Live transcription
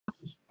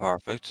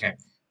Perfect. Okay.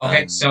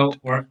 Okay, And so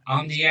we're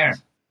on the air.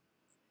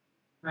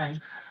 Right.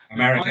 The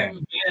America.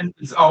 time again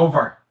is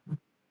over.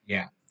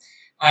 Yeah.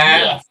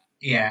 Yes.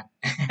 Yeah.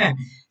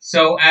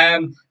 So,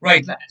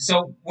 right.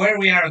 So where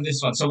we are on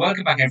this one. So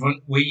welcome back, everyone.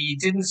 We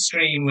didn't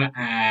stream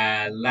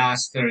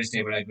last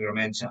Thursday, like we were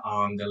meant to,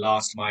 on the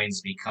Lost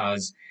Mines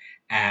because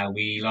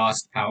we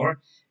lost power,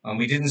 and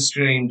we didn't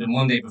stream the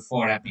Monday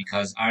before that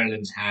because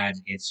Ireland had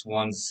its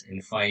once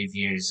in 5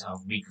 years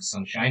of week of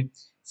sunshine.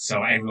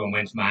 So everyone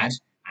went mad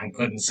and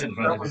couldn't sit in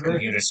front That of the was it.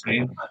 computer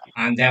screen,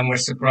 and then were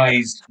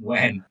surprised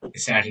when it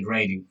started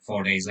raining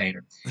 4 days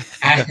later.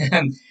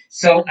 Um,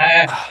 so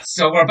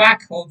we're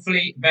back.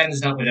 Hopefully, Ben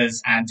is not with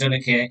us, and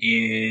Donica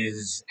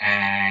is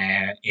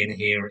in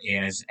here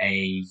as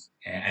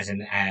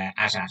an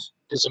at.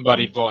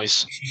 Disembodied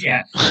voice.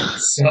 Yeah.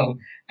 So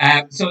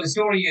so the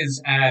story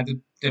is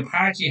the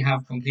party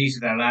have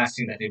completed their last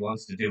thing that they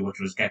wanted to do, which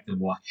was get the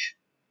watch,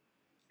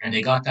 and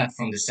they got that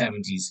from the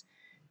 70s.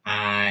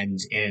 And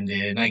in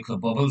the nightclub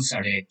bubbles,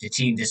 or the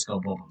teen disco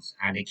bubbles,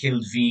 and they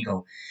killed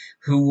Vigo,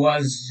 who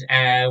was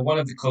one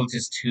of the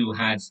cultists who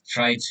had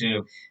tried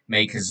to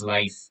make his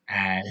life,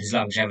 his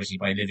longevity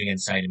by living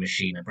inside a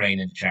machine, a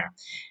brain in a jar.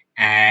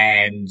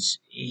 And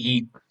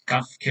he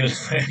got killed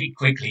very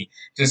quickly,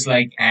 just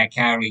like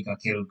Carrie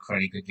got killed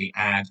very quickly.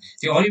 And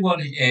the only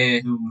one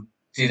who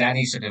did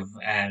any sort of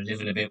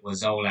living a bit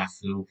was Olaf,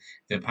 who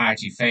the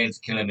party failed to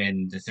kill him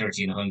in the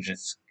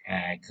 1300s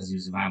because he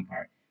was a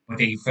vampire, but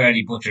they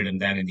fairly butchered him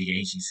then in the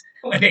 80s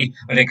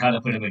when they caught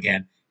up with him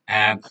again.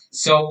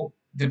 So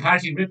the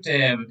party ripped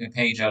a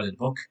page out of the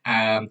book.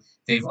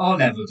 They've all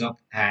leveled up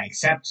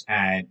except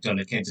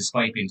Dunica,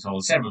 despite being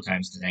told several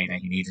times today that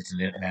he needed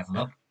to level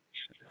up.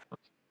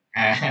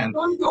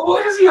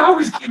 Why does he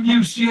always give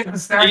you shit at the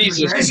start of the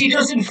Jesus. Because game? he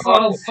doesn't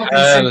follow fucking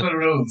Hell. simple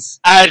rules.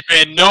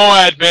 Admin, no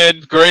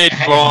admin, great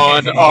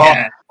fun. Oh,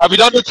 Yeah, have we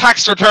done the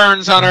tax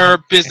returns on our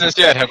business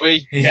yet? Have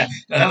we? yeah.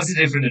 No, that was a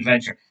different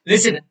adventure.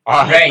 Listen,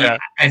 Oh, Ray, yeah.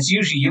 as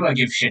usually you I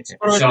give shit to.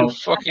 What do I do?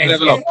 So Fucking if,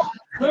 level up.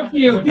 Look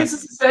you, this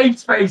is a safe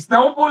space.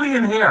 No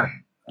bullying here.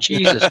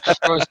 Jesus Christ.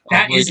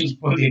 that almighty. isn't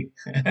bullying.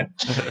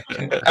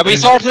 And we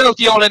sorted out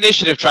the old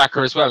initiative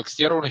tracker as well, because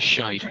the other one is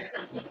shite.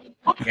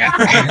 Yeah.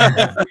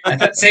 I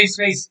thought safe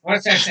space.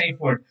 What's our safe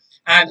word?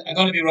 And I'm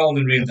going to be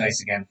rolling real dice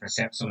again for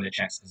some of the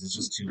checks because it's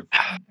just too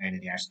pain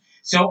in the arse.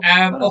 So,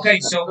 okay,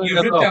 so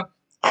you ripped up.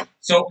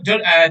 So,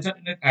 Donica,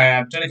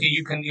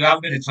 you have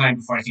a bit of time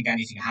before I think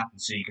anything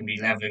happens, so you can be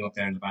leveling up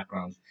there in the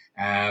background.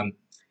 You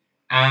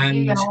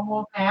And can all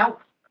walk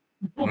out.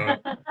 You made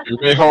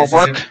this is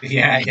homework.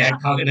 yeah,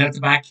 calling out the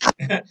back.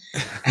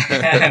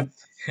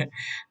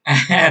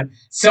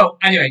 So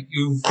anyway,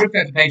 you flipped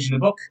out the page of the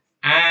book,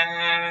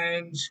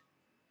 and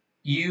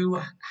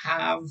you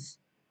have.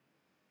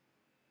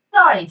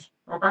 Right.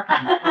 Go back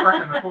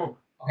in the book.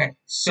 Okay,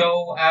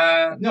 so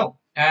no,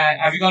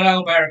 have you got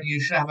Albert?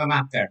 You should have a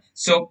map there.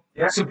 So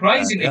Yeah.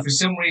 surprisingly, Yeah. for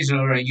some reason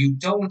or other, you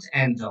don't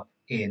end up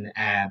in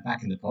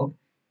back in the pub.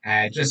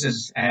 Just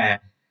as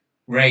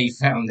Ray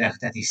found out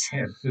that he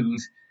served food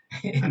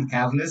in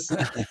Calvinus.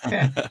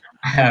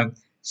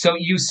 So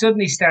you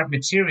suddenly start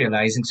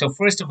materializing. So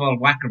first of all,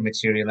 Whacker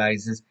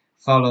materializes,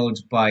 followed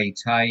by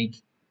Tig,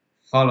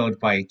 followed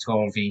by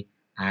Torvi,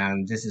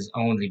 and this is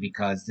only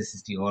because this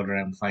is the order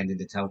I'm finding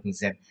the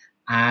tokens in,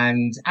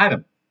 and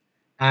Adam.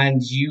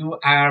 And you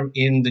are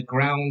in the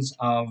grounds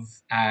of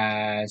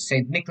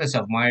St. Nicholas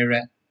of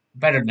Myra,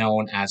 better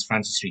known as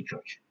Francis Street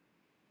Church.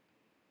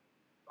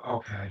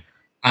 Okay.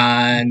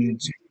 And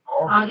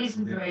Oh, this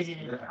is crazy.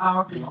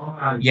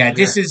 yeah,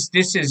 this is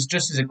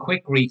just as a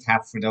quick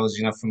recap for those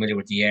who are not familiar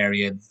with the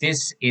area.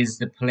 This is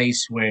the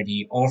place where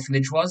the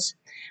orphanage was,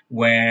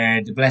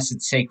 where the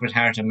Blessed Sacred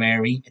Heart of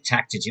Mary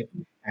attacked you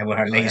with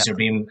her laser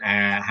beam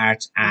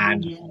heart,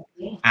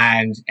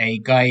 and a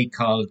guy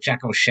called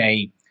Jack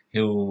O'Shea,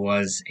 who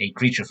was a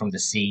creature from the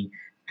sea,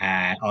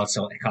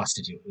 also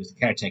accosted you. It was the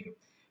caretaker.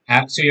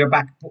 So you're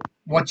back.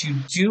 What you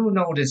do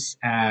notice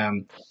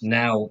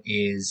now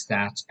is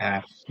that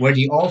where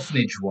the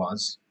orphanage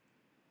was,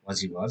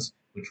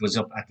 which was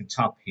up at the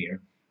top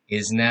here,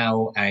 is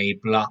now a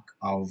block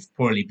of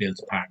poorly built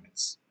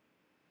apartments.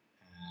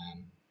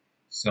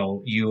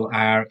 So you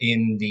are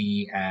in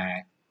the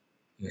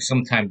you're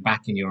sometime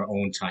back in your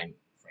own time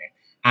frame,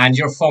 and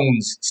your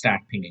phones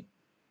start pinging.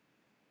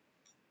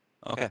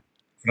 Okay.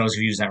 For those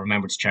of you that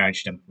remember to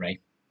charge them, right?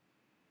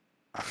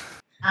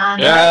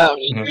 Yeah,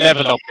 Mhm.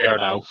 level up there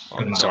now.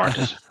 Good man.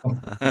 Sorted.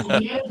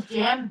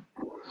 Jim.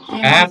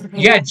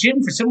 Yeah,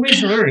 Jim. For some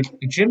reason or other,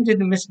 Jim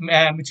didn't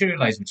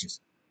materialize with you.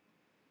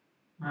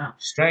 Wow.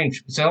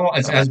 Strange. So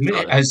it's Oh, that's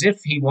odd. as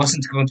if he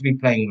wasn't going to be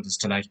playing with us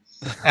tonight.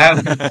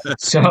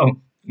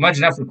 So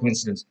imagine that for a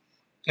coincidence.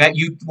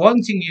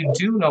 One thing you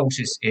do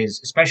notice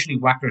is, especially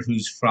Wacker,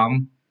 who's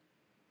from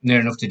near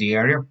enough to the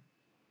area,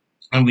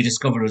 and we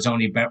discovered was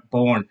only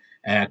born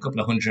a couple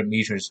of 100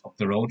 meters up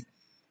the road.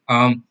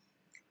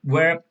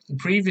 Where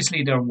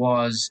previously there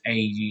was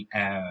a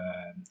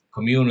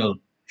communal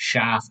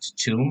shaft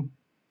tomb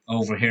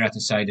over here at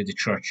the side of the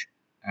church.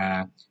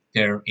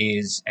 There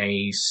is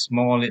a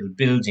small little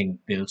building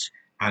built,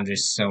 and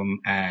there's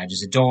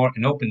a door,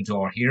 an open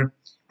door here,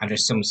 and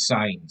there's some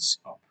signs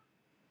up.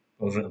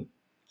 Those little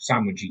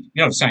sandwichy,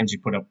 the signs you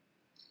put up.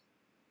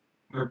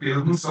 They're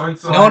building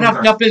sites. No,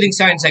 not building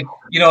signs, like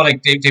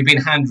like they've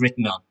been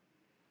handwritten on.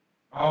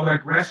 Oh,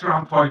 like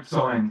restaurant type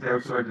signs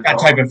outside the That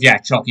door. type of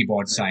chalky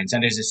board signs,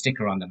 and there's a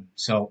sticker on them.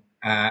 So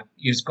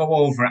you just go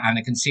over, and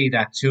I can see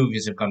that two of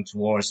you have gone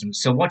towards them.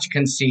 So what you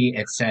can see,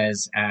 it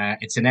says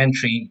it's an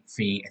entry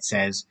fee. It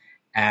says,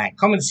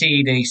 "Come and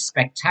see the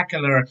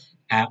spectacular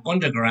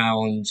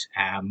underground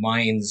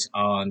mines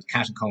and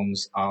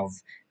catacombs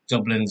of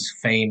Dublin's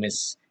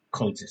famous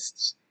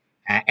cultists.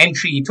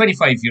 Entry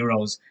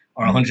 €25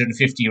 or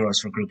 €150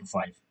 for a group of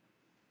 5."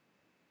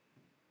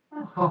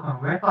 Oh, fucking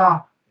rip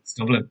off. It's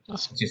Dublin.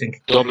 What do you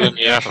think? Dublin,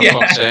 yeah, for Yeah.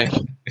 fuck's sake.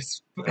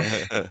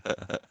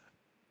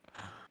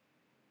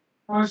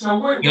 Oh,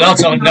 so You'll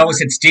also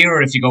notice it's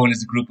dearer if you go in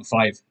as a group of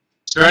 5. Is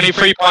there any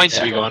free points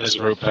if you go on as a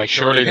group? Like,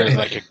 surely there's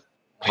like a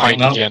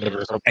pint at the end of it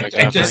or something like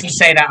that. It doesn't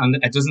say that on.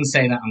 It doesn't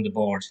say that on the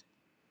board.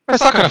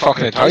 That's not going to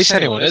fucking entice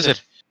anyone, is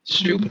it?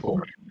 Stupid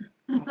board.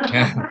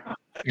 Yeah.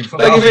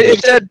 Like, if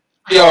it said,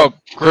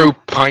 group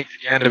pint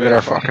at the end of it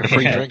or fucking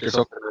free drink or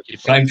something.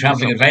 Like, Time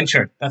traveling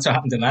adventure. That's what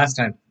happened the last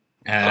time.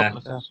 Something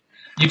like that.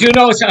 You do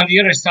notice on the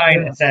other side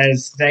it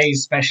says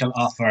today's special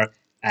offer.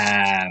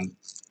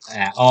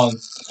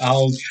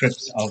 All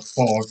trips of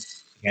 4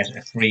 get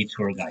a free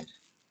tour guide.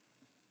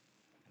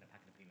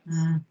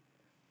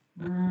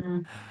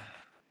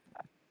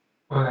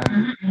 Well,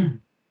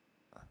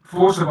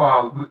 first of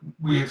all,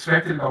 we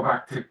expected to go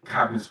back to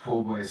Cabin's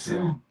pub, I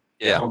assume.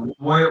 Yeah. So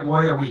why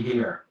are we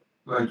here?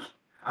 Like,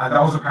 and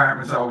those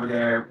apartments over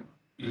there,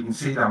 you can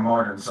see them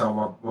modern.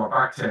 So we're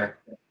back to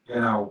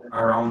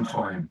our own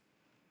time,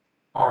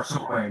 or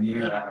somewhere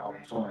near our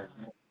own time.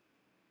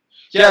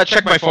 Yeah,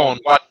 check my phone.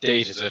 What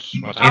date is it?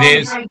 What time?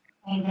 It is.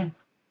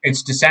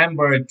 It's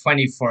December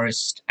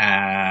 21st,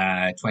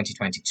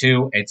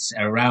 2022. It's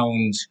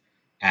around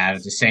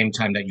the same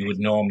time that you would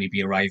normally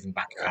be arriving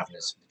back at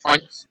Cavan's.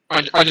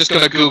 I'm just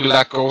going to Google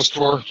that ghost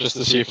tour just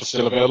to see if it's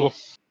still available.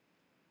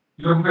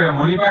 You looking for your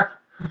money back?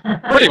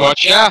 Pretty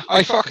much, yeah.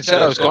 I fucking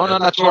said I was going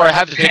on that tour. I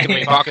had the ticket in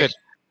my pocket.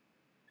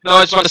 No,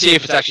 I just want to see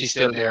if it's actually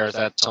still there. Is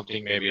that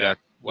something maybe that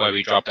why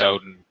we dropped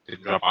out and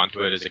didn't drop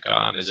onto it? Is it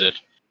gone?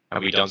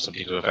 Have we done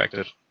something to affect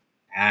it?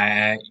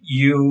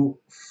 You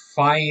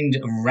find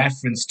a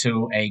reference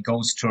to a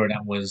ghost tour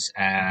that was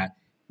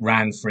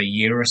ran for a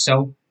year or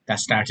so. That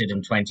started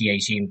in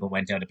 2018 but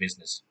went out of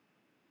business.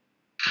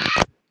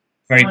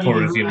 Very poor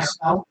reviews.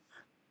 Are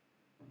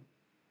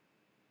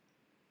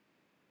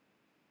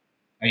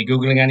you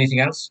Googling anything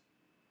else?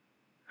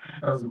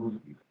 So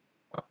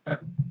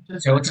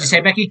what did you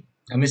say, Becky?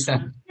 I missed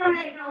that.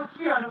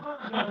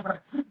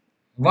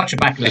 Watch it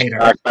back later.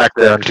 Back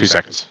there in 2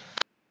 seconds.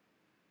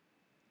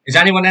 Is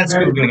anyone else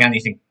Googling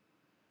anything?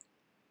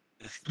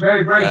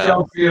 Very great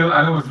job, Phil,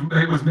 and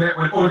it was met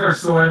with utter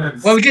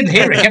silence. Well, we didn't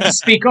hear it. You have to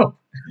speak up.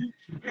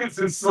 It's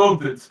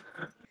insulted.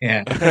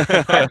 Yeah.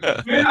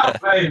 We're not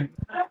playing.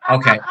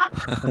 Okay.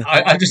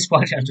 I'll just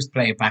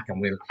play it back,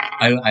 and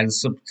I'll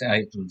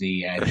subtitle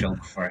the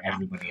joke for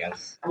everybody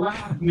else.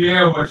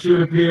 Yeah, what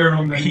should appear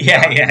on the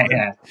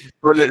Yeah.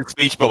 Put a little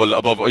speech bubble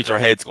above each of our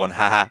heads going,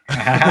 ha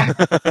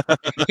ha.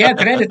 Yeah,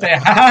 but edit there.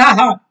 Ha ha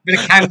ha. Bit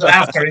of canned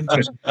laughter into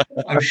it.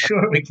 I'm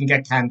sure we can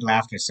get canned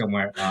laughter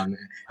somewhere on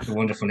the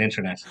wonderful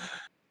internet.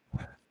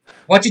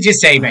 What did you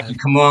say, Becky?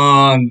 Come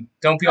on.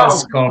 Don't be all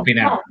scorpy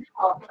now.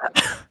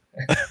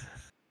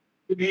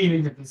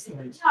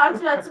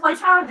 My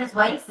child is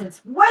wasted.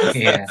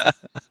 Yeah.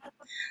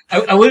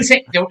 I will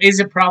say there is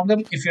a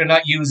problem if you're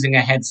not using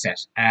a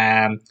headset.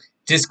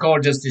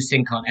 Discord does this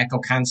thing called echo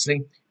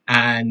cancelling,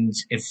 and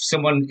if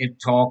someone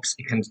talks,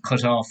 it can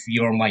cut off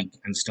your mic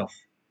and stuff.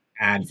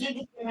 And is he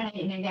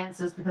discriminating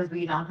against us because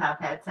we don't have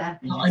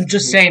headset? no, I'm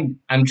just saying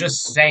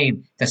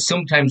that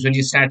sometimes when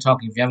you start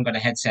talking, if you haven't got a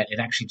headset, it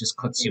actually just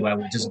cuts you out.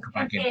 It doesn't come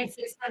back in.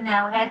 System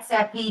now,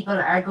 headset people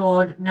are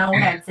good. No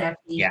headset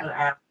people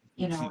are,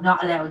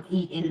 not allowed to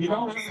eat in the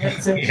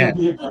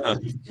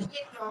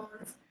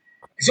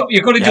So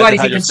you're going to do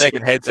anything? Your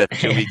second headset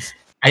for 2 weeks.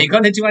 Are you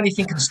going to do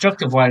anything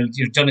constructive while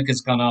your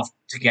Donnacha's gone off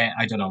to get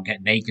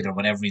naked or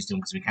whatever he's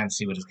doing because we can't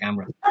see with his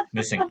camera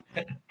missing?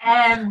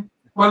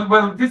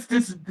 Well, this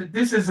is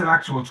an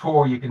actual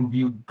tour. You can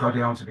go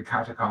down to the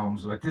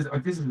catacombs. Like this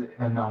is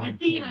a known. I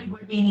feel like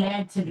we're being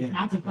led to the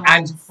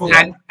catacombs.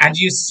 And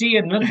you see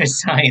another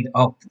sign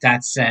up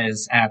that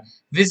says,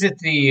 "Visit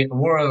the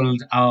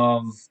world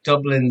of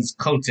Dublin's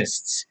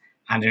cultists,"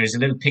 and there's a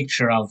little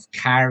picture of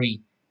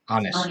Carrie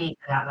on it. No need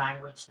for that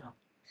language, though.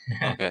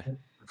 Okay.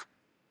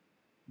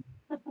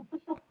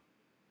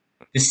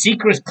 The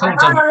secret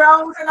cult I'm of on a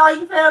road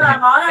tonight, Phil.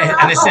 I'm on a road.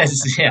 and it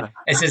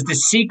says the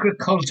secret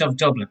cult of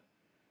Dublin.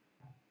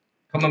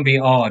 Come and be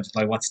awed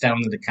by what's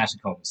down in the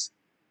catacombs.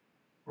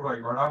 Right,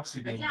 we're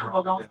obviously being. Yeah,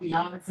 well, don't be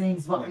honest.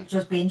 Things what we've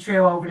just been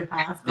through over the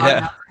past.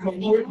 Yeah.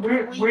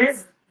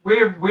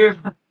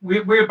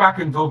 We're back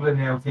in Dublin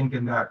now,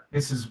 thinking that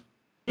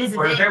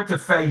we're about to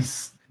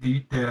face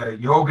the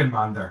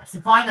Yogenmander. It's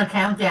the final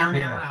countdown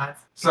Yeah. now, lads.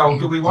 So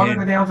do we want to Yeah.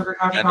 go down to the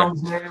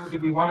catacombs now? Do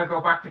we want to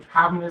go back to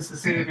cabinets to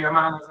see if your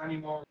man has any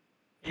more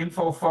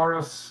info for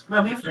us?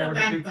 Well, we've still went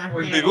back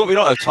We there.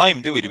 don't have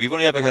time, do we? We've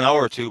only have like an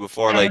hour or two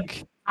before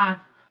like.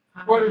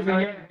 What is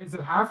it? Is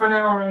it half an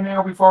hour or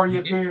now before he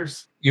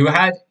appears? You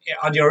had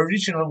on your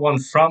original one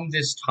from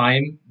this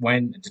time,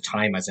 when the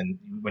time as in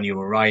when you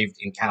arrived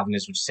in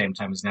Cavanagh, which is the same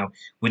time as now,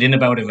 within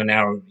about of an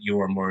hour you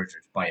were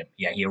murdered by him.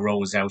 Yeah, he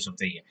arose out of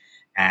the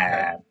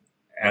out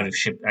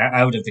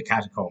of the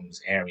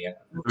catacombs area.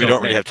 We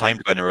don't really have time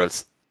to go anywhere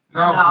else.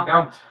 No, No. we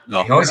don't.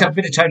 No. You always have a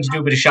bit of time to do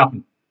a bit of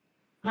shopping.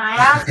 Can I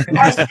ask a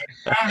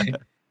question?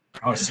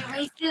 Oh, Do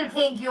we still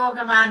think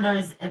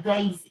Yogermander's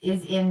base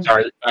is in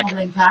Sorry.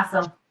 Dublin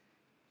Castle?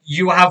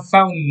 you have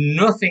found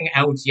nothing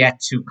out yet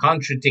to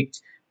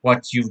contradict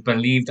what you've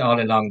believed all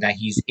along, that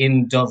he's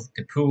in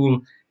the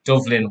pool.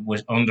 Dublin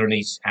was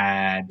underneath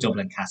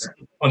Dublin Castle,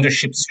 under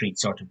Ship Street,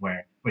 sort of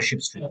where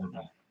Ship Street would be,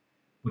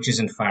 which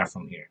isn't far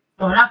from here.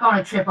 So we're not going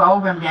to trip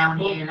over him down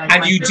here. Like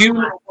And you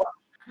do.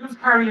 Who's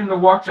carrying the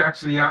watch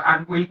actually?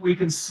 And we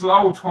can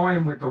slow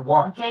time with the We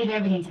watch. gave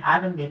everything to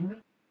Adam, didn't we?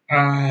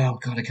 Oh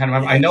God, I can't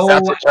remember. I know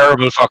That's a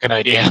terrible fucking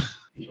idea.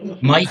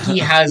 Mikey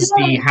has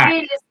You the don't hat.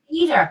 really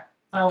either.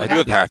 So I do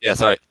have the heart. Yeah,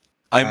 sorry.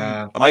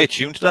 Am I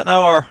attuned to that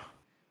now, or?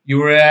 You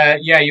were,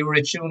 you were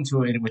attuned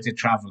to it with the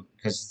travel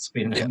because it's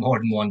been Yeah. more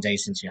than one day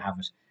since you have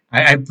it.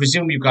 I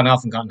presume you've gone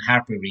off and gotten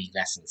harpy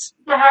lessons.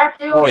 the harp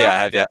do. Oh yeah, I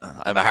have. Yeah,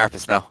 I'm a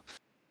harpist now.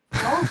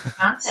 Oh,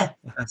 fancy.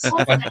 What's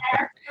the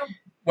harp do?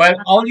 Well,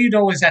 all you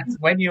know is that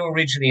when you were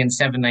originally in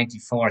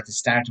 794, at the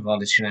start of all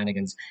the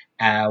shenanigans,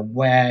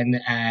 when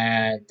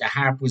the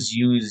harp was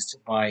used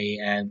by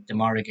the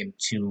Morrigan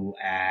to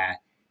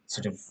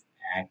sort of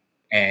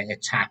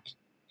attack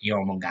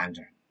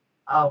Jormungandr.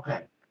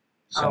 Okay.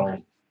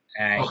 So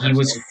Okay. he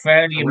was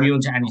fairly Okay.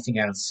 immune to anything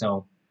else.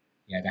 So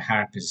yeah, the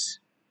harp is.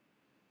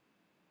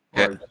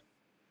 Yeah.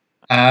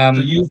 So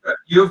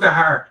you have the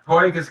harp.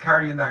 Toig is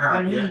carrying the Well,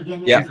 harp. he, Yeah.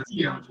 Yeah. He's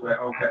attuned to it.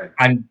 Okay.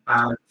 And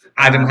And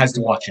Adam has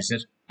to watch, is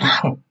it?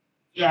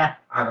 Yeah.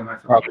 Adam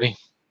has to Probably.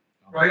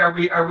 Right? Are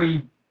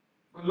we?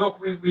 Look,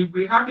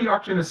 we have the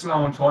option of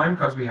slowing time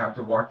because we have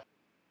to watch.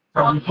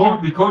 So Oh,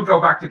 we could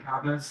go back to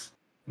cabinets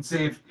and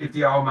see if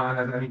the old man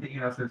has anything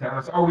else to tell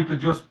us, or we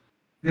could just.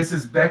 This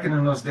is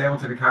beckoning us down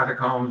to the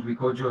catacombs. We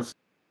could just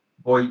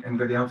bite and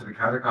go down to the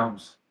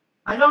catacombs.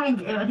 I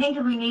think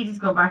if we needed to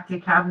go back to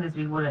cabinets,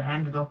 we would have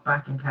ended up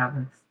back in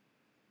cabinets.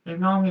 They've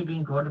normally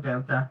been good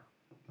about that.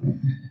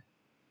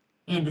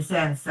 In the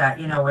sense that,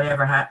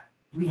 whatever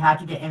we had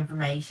to get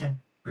information.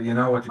 But you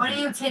know what? What do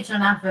you titch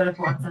on that, Philip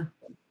Watson?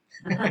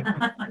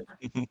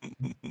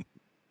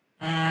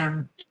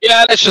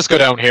 Yeah, let's just go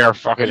down here.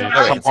 Fuck it. Yeah.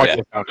 At some point, Yeah.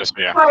 we found this.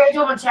 Yeah. Sorry, I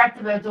double checked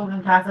about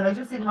Dublin Castle. I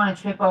just didn't want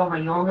to trip over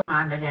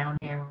Yogermander down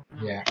here.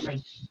 Yeah. Like,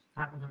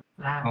 having a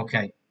plan.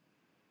 Okay.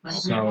 Like,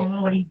 So- we don't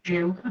know what he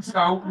do.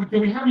 So do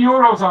we have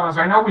euros on us?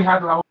 I know we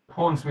had low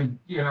punts. We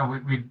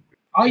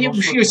Oh,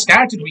 you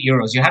started with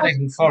euros. You had, I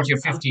think, 40 or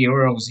 50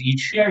 euros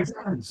each. yeah,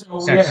 exactly. So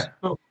Sex. yeah,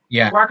 look,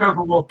 Yeah. whack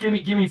over. Well, give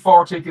me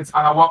 4 tickets,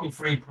 and I want me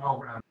free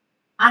program.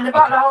 And the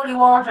bottle of holy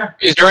water.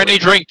 Is there any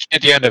drink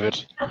at the end of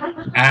it?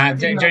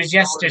 There's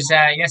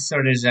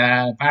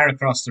a bar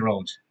across the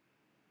road.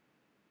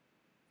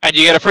 And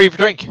you get a free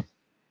drink.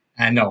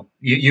 No,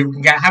 you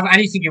can have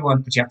anything you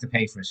want, but you have to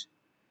pay for it.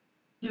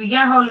 Do we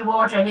get holy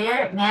water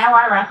here? Now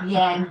or at the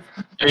end?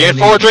 You get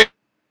 4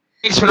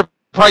 drinks for the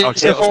price Oh, of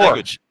sales 4.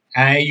 language.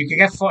 You can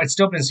get it's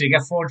Dublin, so you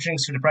get 4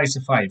 drinks for the price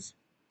of 5.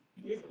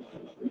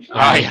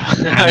 Ah,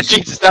 yeah.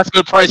 Jesus, that's a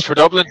good price for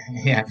Dublin.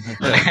 Yeah.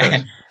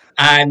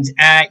 And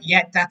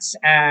that's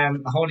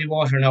holy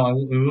water. No,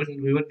 we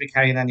wouldn't be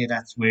carrying any of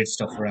that weird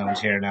stuff around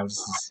here now. This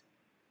is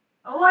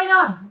Oh, why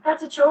not?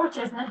 That's a church,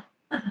 isn't it?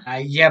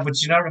 but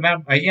you don't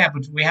remember. But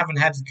we haven't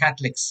had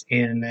Catholics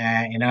in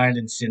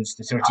Ireland since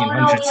the 1300s. Oh,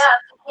 no, we have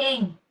the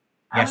king.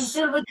 Are we Yes.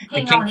 still with the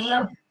King King-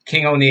 O'Neill?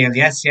 King O'Neill,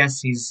 yes,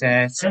 he's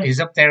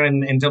up there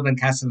in Dublin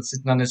Castle,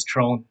 sitting on his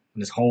throne, on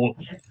his hole.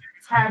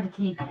 It's hard to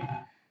keep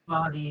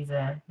all these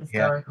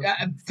historical.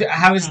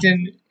 How is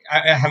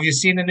have you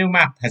seen the new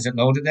map? Has it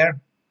loaded there?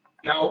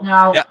 No,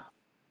 No. Yeah.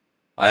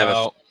 I have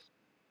Oh,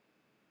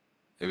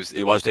 it.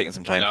 It was taking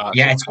some time. no.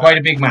 Yeah, it's quite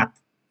a big map.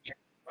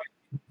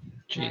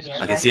 Jesus.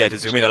 I can see I had to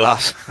zoom in a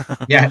lot.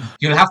 Yeah,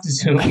 you'll have to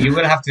zoom. You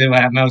will have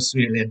to mouse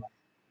wheel in.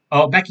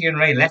 Oh, Becky and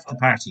Ray left the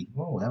party.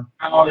 Oh well.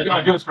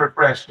 I just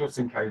refresh just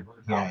in case. But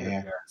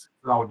Yeah. It's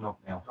loading up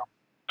now.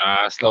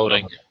 It's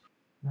loading.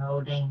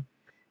 Loading.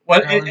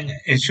 Well,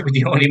 it should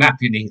be the only map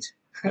you need.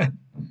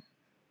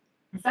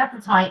 Is that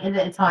is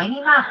it a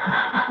tiny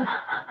map?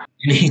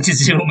 You need to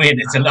zoom in.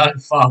 It's a lot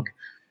of fog.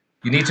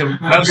 You need to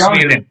mouse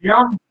wheel in.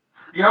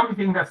 The only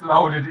thing that's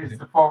loaded is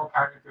the 4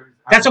 characters.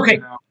 That's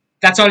okay.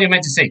 That's all you're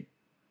meant to see.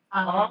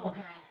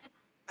 Okay.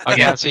 I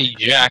can't see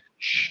jack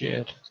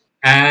shit.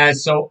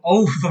 So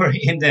over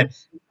in the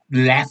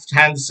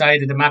left-hand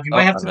side of the map, you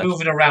might have to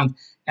move it around.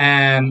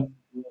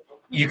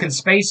 You can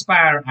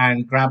spacebar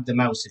and grab the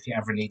mouse if you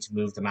ever need to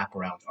move the map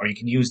around, or you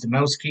can use the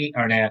mouse key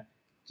or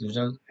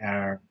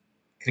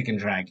click and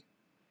drag.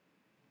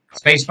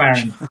 Spacebar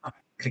and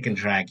click and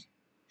drag.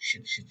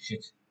 Shit.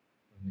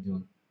 What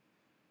am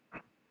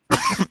I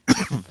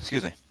doing?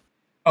 Excuse me.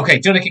 Okay,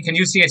 Dunica, can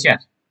you see it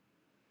yet?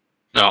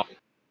 No.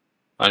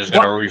 I'm just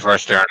going to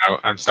reverse there now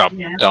and stop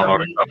Yeah,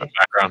 downloading so stuff in the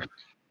background.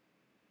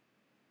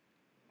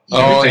 You're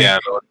Oh, updating- yeah.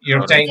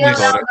 You're Still updating no, this.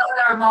 there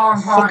are more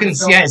important Fucking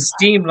stuff. yeah,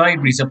 Steam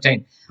libraries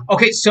updating.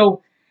 Okay,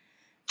 so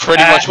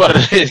Pretty much what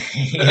it is.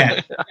 yeah,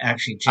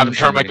 actually, I haven't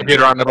turned my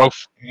computer on in about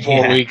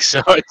 4 Yeah. weeks,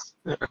 so it's...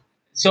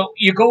 So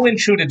you go in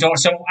through the door.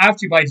 So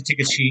after you buy the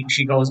ticket,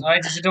 she goes, "Oh,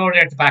 there's a door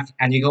there at the back,"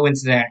 and you go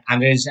into there,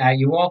 and there's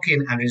you walk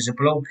in, and there's a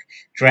bloke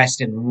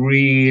dressed in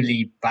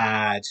really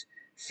bad,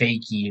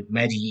 fakey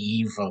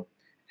medieval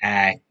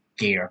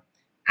gear,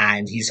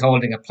 and he's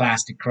holding a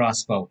plastic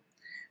crossbow,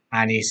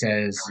 and he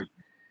says,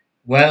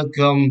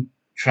 "Welcome,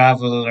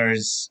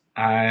 travelers,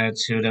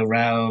 to the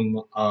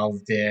realm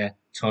of the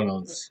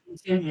tunnels."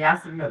 He's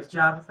enthusiastic about his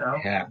job, so.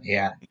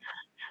 Yeah.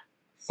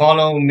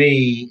 Follow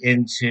me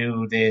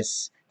into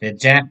the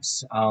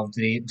depths of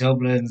the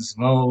Dublin's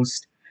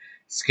most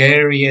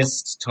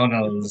scariest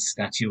tunnels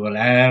that you will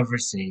ever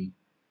see.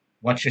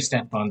 Watch your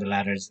step on the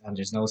ladders, and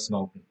there's no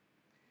smoking.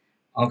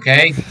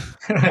 Okay?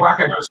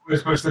 Whacker just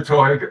whispers the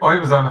toy. I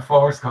was on a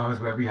force cause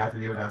where we had to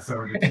do that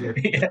sort of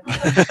shit.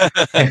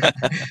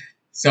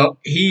 So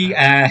he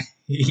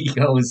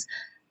goes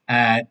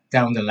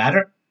down the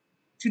ladder,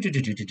 and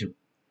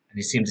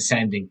you see him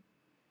descending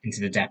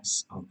into the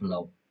depths of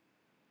below.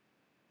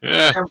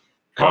 Yeah.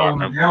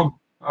 No,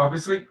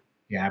 obviously.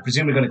 Yeah, I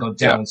presume we're going to go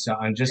down, so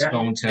I'm just Yeah.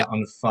 going to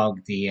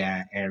unfog the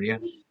area,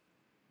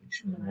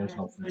 which won't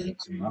hopefully take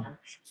too long.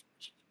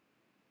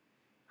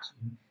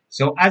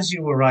 So as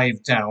you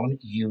arrive down,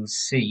 you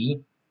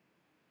see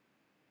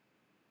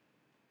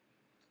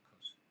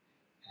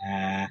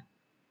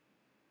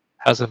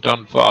Hasn't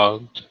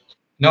unfogged.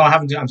 no, I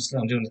haven't. I'm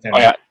doing it there. Oh,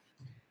 yeah.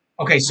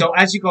 Okay, so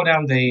as you go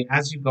down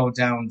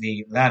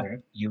the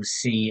ladder, you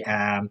see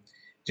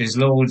there's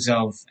loads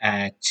of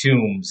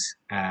tombs.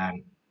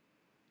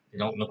 They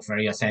don't look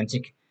very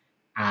authentic,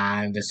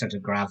 and they're sort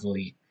of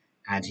gravelly.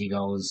 And he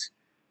goes,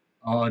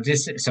 "Oh,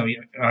 this." So all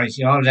right,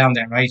 you're all down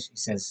there, right? He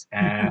says,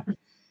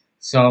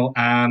 "So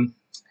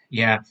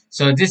yeah.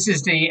 So this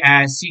is the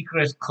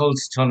secret cult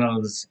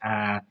tunnels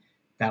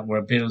that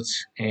were built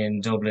in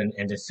Dublin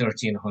in the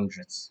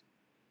 1300s."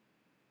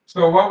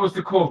 So what was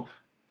the cult?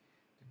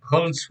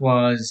 Cult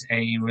was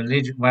a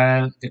religion.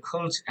 Well, the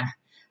cult,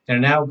 they're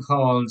now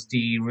called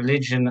the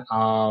religion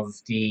of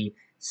the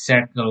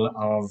Circle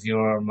of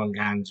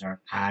Jormungandr,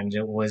 and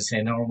it was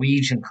a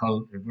Norwegian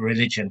cult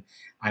religion,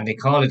 and they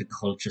call it a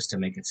cult just to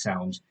make it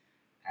sound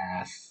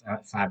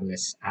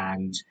fabulous.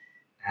 And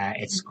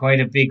it's quite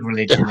a big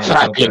religion in Dublin.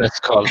 Fabulous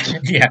cult.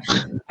 Yeah,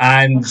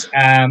 and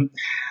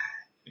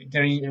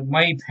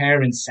my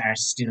parents are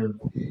still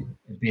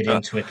a bit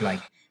into it,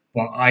 like.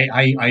 But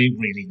I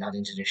really not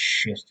into this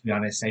shit, to be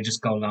honest. I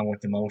just go along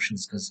with the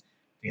motions because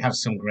they have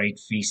some great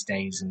feast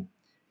days,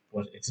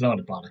 but it's a lot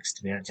of bollocks,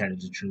 to tell you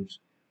the truth.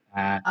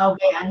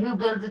 Okay, and who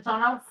built the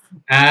tunnels?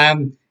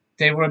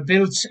 They were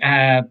built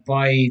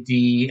by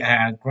the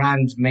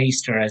Grand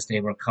Maester, as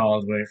they were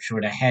called, which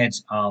were the head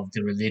of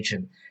the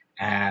religion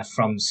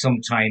from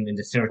sometime in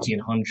the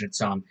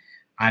 1300s on.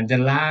 And the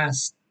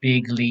last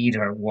big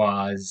leader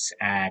was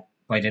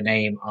by the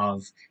name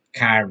of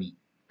Carrie.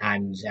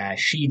 And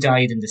she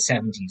died in the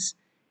 70s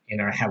in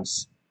her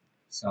house.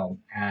 So,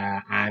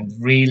 and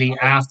really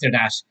after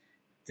that,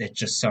 it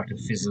just sort of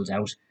fizzled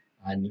out.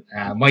 And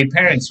my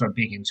parents were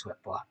big into it,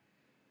 but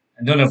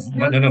none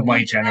of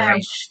my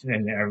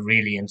generation are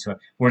really into it.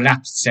 We're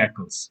lapsed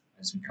circles,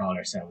 as we call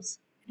ourselves.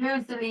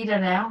 Who's the leader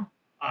now?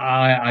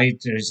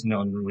 There's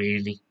none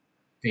really.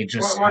 They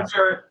just.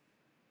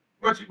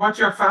 What's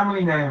your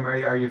family name?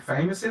 Are you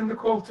famous in the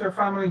cult or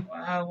family?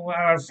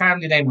 Our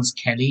family name was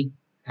Kelly.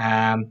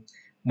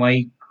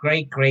 My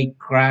great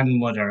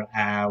grandmother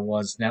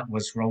was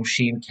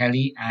Roisin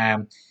Kelly,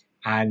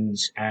 and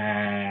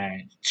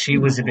she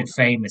was a bit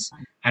famous.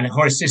 And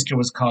her sister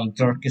was called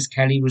Dorcas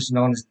Kelly, was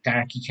known as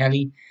Darky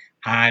Kelly,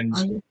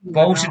 and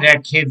both of their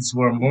kids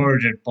were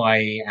murdered by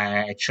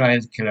a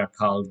child killer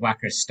called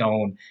Whacker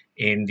Stone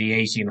in the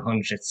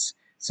 1800s.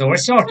 So we're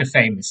sort of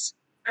famous.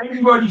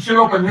 Everybody shut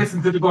up and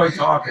listen to the guy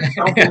talking.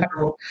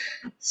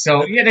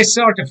 So yeah, they're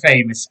sort of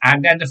famous,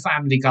 and then the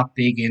family got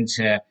big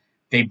into.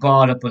 They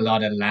bought up a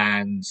lot of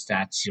land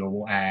that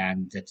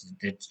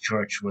the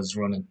church was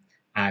running,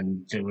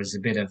 and there was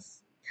a bit of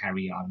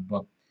carry on,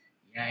 but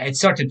it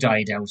sort of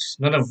died out.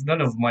 None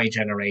of my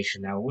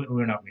generation now.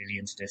 We're not really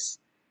into this,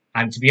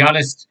 and to be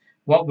honest,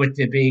 what with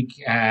the big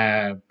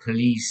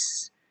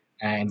police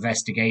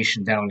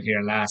investigation down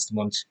here last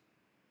month,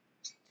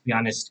 to be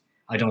honest,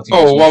 I don't think.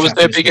 Oh, what was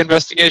their big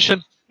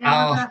investigation?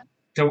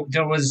 There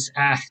was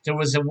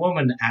a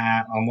woman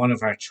on one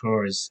of our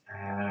tours.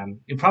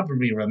 You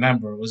probably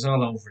remember, it was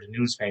all over the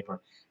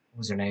newspaper. What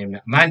was her name?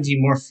 Mandy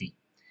Murphy,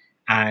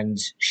 and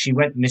she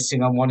went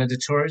missing on one of the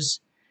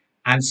tours.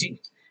 And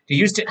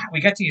we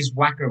get these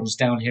whackers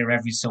down here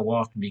every so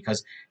often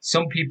because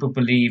some people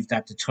believe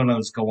that the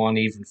tunnels go on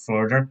even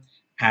further.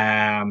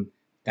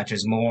 that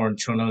there's more in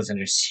tunnels and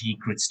there's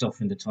secret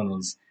stuff in the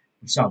tunnels.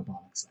 It's all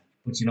bollocks. Like.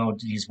 But you know,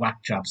 these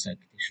whack jobs, like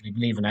they shouldn't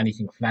believe in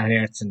anything flat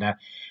earths and that.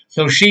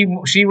 So she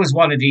was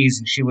one of these,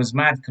 and she was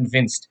mad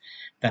convinced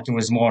that there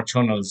was more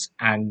tunnels.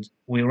 And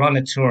we were on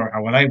a tour,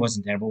 or well, I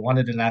wasn't there, but one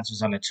of the lads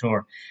was on a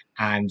tour,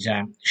 and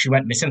she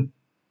went missing,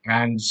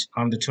 and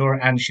on the tour,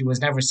 and she was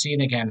never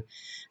seen again.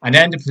 And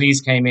then the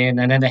police came in,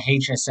 and then the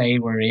HSA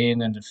were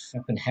in, and the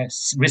fucking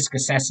risk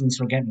assessments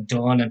were getting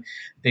done, and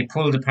they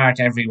pulled apart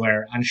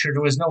everywhere. And sure,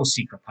 there was no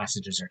secret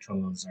passages or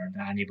tunnels or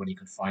that anybody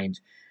could find,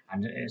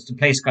 and the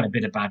place got a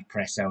bit of bad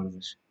press out of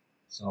it.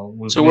 So,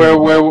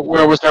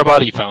 where was their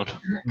body found?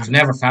 It was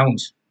never found.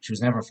 She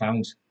was never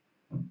found.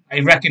 I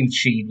reckon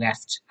she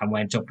left and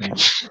went up and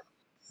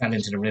fell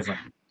into the river.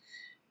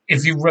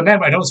 If you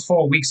remember, I know it was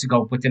 4 weeks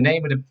ago, but the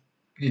name of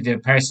the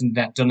person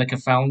that Dunica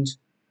found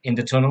in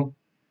the tunnel.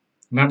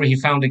 Remember, he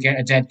found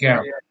a dead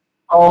girl.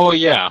 Oh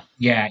yeah,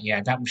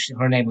 yeah. That was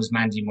her name was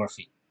Mandy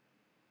Murphy.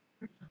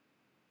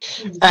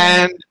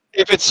 And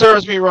if it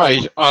serves me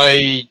right,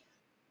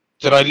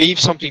 did I leave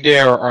something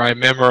there, or I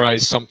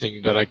memorized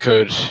something that I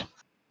could?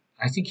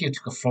 I think you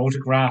took a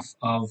photograph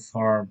of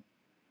her.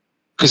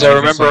 Because I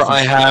remember I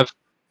have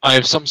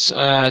some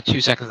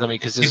 2 seconds on me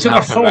because you took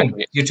her phone.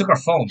 You took her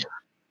phone.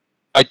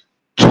 I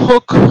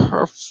took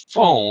her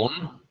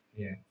phone.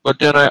 Yeah. But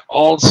then I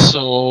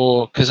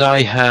also, because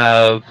I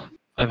have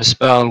a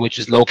spell which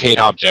is locate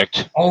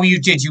object. Oh,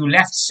 you did. You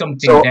left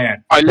something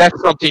there. I left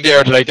something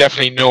there that I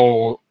definitely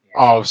know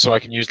of, so I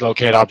can use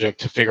locate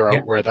object to figure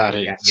out where that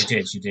is. Yeah,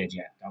 you did.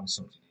 Yeah, that was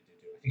something you did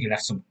do. I think you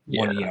left some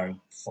money or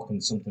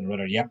fucking something or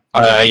other. Yeah.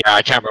 Yeah,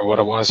 I can't remember what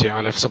it was. Yeah,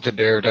 I left something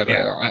there that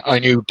I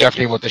knew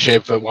definitely what the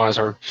shape of it was.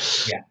 Or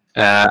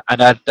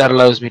and that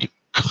allows me to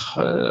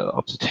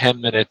up to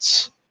 10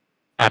 minutes,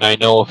 and I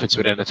know if it's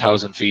within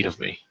 1,000 feet of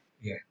me.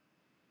 Yeah.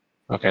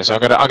 Okay, so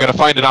I'm gonna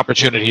find an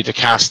opportunity to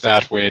cast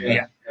that with.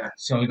 Yeah.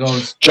 So he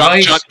goes.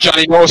 Johnny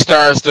No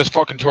Stars, the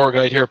fucking tour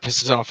guide here,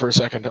 pisses off for a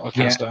second. I'll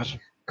cast that.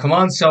 Come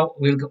on, so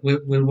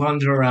we'll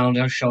wander around.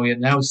 I'll show you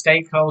now.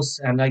 Stay close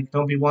and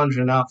don't be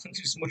wandering off.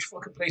 There's so much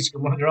fucking place you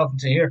can wander off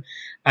into here.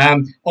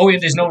 Oh yeah,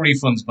 there's no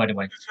refunds, by the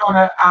way. Just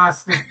gonna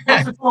ask,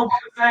 what's the tour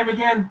guide's name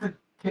again?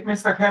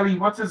 Mr. Kelly.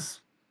 What's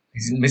his?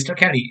 Mr.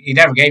 Kelly. He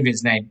never gave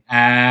his name.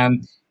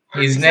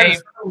 His name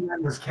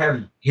was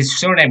Kelly. His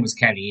surname was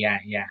Kelly.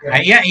 Yeah.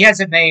 He has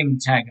a name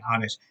tag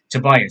on it.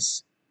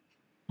 Tobias.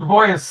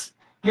 Tobias,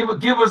 give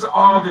us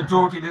all the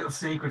dirty little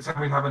secrets, and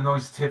we'll have a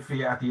nice tip for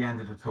you at the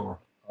end of the tour.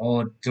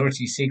 Oh,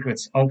 dirty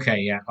secrets. Okay,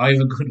 yeah, I have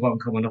a good one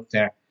coming up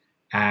there.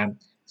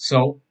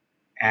 So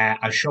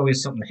I'll show you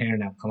something here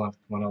now. Come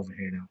on over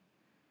here now,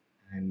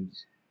 and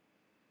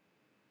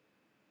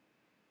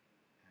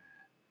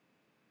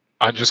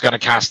I'm just gonna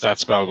cast that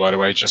spell, by the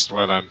way, just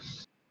while I'm.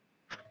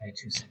 Okay,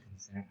 2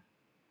 seconds there.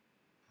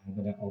 I'm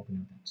gonna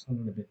open up that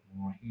tunnel a bit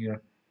more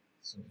here.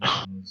 So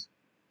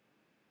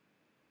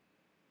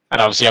and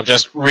obviously, I'm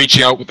just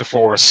reaching out with the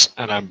force,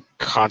 and I'm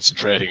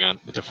concentrating on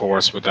with the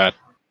force with that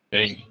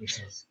thing. He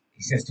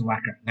says to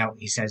Wacker. Now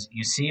he says,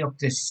 "You see up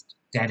this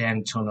dead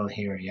end tunnel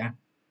here, yeah?"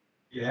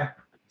 Yeah.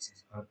 He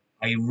says,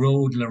 "I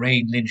rode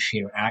Lorraine Lynch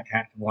here at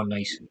one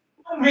night."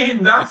 I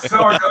mean that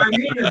sort. I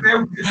mean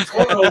about the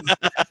tunnels.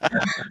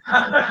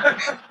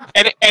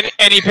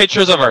 Any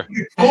pictures of her?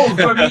 Oh,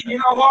 I mean, you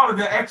know, all of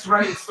the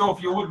X-rated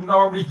stuff you wouldn't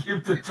normally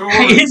give the tour.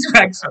 That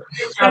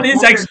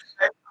is X-rated.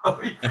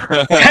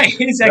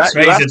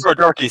 That's for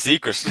dirty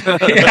secrets.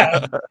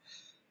 Yeah.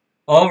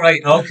 All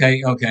right.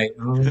 Okay. Oh,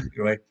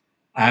 you're right.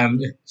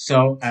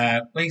 So,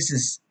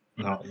 Lisa's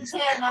no.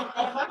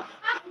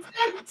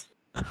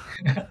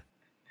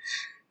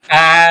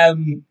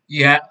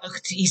 Yeah.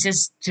 He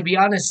says. To be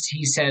honest,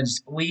 he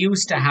says we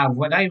used to have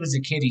when I was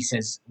a kid. He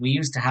says we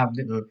used to have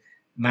little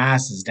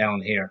masses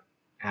down here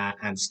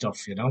and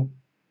stuff. You know.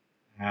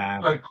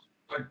 Like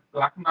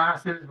black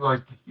masses,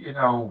 like, you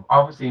know,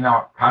 obviously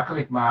not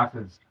Catholic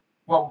masses.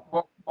 What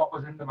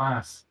was in the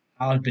mass?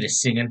 A bit of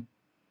singing,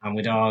 and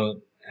we'd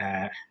all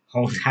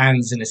hold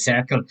hands in a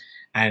circle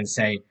and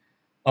say,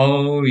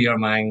 "Oh, your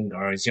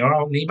mango's your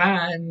only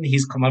man.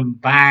 He's coming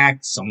back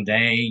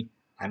someday."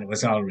 And it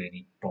was all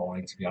really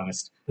boring, to be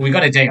honest. We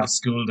got a day off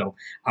school though,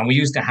 and we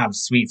used to have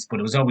sweets, but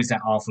it was always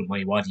that awful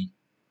my waddy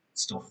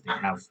stuff they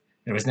have.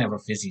 There was never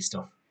fizzy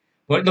stuff.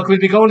 But look, we'll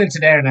be going into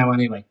there now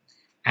anyway.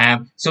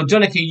 So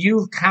Dunica,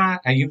 you've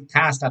cast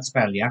that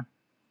spell, yeah?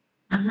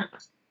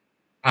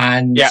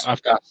 And yeah,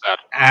 I've got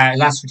that.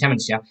 Lasts for 10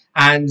 minutes, yeah?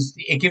 And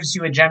it gives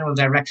you a general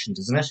direction,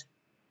 doesn't it?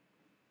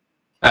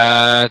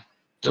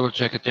 Double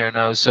check it there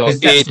now. So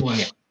That's the one,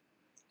 yeah.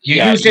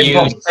 You used it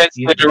both. Sense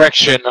the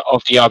direction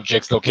of the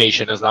object's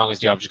location as long as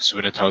the object's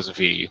within 1,000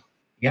 feet of you.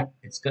 Yeah,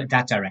 it's good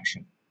that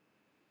direction.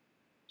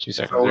 2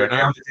 seconds So there we're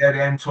now. down the dead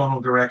end tunnel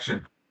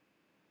direction.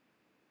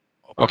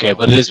 Okay,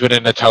 but it is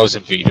within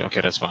 1,000 feet.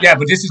 Okay, that's fine. Yeah,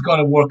 but this is going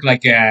to work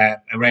like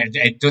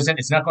it doesn't.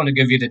 It's not going to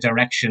give you the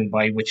direction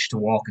by which to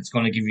walk. It's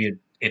going to give you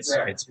it's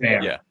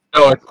bare. Yeah.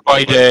 No, it's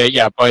by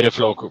the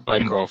flow by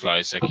the crow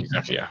flies. Like,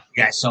 exactly. Yeah.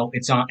 Yeah. So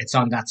it's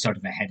on that sort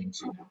of a heading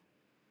to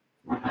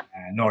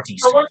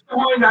northeast. So what's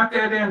behind that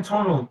dead end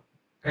tunnel?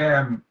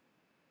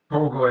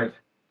 Tour guide. What's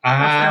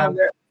Uh, down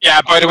there?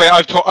 Yeah. By the way,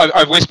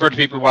 I've whispered to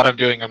people what I'm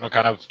doing. I'm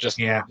kind of just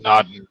yeah.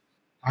 nodding in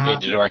Uh,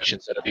 the direction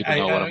so that people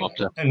know what I'm up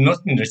to.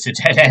 Nothing. It's a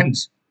dead end.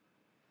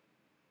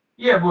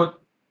 Yeah, but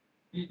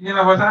you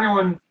know, has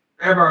anyone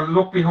ever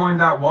looked behind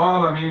that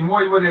wall? I mean,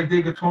 why would they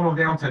dig a tunnel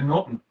down to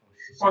nothing?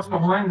 What's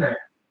behind there?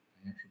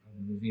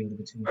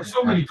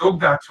 Somebody dug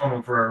that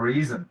tunnel for a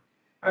reason.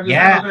 Have you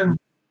Yeah. ever been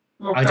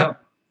looked I at? don't.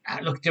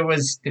 Look,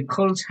 the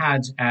cult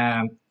had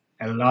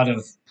a lot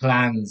of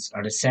plans,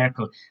 or the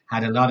circle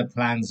had a lot of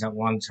plans at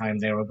one time.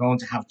 They were going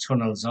to have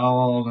tunnels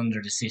all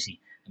under the city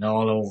and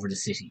all over the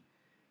city.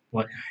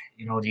 But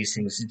you know these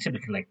things, it's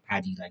typical like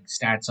Paddy, like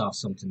starts off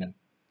something and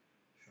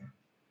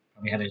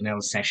probably had an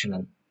L session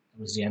and that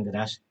was the end of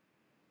that.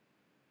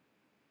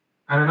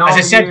 And in all As I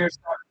the said- years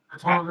the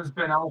tunnel has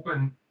been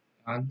open.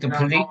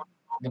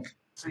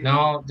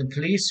 The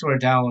police were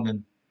down,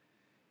 and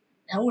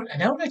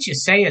now that you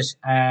say it,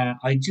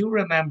 I do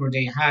remember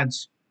they had.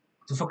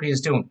 What the fuck are you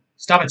doing?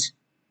 Stop it!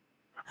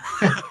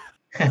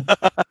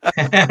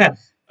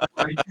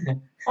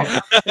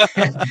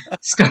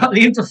 Stop!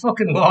 Leave the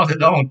fucking wall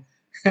alone.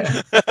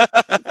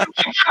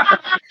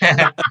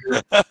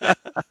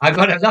 I'm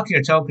gonna lock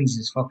your tokens,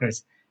 these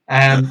fuckers.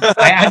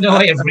 I had no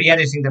way of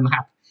re-editing the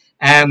map.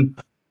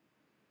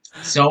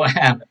 Oh,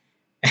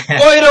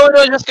 you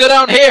know, just go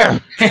down here.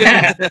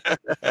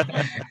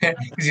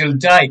 Because you'll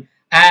die.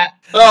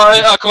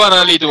 Come on,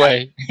 I'll lead the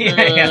way.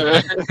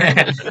 Yeah.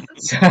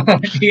 So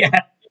yeah,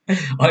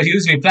 I'll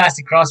use my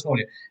plastic crossbow.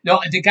 No,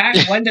 the guy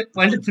when the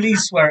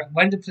police were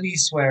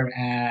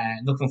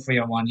looking for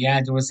your one,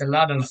 yeah, there was a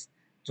lot of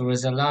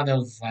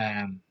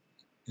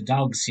the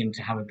dogs seemed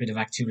to have a bit of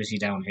activity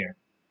down here,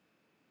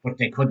 but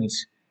they couldn't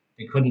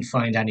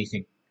find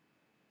anything.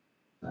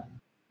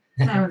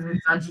 Sounds a bit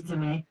dodgy to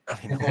me.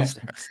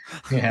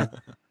 Yeah.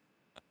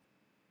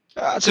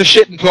 So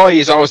shit employee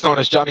is always known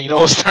as Johnny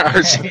No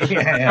Stars.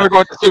 Yeah. We're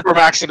going to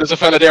Supermax and there's a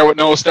fella there with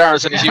no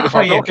stars in his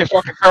uniform. Yeah. Okay,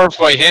 fucking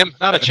clarify him.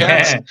 Not a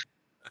chance.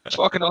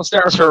 Fucking no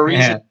stars for a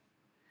reason.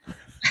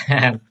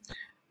 Yeah.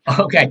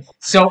 Okay,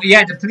 so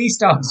yeah, the police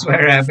dogs were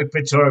a bit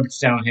perturbed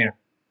down here.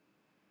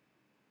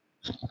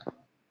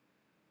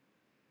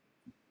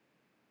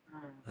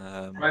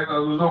 Right,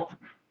 well, look,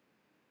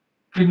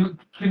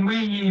 can we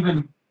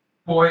even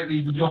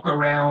quietly look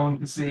around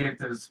to see if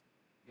there's,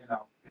 you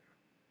know,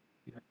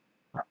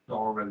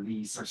 or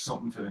release or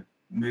something to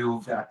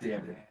move that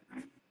dead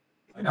end?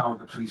 I know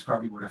the police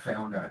probably would have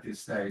found that at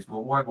this stage, but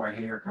why we're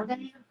here?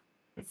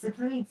 It's the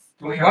police.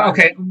 Well,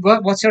 okay,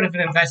 what sort of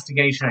an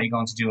investigation are you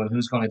going to do, and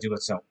who's going to do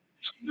it? So,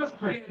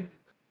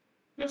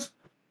 Just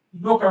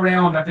look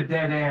around at the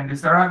dead end.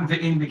 Is there anything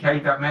to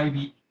indicate that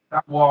maybe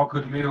that wall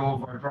could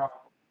move or drop?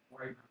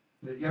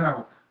 You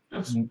know,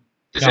 just.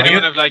 Does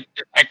anyone have like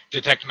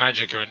detect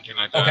magic or anything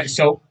like that? okay,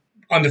 so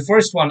on the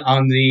first one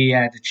on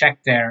the check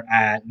there,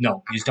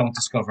 no, you don't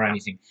discover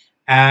anything.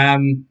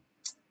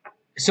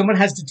 Someone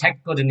has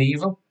detect good and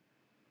evil.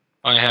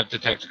 I have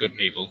detect good and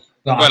evil.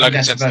 No, Well, I think can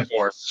that's sense about- the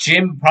force.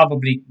 Jim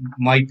probably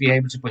might be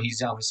able to, but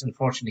he's obviously,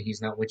 unfortunately,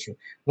 he's not with you.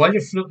 While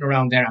you're floating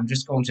around there, I'm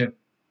just going to.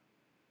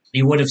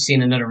 You would have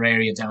seen another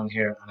area down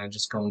here, and I'm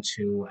just going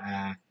to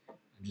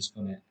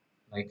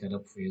light that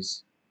up for you.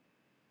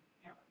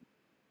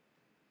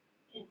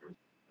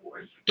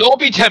 Don't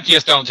be tempting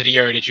us down to the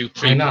area that you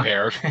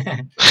pre-prepared.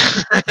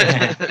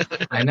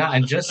 I know.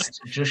 I'm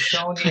just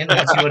showing you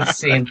what you would have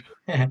seen.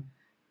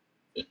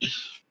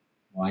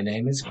 My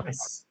name is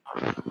Chris.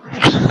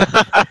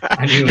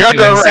 And you You're do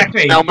the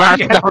exactly. now mark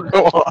down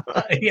the wall.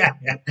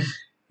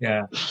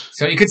 Yeah.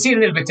 So you can see a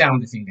little bit down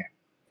the thing there.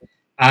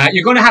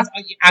 You're going to have,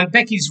 and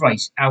Becky's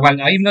right. Well,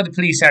 even though the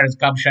police are as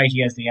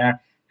gobshite as they are,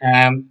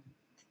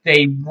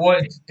 they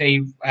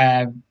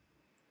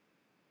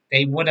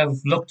would have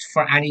looked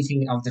for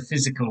anything of the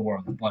physical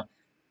world, but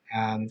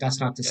that's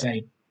not to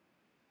say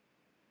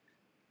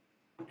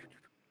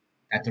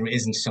that there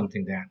isn't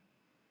something there.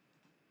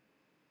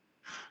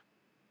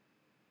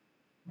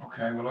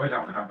 Okay, well, I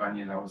don't have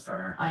any of those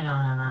there. I don't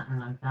know nothing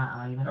like that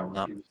either. That would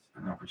No. give us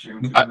an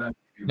opportunity.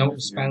 No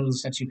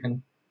spells that you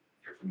can.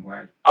 Different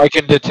way. I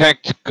can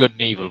detect good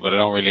and evil, but I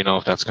don't really know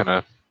if that's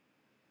gonna.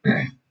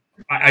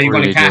 Are you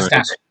going to Really cast do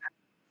that?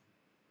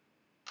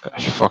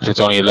 Gosh, fuck! It's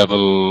only a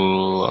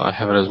level. I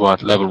have it as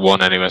what level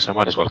 1 anyway, so I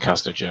might as well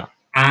cast it. Yeah.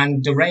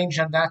 And the range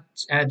on that,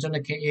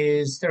 Dunica,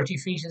 is 30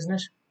 feet,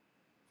 isn't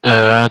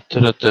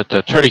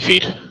it? 30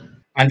 feet.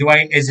 And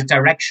is it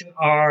direction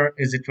or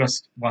is it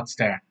just what's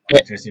there?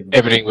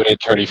 Everything within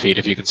 30 feet,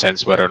 if you can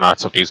sense whether or not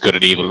something is good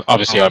and evil.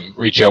 Obviously, I'm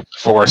reaching up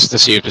force to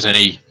see if there's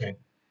any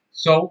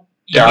So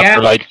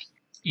darker light.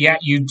 Yeah,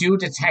 you do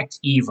detect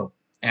evil.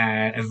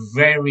 A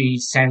very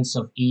sense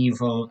of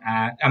evil.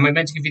 Am I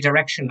meant to give you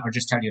direction or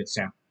just tell you it's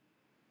there?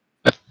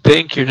 I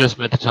think you're just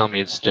meant to tell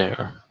me it's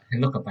there.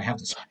 And look up, I have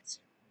the slides.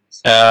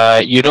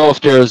 You know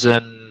if there's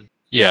an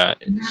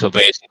so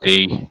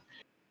basically,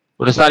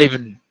 well, it's not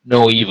even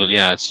no evil.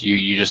 Yeah, it's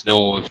you just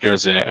know if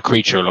there's a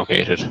creature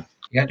located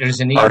Yeah, there's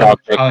an or an evil.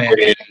 object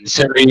within,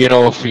 say,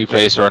 a free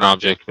place or an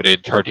object within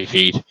 30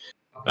 feet,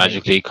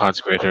 magically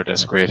consecrated or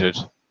desecrated.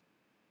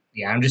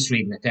 Yeah, I'm just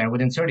reading it there.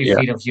 Within 30 Yeah.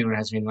 feet of you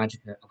has been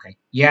magical. Okay.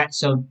 Yeah,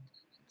 so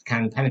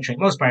can penetrate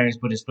most barriers,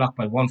 but is blocked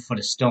by 1 foot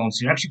of stone.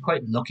 So you're actually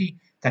quite lucky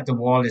that the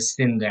wall is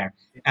thin there.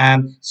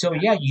 So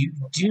yeah, you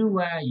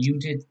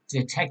did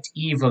detect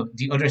evil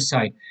the other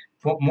side,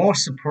 but more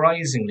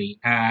surprisingly,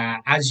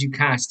 as you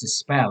cast a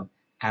spell,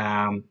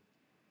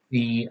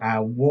 the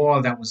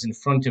wall that was in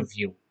front of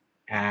you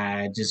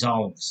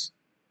dissolves.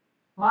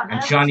 What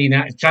And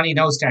now? Johnny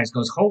No Stars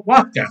goes, "Oh,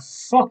 what the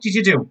fuck did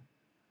you do?"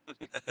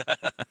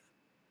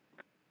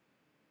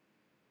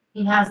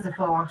 He has the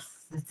force.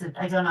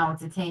 I don't know.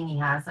 It's a thing he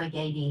has, like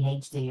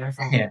ADHD or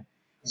something. Yeah.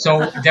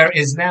 So there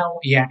is now,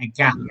 a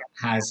gap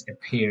has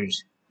appeared.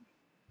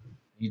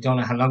 You don't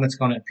know how long it's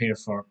going to appear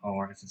for,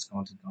 or if it's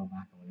going to go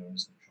back or whatever.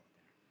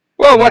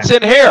 Well, what's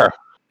in here?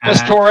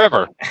 Best Uh, tour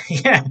ever.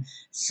 yeah.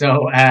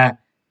 So,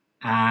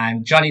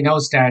 and Johnny No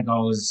Star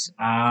goes,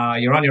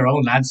 "You're on your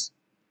own, lads."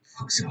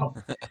 Fucks off.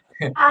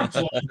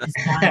 Jesus,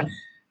 Johnny.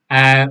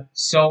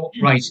 So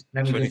right,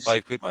 let me just.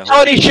 25 quid, my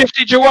How he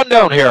shifted you one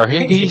down here?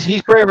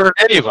 He's braver than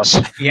any of us.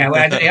 Yeah,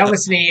 well,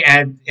 obviously,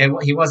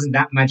 he wasn't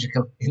that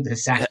magical in the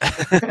sack.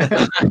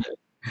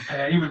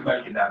 He was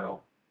making that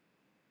up.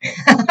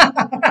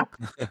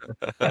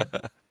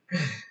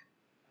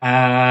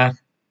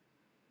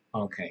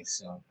 Okay,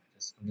 so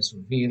I'm just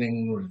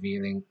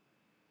revealing.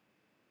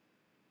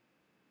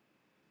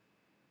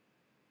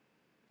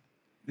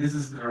 This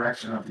is the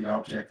direction of the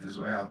object as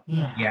well.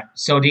 Yeah. Yeah.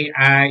 So the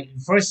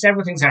first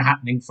several things are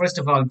happening. First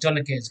of all,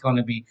 Dunica is going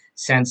to be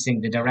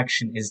sensing the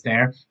direction is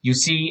there. You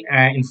see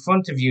in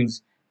front of you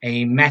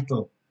a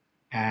metal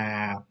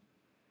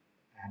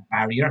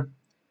barrier,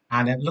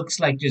 and it looks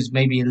like there's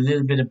maybe a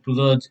little bit of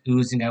blood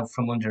oozing out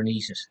from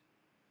underneath it.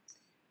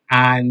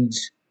 And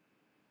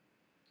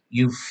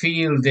you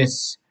feel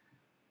this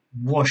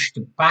whoosh.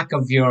 The back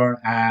of your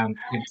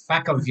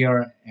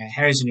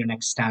hairs on your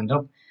neck stand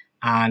up,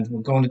 and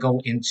we're going to go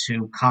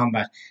into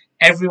combat.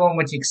 Everyone,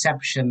 with the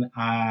exception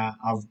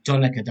of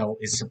Dunica, though,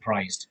 is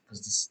surprised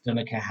because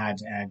Dunica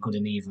had good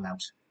and evil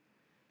out.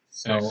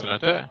 So,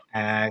 Excellent.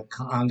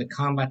 on the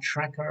combat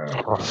tracker,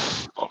 Oh, for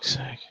fuck's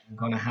sake. I'm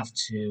going to have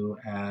to.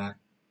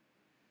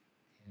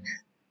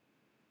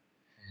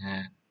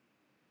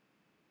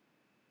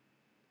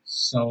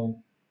 So,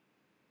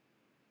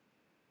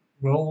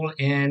 roll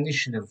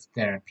initiative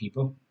there,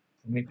 people.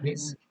 For me,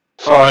 please.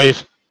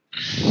 5.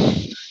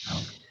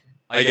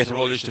 I get to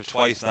roll initiative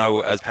twice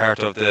now as part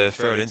of the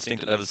Feral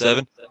Instinct at level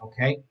 7.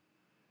 Okay.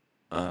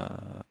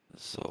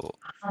 So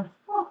For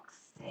fuck's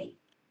sake.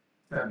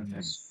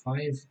 17.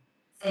 5,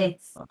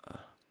 6.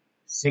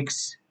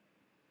 6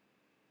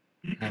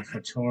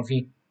 for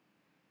Torvi.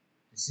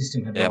 The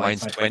system had yeah, no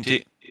mine's Wi-Fi.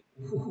 20.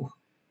 Ooh,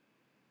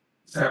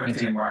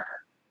 17 whacker.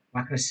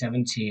 Whacker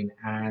 17,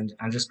 and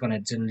I'm just going to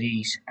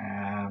delete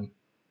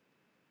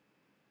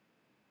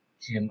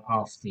Jim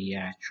off the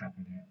tracker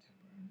there.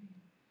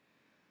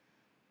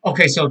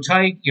 Okay, so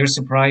Ty, you're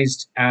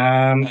surprised.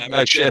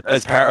 Actually,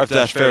 as part of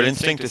that Feral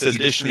Instinct, it says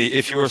additionally,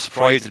 if you are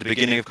surprised at the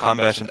beginning of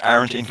combat and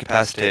aren't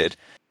incapacitated,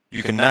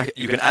 you can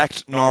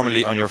act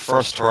normally on your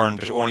first turn,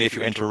 but only if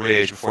you enter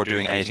rage before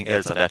doing anything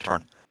else on that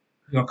turn.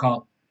 Your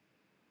call.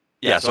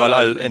 Yeah, so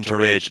I'll enter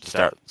rage at the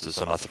start,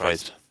 so I'm not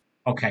surprised.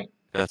 Okay.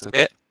 That's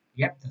okay.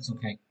 Yep, that's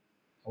okay.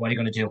 What are you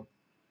going to do?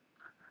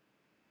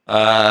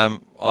 I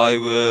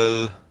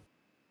will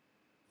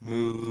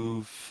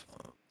move.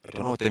 I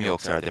don't know what them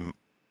yokes are.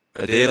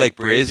 Are they like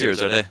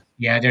braziers? Are they?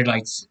 Yeah, they're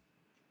lights.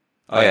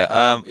 Oh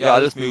yeah. Yeah,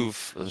 I'll just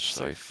move.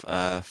 Sorry.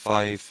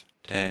 5,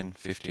 10,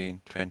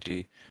 15,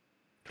 20,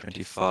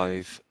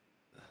 25,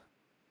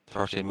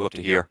 30, move up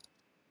to here.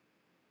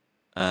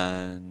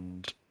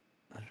 And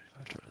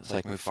it's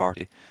like move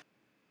 40.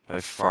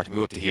 40,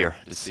 move up to here.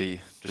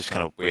 Just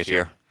kind of wait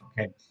here.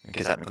 Okay. In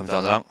case that comes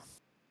down along.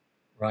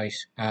 Right.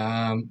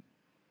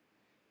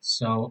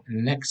 So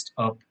next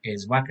up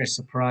is Whacker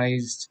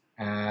surprised.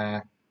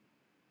 I'm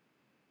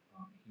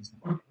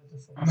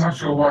not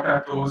sure what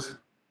that does.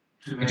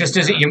 It just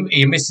does it.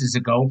 You misses a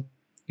go.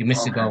 You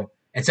miss a go.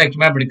 It's like,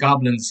 remember the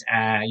goblins.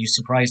 You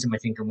surprised them, I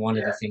think, in one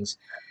of the things.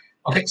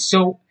 Okay,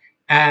 so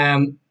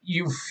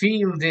you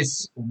feel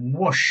this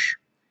whoosh.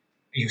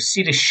 You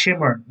see the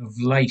shimmer of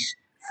light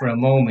for a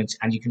moment,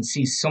 and you can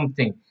see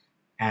something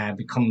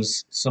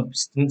becomes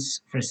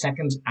substance for a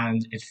second,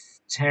 and it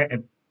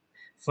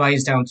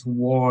flies down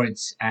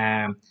towards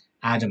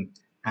Adam,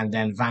 and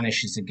then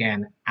vanishes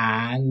again.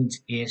 And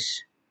it,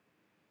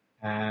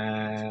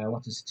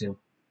 what does it do?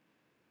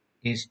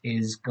 It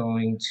is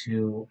going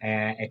to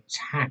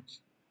attack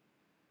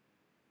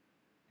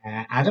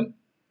Adam.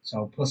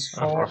 So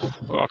 +4. For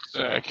fuck's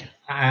sake.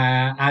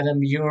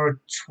 Adam, you're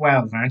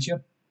 12, aren't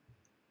you?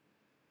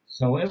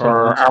 So it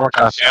For our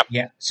class, yeah.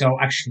 yeah. So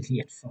actually,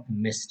 it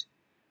fucking missed.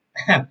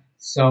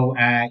 So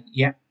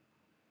yeah,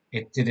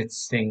 it did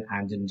its thing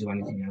and didn't do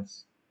anything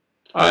else.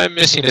 I'm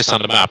missing this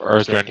on the map, or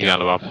is there anything on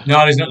the map? No,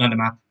 there's nothing on the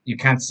map. You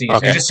can't see it.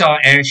 Okay. I just saw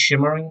air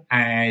shimmering.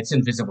 It's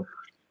invisible.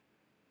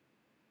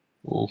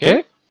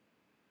 Okay.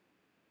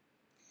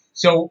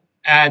 So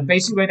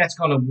basically, the way that's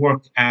going to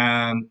work,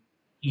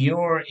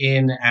 you're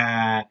in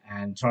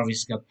and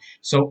Torvis go.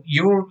 So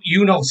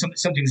you know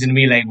something's in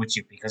melee with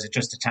you because it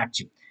just attacked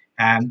you.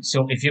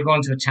 So if you're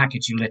going to attack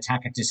it, you'll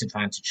attack at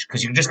disadvantage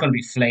because you're just going to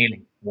be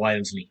flailing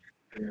wildly,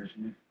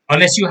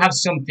 unless you have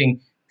something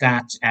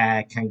that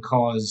can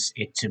cause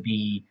it to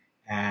be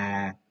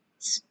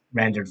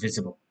rendered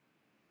visible.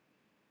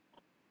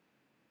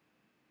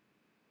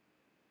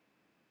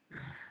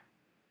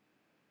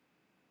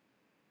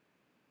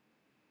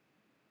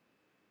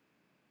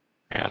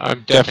 Yeah,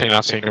 I'm definitely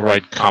not seeing the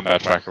right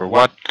combat tracker.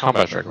 What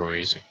combat tracker are we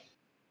using?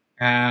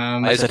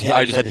 I just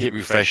had to hit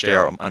refresh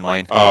there on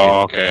mine.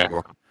 Oh, okay.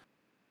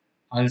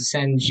 I'll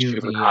send you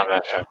Stupid the.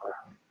 combat tracker.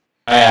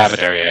 I have it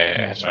there,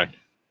 yeah, that's right.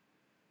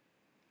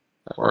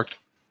 That worked.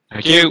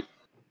 Thank you.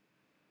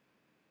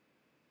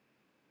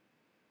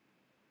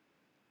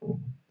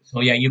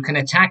 So yeah, you can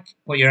attack,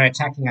 but you're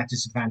attacking at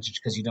disadvantage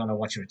because you don't know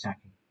what you're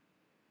attacking.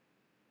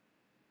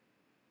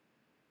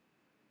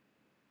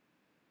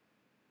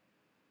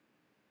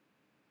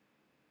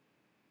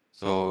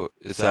 So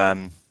it's they're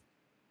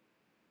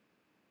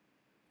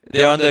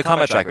on the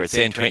combat tracker. It's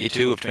saying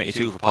 22 of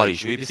 22 for Polly.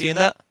 Should we be seeing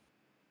that?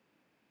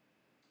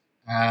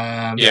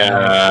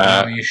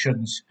 Yeah. No, you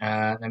shouldn't.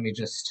 Let me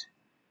just.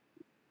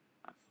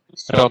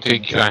 I don't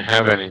think I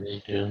have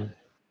anything.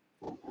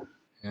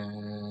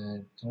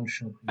 Don't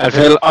show.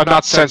 I'm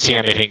not sensing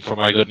anything for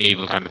my good and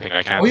evil kind of thing.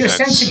 I can't. Oh, you're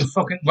sense. sensing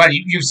fucking. Well,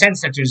 you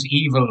sense that there's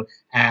evil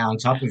on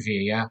top of you,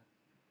 yeah.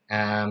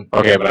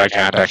 Okay, but I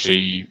can't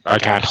actually. I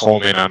can't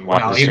home in on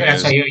what no, this thing that's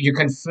is. why you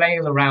can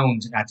flail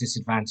around at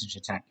disadvantage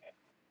attack.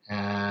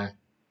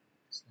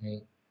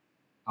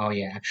 Oh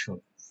yeah,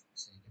 actual.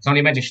 It's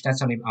only medic.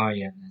 That's only. Oh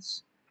yeah,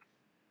 that's.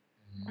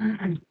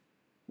 I'm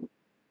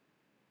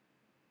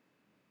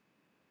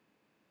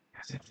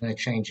gonna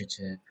change it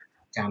to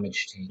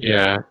damage taken.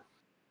 Yeah.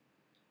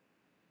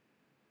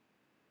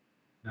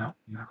 No,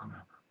 you're not coming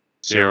up.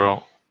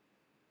 0.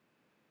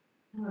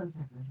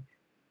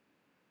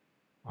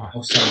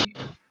 Oh, sorry.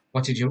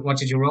 What did you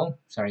roll?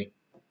 Sorry.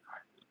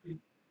 You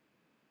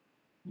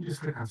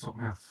just click on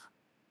something else.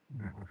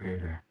 Okay,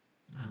 there.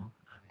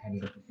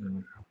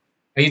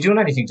 Are you doing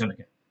anything,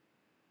 Donica?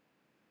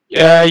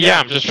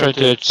 Yeah, I'm just trying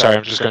to. Sorry,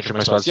 I'm just going through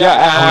my spells.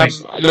 Yeah,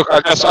 look,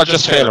 I'll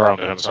just fail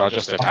around him, so I'll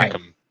just attack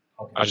him.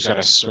 Okay. I'm just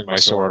gonna swing my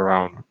sword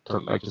around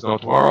like there's no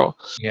tomorrow.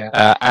 Yeah.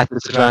 At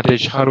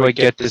disadvantage, how do I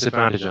get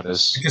disadvantage on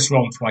this? Just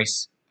roll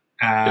twice.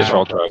 Just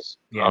roll twice.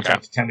 Yeah. Okay.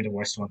 Tell me the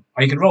worst one.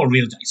 Or you can roll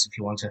real dice if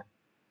you want to.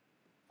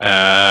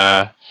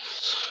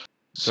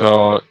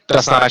 So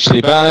that's not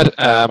actually bad.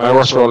 My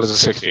worst roll is a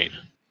 16.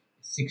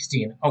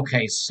 16.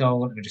 Okay, so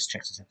let me just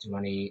check this out. Too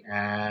many.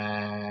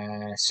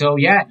 So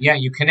yeah,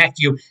 you connect.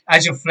 You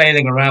as you're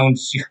flailing around,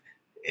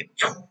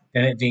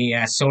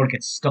 the sword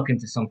gets stuck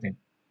into something.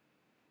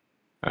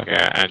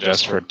 Okay, and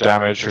just for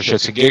damage, for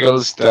shits and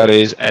giggles, that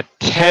is a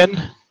 10.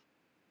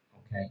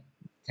 Okay,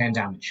 10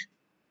 damage.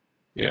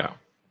 Yeah,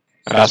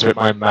 and that's with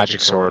my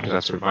magic sword.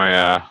 That's with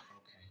my. Okay.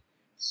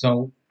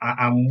 So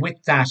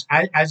with that,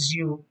 as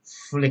you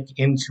flick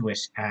into it,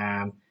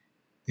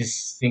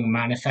 this thing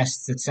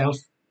manifests itself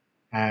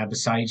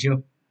beside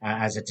you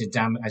as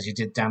you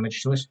did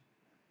damage to it.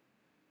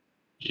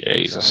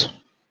 Jesus.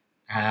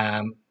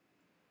 Actually,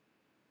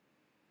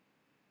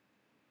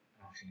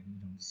 we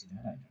don't see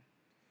that either.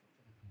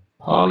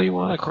 Polly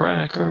want a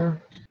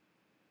cracker.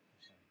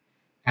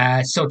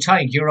 So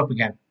Tig, you're up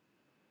again.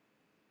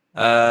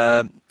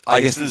 I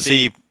can still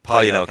see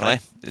Polly now, can I?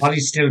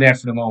 Polly's still there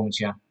for the moment,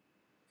 yeah.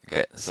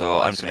 Okay,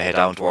 so I'm just gonna head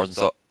down towards him.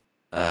 So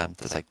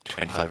there's like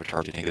 25 or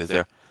 30, I think it is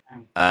there,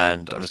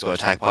 and I'm just gonna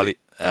attack Polly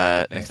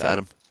next to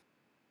Adam.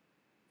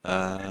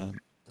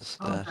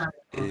 So that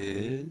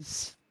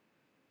is.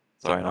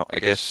 Sorry, no, I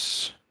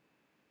guess.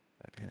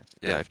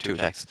 Yeah, I have 2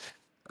 attacks.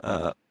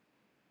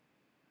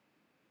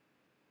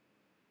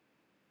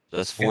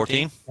 That's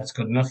 14. That's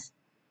good enough.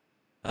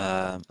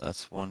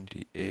 That's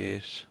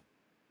 1d8.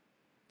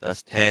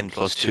 That's 10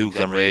 plus 2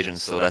 because I'm raging,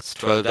 so that's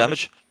 12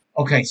 damage.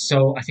 Okay,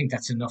 so I think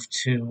that's enough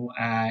to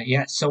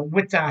yeah. So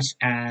with that,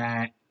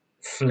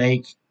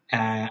 Flake,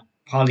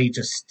 Polly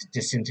just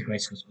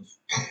disintegrates goes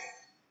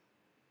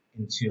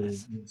into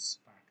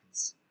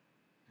sparkles.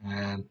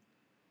 So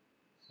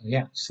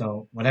yeah,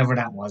 so whatever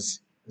that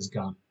was is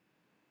gone.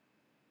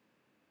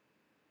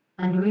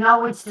 And do we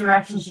know which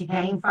direction she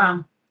came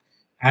from?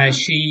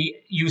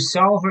 You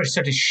saw her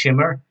sort of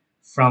shimmer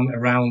from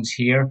around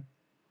here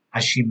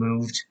as she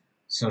moved.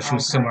 So she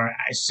was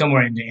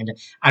somewhere in the.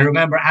 And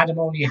remember, Adam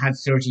only had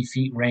 30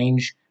 feet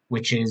range,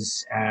 which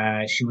is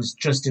she was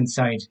just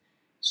inside.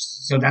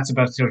 So that's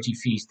about 30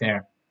 feet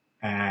there,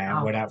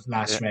 where that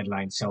last red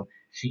line. So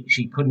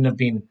she couldn't have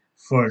been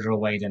further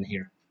away than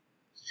here.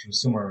 She was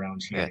somewhere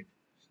around here,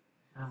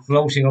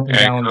 floating up and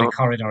down the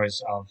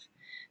corridors of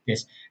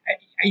this.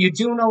 You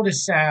do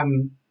notice.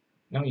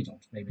 No, you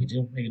don't. Maybe you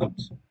do. Maybe you don't.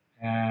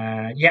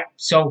 Yeah.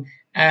 So.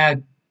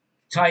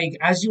 Tig,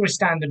 as you were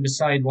standing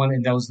beside one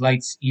of those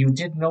lights, you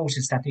did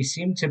notice that they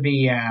seemed to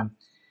be,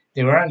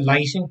 they were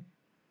lighting,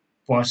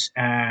 but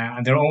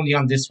and they're only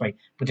on this way,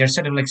 but they're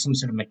sort of like some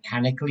sort of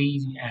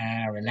mechanically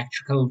or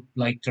electrical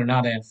light. They're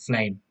not a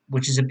flame.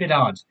 which is a bit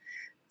odd.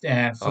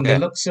 From the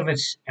looks of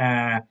it,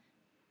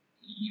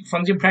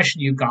 from the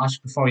impression you got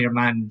before your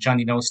man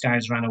Johnny No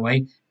Stars ran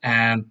away,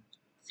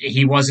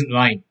 he wasn't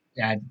lying.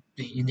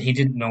 He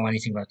didn't know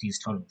anything about these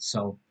tunnels,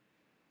 so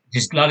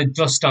there's a lot of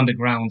dust on the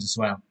ground as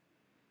well.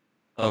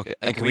 Okay,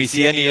 and can we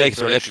see any, like,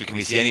 sort of literally, can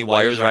we see any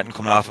wires or anything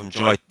coming off them, you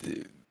know, like,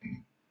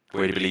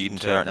 where they be leading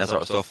to and that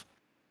sort of stuff?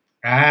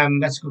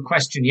 That's a good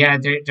question. Yeah,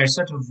 they're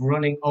sort of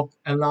running up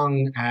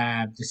along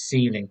the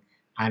ceiling,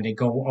 and they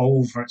go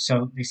over.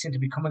 So they seem to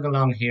be coming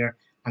along here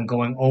and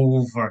going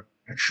over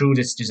or through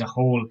this. There's a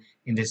hole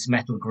in this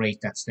metal grate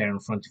that's there in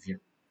front of you.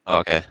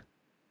 Okay.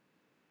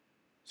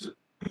 So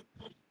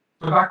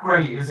that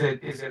grate, is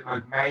it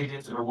like made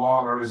into the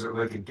wall, or is it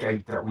like a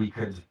gate that we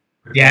could?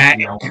 Yeah,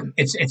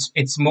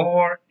 it's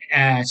more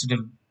sort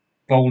of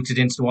bolted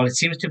into the wall. It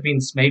seems to have been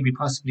maybe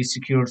possibly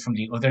secured from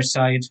the other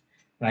side.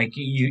 Like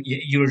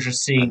you're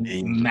just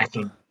seeing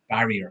metal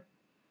barrier.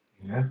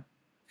 Yeah.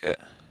 Okay.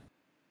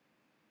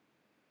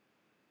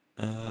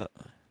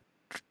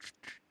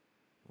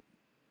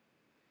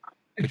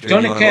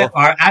 Dunica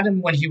or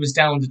Adam, when he was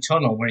down the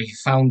tunnel where he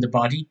found the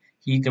body,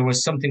 there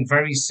was something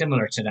very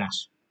similar to that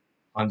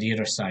on the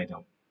other side.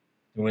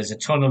 There was a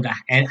tunnel that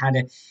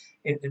had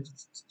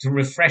to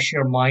refresh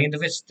your mind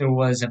of it.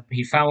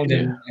 He found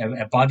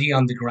a body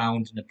on the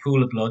ground in a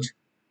pool of blood,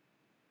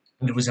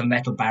 and there was a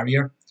metal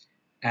barrier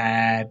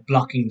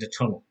blocking the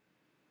tunnel.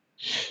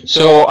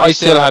 So I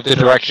still have the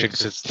direction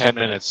because it's 10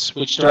 minutes.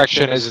 Which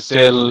direction is it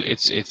still?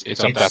 It's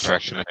up that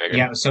direction. I think.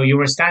 Yeah. So you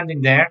were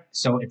standing there.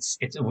 So it's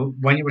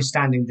when you were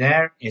standing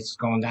there, it's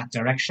going that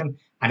direction,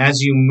 and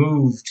as you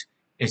moved,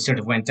 it sort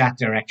of went that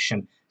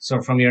direction. So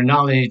from your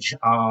knowledge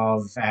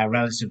of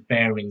relative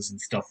bearings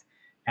and stuff,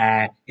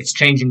 it's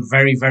changing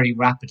very, very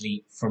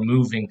rapidly for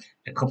moving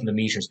a couple of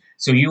meters.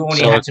 So you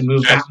only had to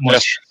move that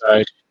much.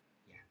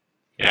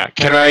 Yeah.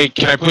 Can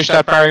I push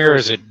that barrier?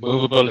 Is it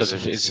movable? Does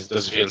it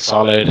feel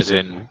solid? Would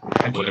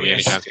there be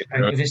any chance?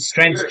 If it's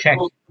strength check.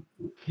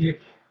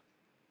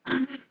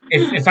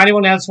 If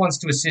anyone else wants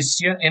to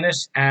assist you in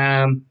it,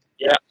 yeah.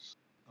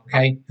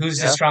 Okay. Who's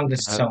the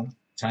strongest? So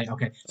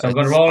okay. So I'm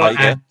gonna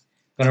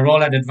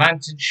roll at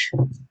advantage,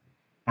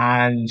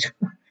 and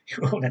you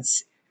roll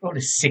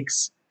a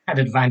 6 at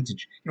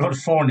advantage. You roll a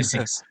 4 and a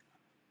 6.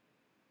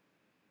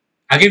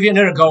 I'll give you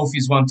another go if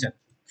you want to.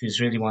 If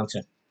you really want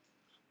to.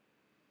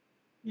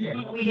 Yeah.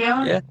 What are we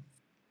doing? Yeah.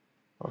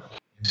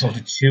 So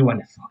the 2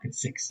 and a fucking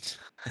 6.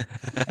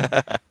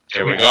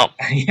 There we go.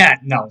 Yeah,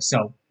 no,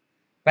 so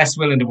best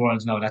will in the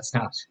world, no, that's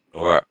not.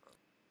 Or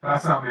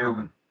That's not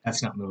moving.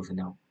 That's not moving,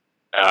 no.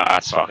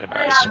 That's fucking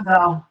nice. Have a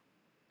go.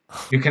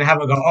 You can have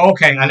a go.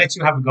 Okay, I'll let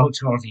you have a go,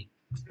 Torvey.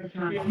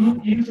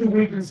 You two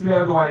weakness the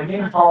other way, me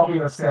and Paul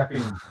will step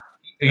in.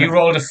 You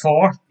rolled a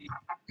 4.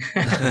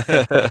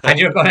 And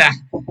you're gonna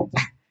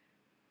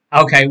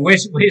okay,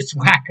 with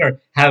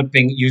Whacker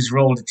helping, you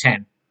rolled a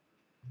 10.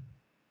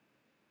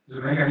 Does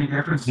it make any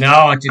difference?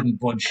 No, it didn't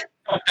budge.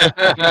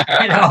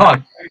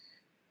 No.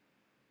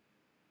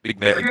 big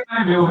mate.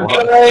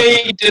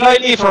 Did I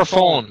leave her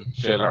phone,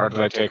 Phil, or did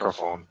I take her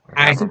phone?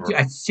 I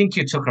think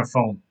you took her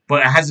phone,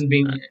 but it hasn't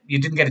been. You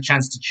didn't get a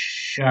chance to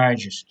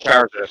charge it.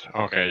 Charge it.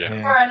 Okay, yeah.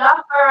 Is there a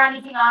lock or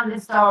anything on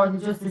this door? Or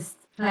is it just this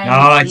plain?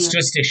 No, it's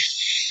just a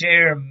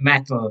sheer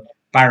metal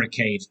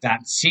barricade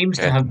that seems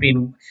to have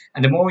been.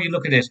 And the more you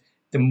look at it,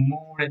 the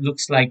more it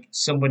looks like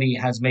somebody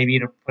has maybe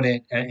either put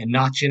a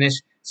notch in it,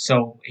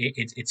 so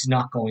it's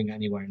not going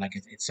anywhere. Like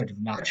it's sort of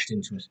notched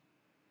into it.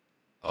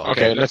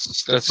 Okay,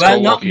 let's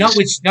well, go not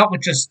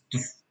with just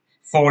the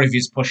 4 of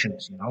you pushing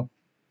it, you know.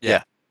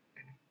 Yeah.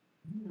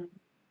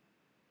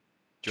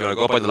 Do you want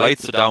to go by the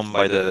lights or down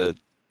by the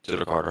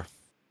recorder?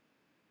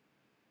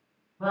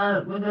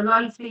 Well, would the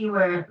lights be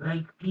where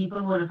like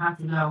people would have had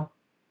to go?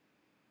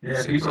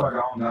 Yeah, people are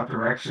going that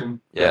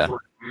direction. Yeah.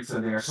 So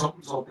there,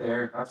 something's up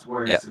there. That's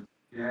where Yeah. it's.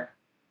 Yeah.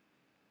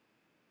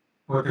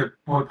 But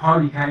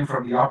Polly came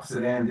from the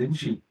opposite end, didn't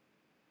she?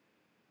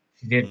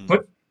 She did,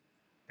 but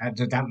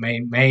that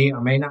may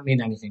or may not mean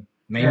anything.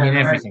 May mean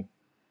right. everything.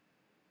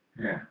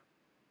 Yeah.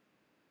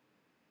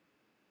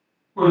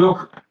 Well,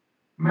 look,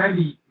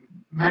 maybe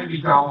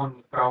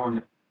going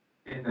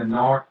in the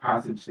north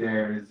passage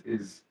there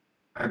is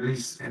at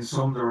least in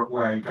some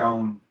way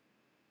going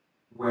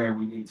where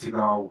we need to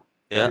go.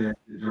 Yeah.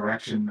 The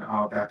direction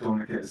of that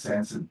Dunica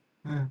sensing.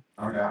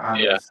 Or that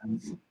Yeah.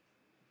 sensing.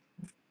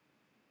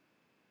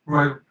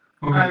 Right.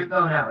 I'll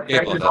go that way.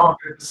 Yeah.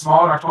 The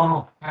smaller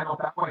tunnel, head up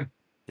that way.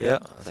 Yeah,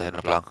 that's heading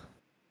up long.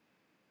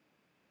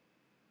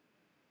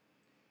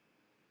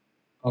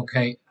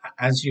 Okay,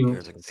 as you.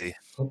 As I can see.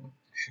 Oh,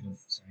 should have.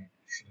 Sorry,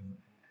 should have.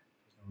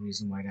 There's no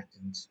reason why that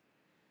didn't.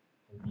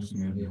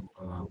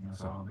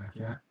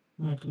 Yeah.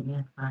 Yeah, keep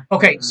me back.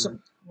 Okay, so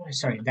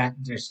sorry, that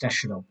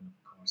should open,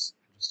 of course.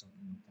 I'm just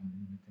opening it down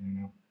there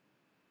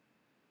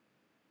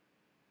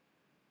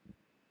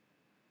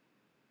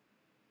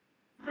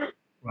now.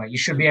 Right, you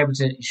should be able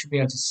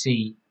to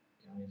see.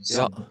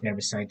 Yeah. There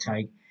beside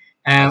Tig.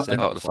 Step out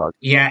of the fog.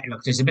 Yeah,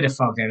 look, there's a bit of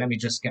fog there. Let me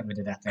just get rid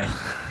of that there.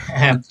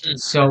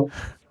 So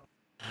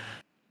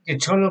the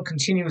tunnel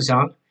continues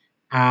on,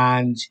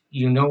 and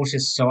you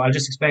notice. So I'll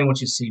just explain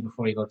what you see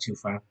before you go too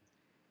far.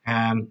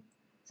 Is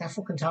that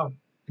fucking tall?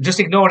 Just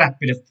ignore that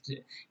bit of.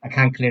 I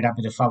can't clear that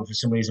bit of fog for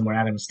some reason where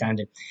Adam's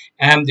standing.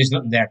 There's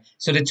nothing there.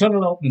 So the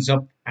tunnel opens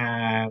up.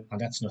 Well,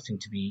 that's nothing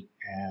to be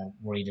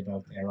worried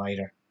about there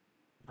either.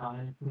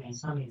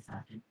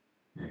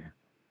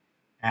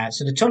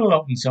 So the tunnel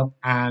opens up,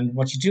 and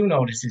what you do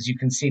notice is you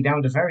can see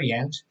down the very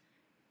end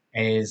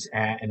is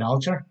an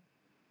altar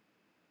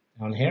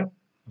down here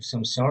of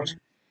some sort,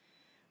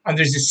 and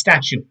there's a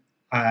statue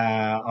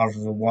of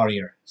a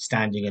warrior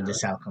standing in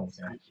this alcove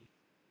there.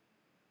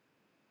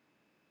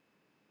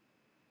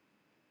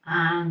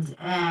 And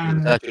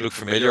Does that look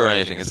familiar or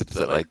anything? Is it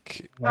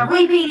like? have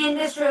we been in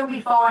this room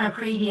before in a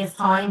previous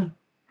time?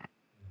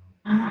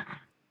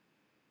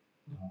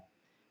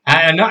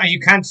 No, you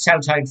can't tell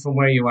time from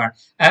where you are.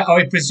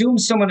 I presume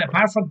someone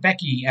apart from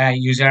Becky,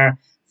 you are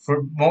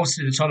for most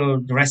of the tunnel.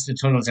 The rest of the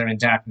tunnels are in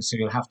darkness, so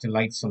you'll have to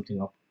light something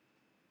up.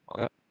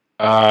 Okay.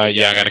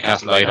 Yeah, I'm gonna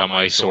cast light on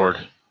my sword.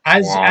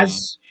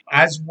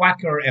 As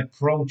Whacker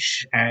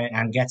approach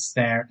and gets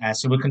there,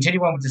 so we'll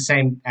continue on with the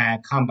same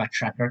combat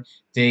tracker.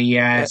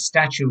 The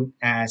statue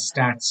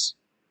starts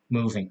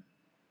moving.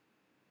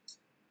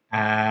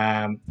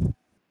 And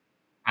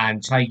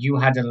Ty, you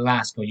had the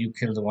last go. You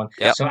killed the one.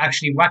 Yep. So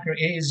actually, Whacker,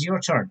 it is your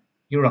turn.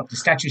 You're up. The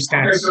statue Okay,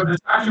 starts. so the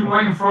statue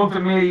right in front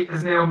of me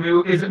is now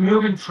moving. Is it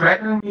moving,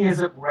 threatening me? Is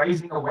it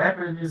raising a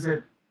weapon? Is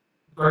it?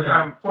 But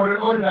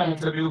other than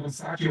it's a moving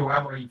statue,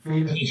 how are you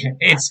feeling?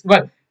 It's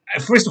well.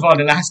 First of all,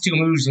 the last two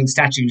moving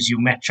statues you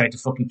met tried to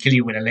fucking kill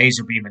you with a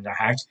laser beam in their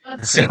heart.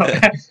 So,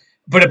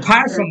 but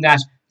apart from that,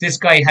 this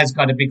guy has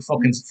got a big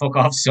fucking fuck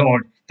off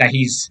sword that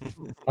he's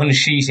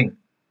unsheathing,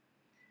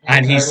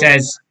 and he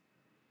says,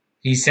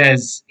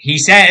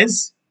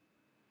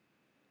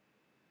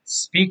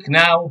 "Speak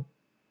now,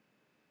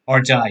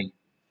 or die."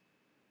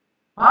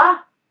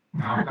 What?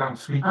 No, don't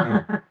speak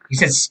now. He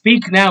says,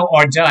 "Speak now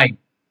or die."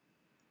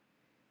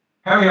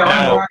 Hell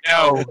yeah,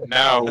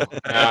 No.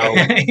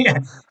 Yeah.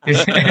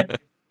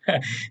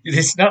 This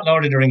is not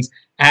Lord of the Rings.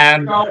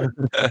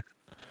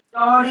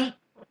 Sorry.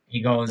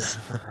 He goes,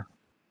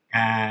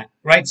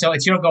 right. So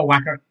it's your go,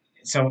 Whacker.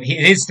 So it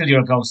is still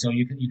your go. So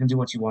you can do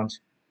what you want.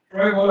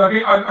 Right, well,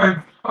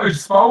 I've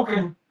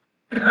spoken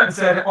and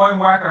said, I'm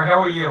Whacker,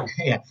 how are you?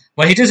 Yeah.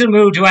 Well, he doesn't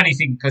move to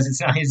anything because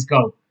it's not his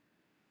go.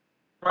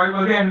 Right,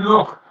 well then,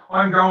 look,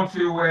 I'm going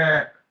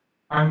to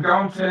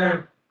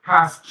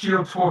cast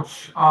Chill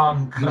Touch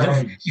on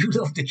Clay. You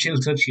love the chill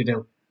touch, you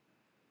do.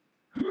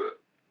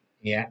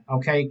 Yeah.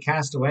 Okay.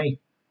 Cast away.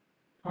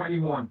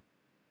 21.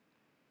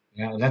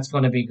 Yeah, that's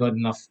going to be good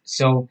enough.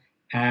 So,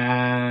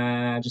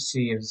 just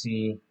see if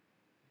the.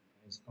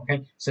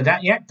 Okay. So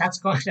that's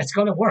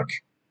going to work.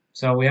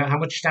 So how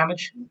much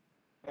damage?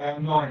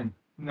 9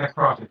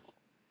 necrotic.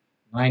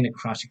 9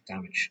 necrotic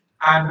damage.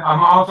 And I'm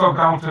also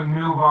going to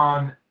move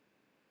on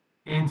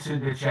into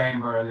the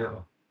chamber a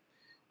little.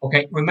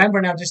 Okay,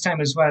 remember now this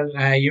time as well,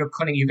 you're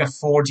cunning, you got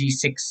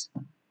 4d6.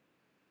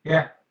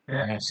 Yeah.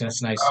 So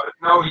that's nice.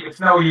 It's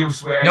no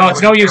use. No,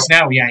 it's no use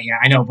now. Yeah,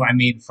 I know, but I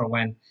mean for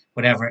when,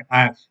 whatever.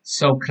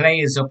 So Clay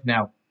is up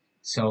now.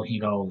 So he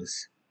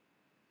goes.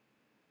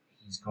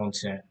 He's going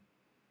to,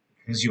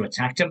 because you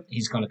attacked him,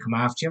 he's going to come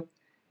after you.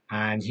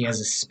 And he has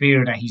a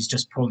spear that he's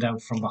just pulled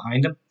out from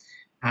behind him.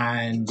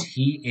 And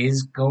he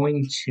is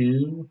going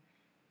to,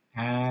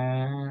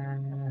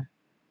 I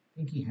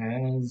think he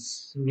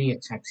has 3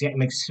 attacks. Yeah, he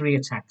makes 3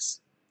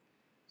 attacks.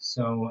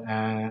 So,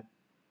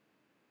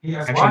 He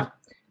has actually, what?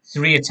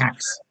 3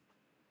 attacks.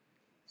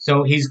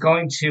 So he's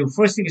going to,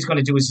 first thing he's going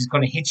to do is he's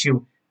going to hit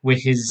you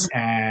with his,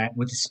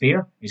 with the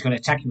spear. He's going to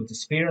attack you with the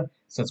spear.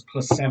 So it's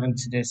 +7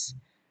 to this.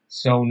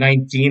 So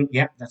 19,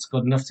 yeah, that's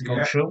good enough to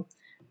go through.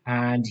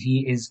 And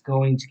he is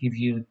going to give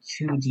you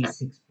 2d6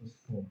 +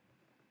 4.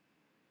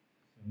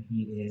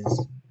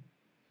 So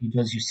he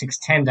does you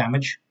 610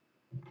 damage.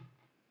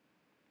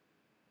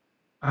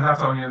 And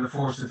that's only on the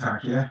first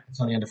attack, yeah? It's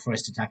only on the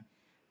first attack.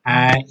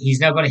 He's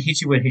now going to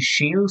hit you with his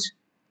shield.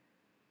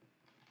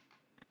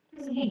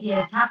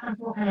 Yeah, Captain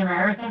fucking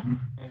America.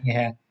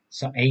 Yeah.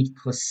 So 8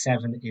 +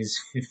 7 is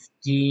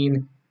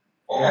 15.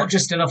 Oh,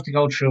 just enough to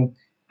go through.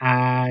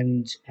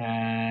 And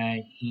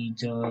he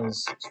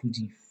does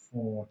 2d4 +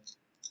 4.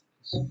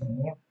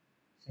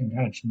 Same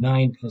damage.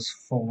 9 +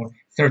 4.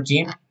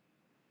 13.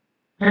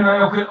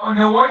 Now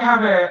I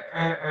have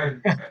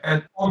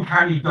an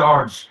uncanny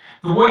dodge.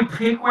 Do I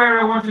pick where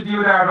I want to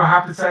do that, or do I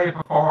have to say it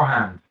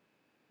beforehand?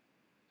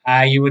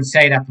 You would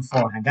say that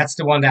beforehand. That's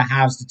the one that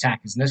halves the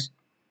attack, isn't it?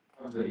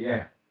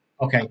 Yeah.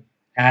 Okay.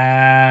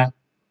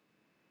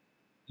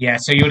 Yeah,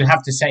 so you would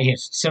have to say it.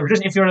 So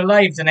just if you're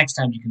alive the next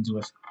time, you can do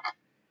it.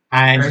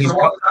 And Okay, he's so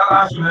got what's that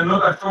last one?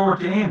 Another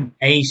 14.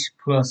 8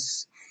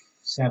 +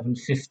 7,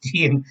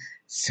 15.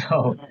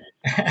 So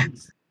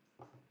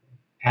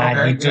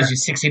and he does you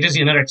 6. He does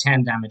you another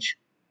 10 damage.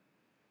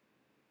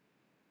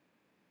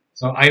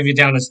 So I have you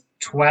down as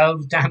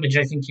 12 damage,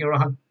 I think you're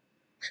on.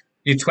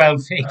 You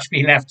 12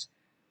 HP left.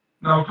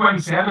 No,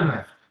 27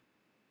 left.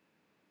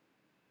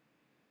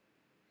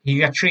 He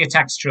got 3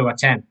 attacks through at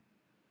 10.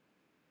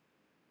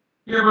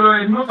 Yeah, but I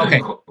had nothing. Okay.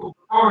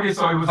 Before this,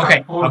 I was Okay,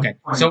 at 40, okay.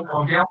 So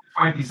I'm down to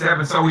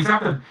 27. So he's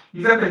after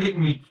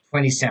hitting me.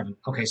 27.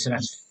 Okay, so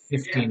that's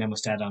 15. I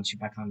must add on to you,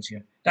 back onto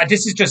you.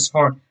 This is just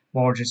for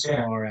more, just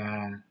Yeah.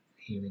 for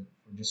healing,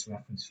 for just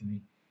reference for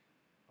me.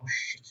 Oh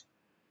shit!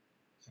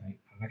 Sorry,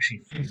 I'm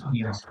actually He's on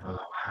down to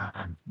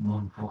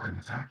one fucking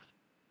attack.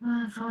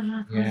 I told you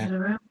not to go Yeah. into the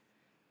room.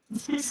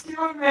 He's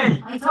killing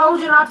me. I told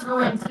you not to go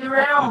into the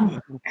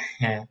room.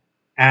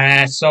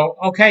 Yeah. So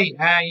okay.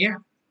 Yeah.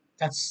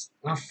 That's,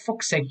 oh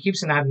fuck's sake. It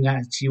keeps on adding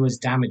that to you as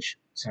damage.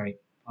 Sorry.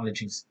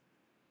 Apologies.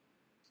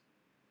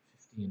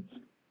 15.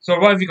 So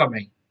what have you got,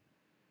 Ray?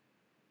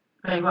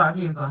 Right, what have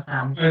you got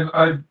down?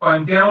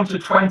 I'm down to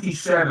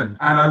 27,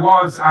 and I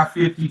was at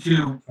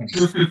 52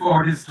 just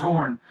before this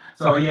turn.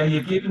 So yeah,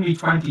 you've given me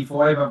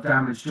 25 of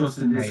damage just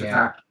in this Oh, yeah.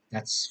 attack.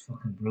 That's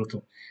fucking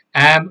brutal.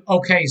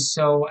 Okay,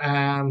 so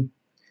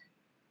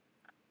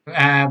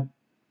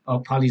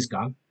Polly's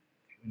gone.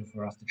 Even if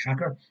we're off the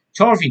tracker.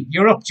 Torvi,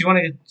 you're up. Do you want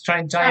to try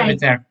and die a bit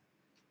there?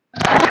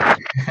 Oh,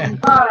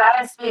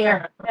 that's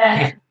fair.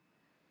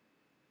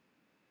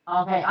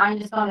 Okay, I'm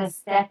just going to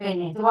step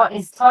in. What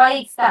is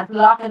Tyke's that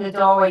blocking the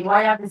doorway? Do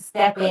I have to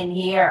step in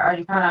here, or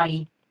can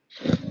I?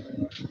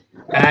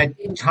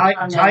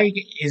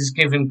 Tig is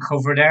given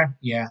cover there,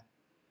 yeah.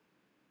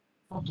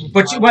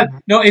 But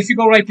no, if you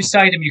go right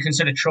beside him, you can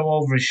sort of throw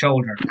over his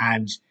shoulder,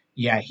 and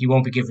yeah, he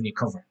won't be giving you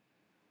cover.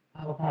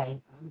 Okay,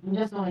 I'm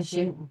just going to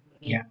shoot.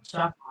 Yeah.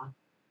 Shotgun.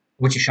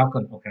 With your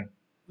shotgun, okay.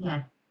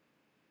 Yeah.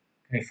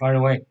 Okay, fire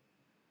away.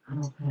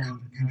 Okay. I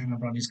can't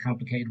remember all these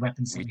complicated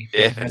weapons.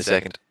 Yeah, in a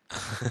second.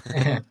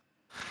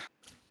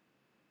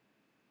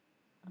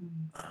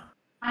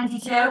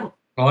 22.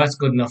 Oh, that's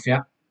good enough,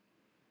 yeah.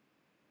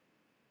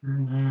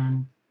 And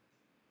then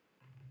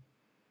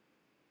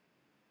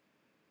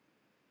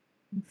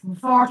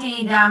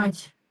 14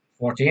 damage.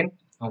 14,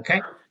 okay.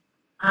 And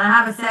I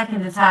have a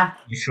second attack.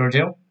 You sure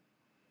do?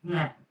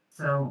 Yeah,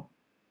 so.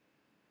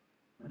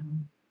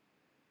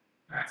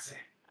 That's it.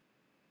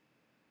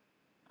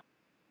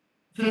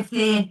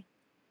 15.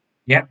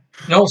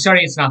 No,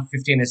 sorry, it's not.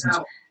 15 isn't.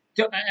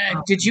 No.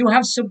 Did you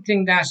have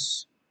something that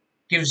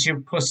gives you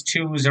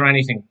 +2s or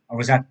anything? Or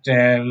was that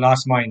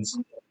Lost Mines?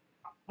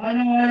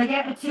 I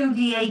get a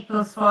 2d8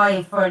 plus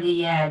 5 for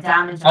the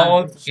damage.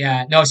 Oh,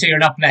 yeah. No, so you're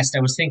not blessed.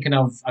 I was thinking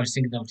of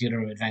the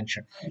other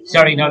adventure.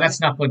 Sorry, no, that's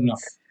not good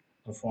enough,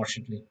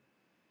 unfortunately.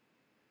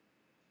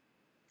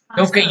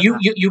 Don't forget,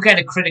 you get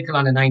a critical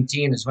on a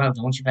 19 as well,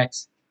 don't you,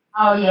 Bex?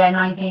 Oh, yeah,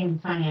 19,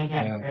 20, I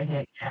get Yeah. right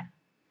here, yeah.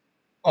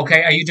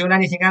 Okay, are you doing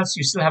anything else?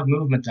 You still have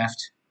movement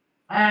left.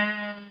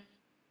 Not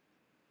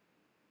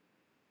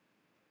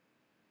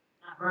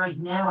right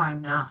now,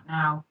 I'm not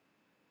now.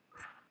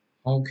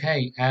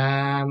 Okay,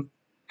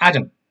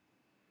 Adam.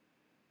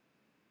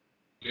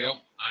 Yep,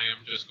 I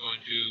am just going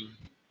to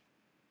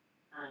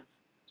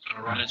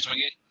run and swing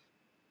it.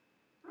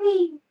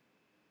 Whee!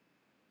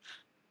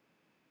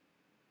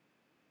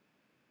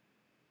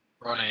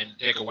 Run in,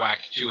 take a whack,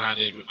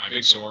 two-handed with my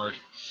big sword.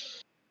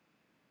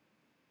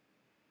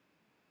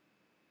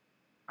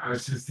 I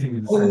was just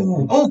thinking the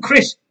same. Oh,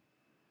 crit!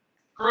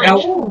 Great.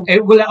 Now,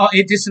 it will.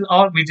 We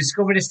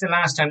discovered this the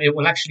last time. It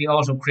will actually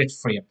auto crit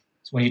for you.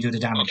 It's when you do the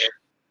damage. Okay.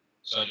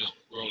 So I just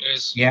roll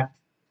this. Yeah.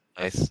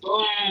 Nice.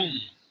 Boom!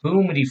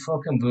 Boomity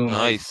fucking boom.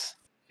 Nice.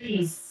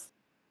 Please.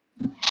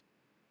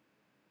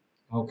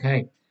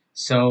 Okay.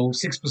 So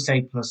 6 +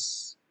 8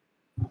 plus.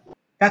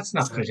 That's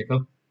not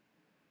critical.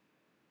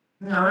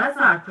 No, that's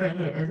not a crit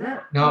hit, is it?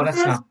 No, It that's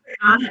says not. crit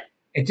on it.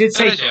 It did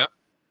say. Yeah.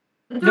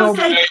 It No. does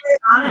say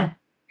crit on it.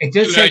 It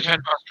did say.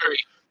 2d10 plus 3.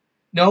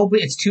 No, but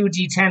it's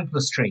 2d10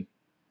 plus 3.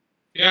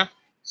 Yeah.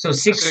 So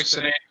 6. 6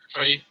 and 8,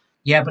 3.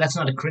 Yeah, but that's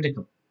not a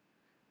critical.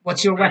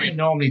 What's your weapon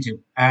normally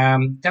do?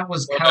 That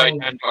was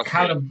 1d10 plus 3.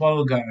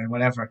 Calabulga or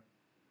whatever.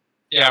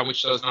 Yeah,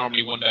 which does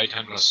normally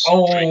 1d10 plus 3.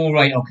 Oh,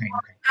 right, okay.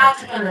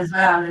 Magical as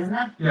well, isn't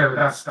it? Yeah, but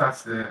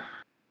that's the.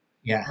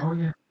 Yeah, Oh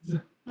yeah.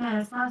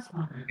 Yeah, it's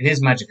magical. it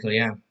is magical,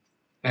 yeah.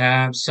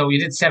 So you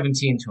did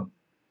 17 to him.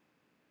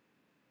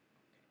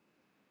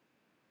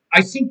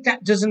 I think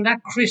doesn't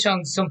that crit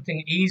on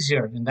something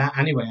easier than that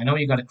anyway? I know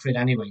you got a crit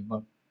anyway,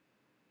 but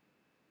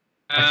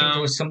I think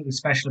there was something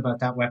special about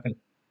that weapon.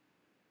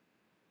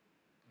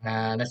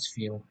 Let's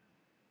view.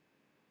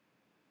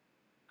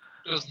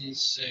 Doesn't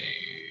say.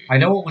 I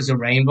know it was a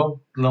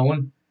rainbow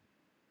glowing.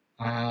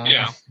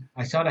 Yeah.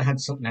 I thought it had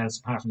something else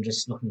apart from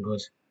just looking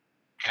good.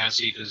 Can't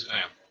see because.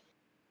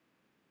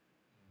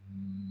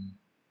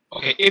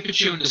 Okay,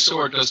 Ipachun the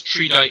sword does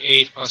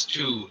 3d8 plus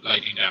 2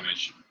 lightning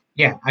damage.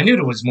 Yeah, I knew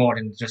there was more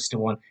than just the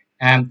one.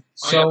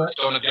 So I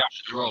don't have the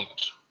option to roll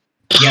it.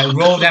 yeah,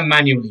 roll them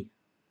manually.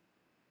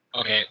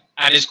 Okay,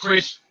 and his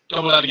crit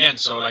double that again,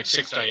 so like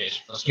 6d8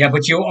 plus 2. Yeah,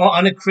 but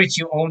on a crit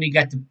you only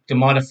get the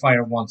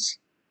modifier once.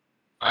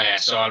 Oh yeah,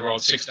 so I'll roll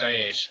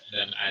 6d8,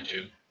 then add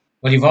 2.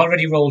 Well, you've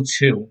already rolled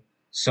 2,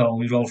 so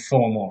we roll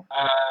 4 more.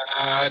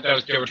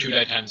 There were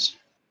 2d10s.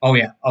 Oh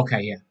yeah,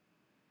 okay, yeah.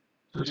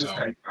 So just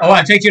take Oh,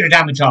 I'll take the other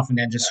damage off and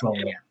then just roll,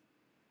 yeah.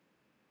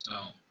 So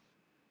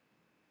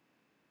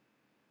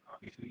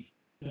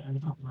Yeah, I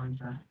don't mind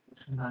that.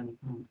 And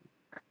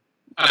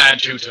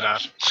add 2 to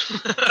that.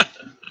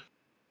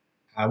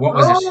 What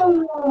was it?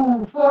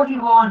 Oh,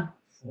 41.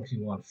 41.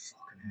 Fucking hell.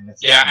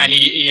 That's Yeah, insane. and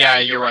yeah,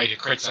 you're right. It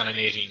crits on an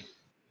 18.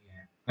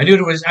 I knew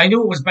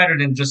it was better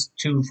than just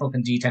 2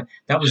 fucking D10.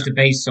 That was the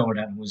base sword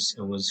that it was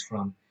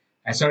from.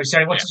 Sorry.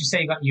 What Yeah. did you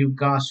say? You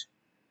got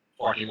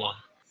 41.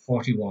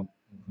 41.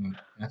 Okay.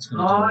 That's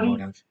gonna do more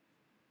damage.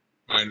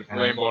 Mine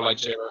rainbow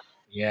lightsaber.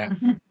 Yeah.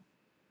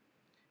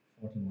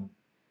 41.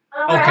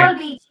 Oh, Okay. I'll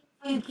be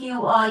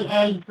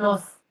QQIA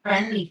plus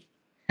friendly.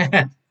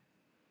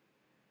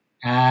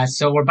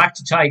 So we're back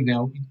to Tig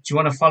now. Do you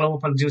want to follow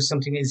up and do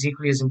something as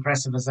equally as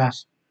impressive as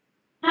that?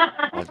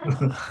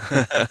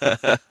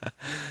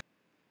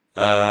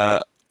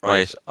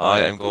 Right,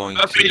 I am going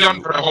That's to. be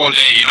done for the whole day,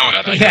 you know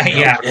that.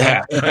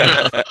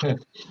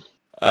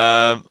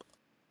 Yeah.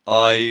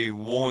 I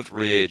won't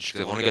rage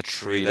because I've only got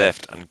 3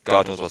 left, and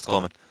God knows what's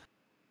coming.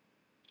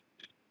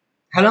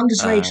 How long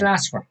does rage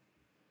last for?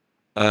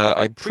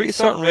 I'm pretty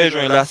certain rage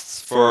only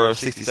lasts for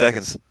 60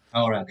 seconds.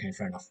 Oh, right, okay,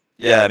 fair enough.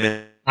 Yeah, I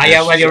mean.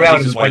 Yeah, well, you're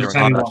out just by the when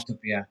time you you're in walked up,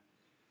 yeah.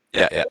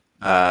 Yeah.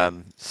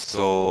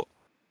 So,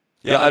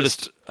 yeah, I'll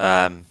just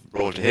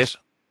roll to hit.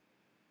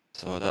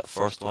 So that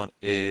first one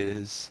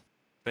is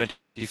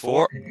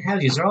 24. Hell,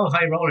 these are all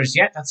high rollers.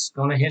 Yeah, that's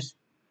gonna hit.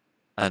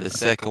 And the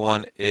second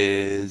one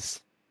is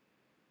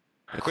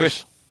a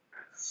crit.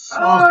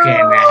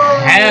 Fucking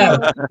hell!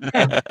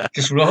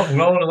 Just roll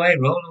away.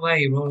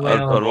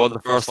 I'll roll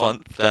the first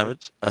one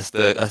damage. That's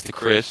the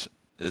crit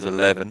is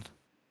 11.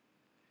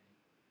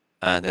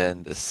 And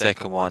then the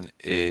second one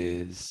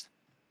is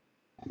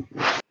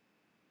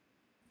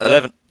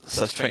 11.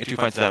 So that's 22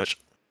 points of damage.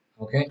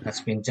 Okay,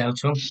 that's been dealt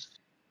to him.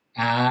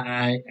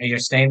 You're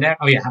staying there?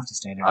 Oh, you have to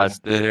stay there. I'll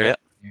stay there, yeah.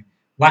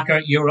 Whacker,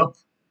 you're up.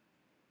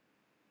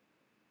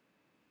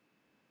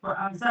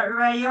 I'm sorry,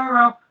 Ray, you're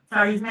up.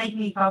 Sorry, he's making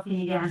me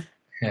coffee again.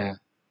 Yeah.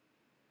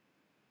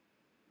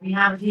 We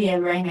have it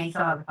here, Ray makes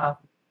all the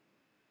coffee.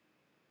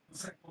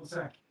 One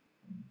sec.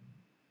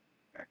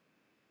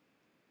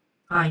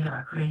 I got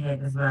a crit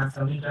hit as well,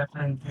 so he got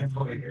 20, you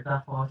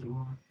got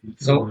 41.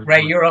 So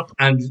Ray, you're up,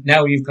 and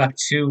now you've got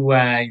two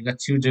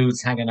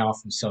dudes hanging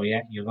off him. So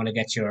yeah, you're gonna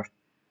get your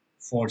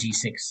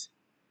 4d6.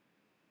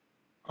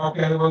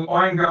 Okay, well,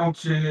 I'm going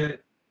to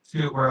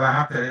where I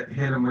have to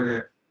hit him with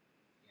it.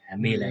 Yeah,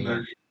 melee.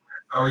 Yeah.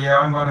 Oh yeah,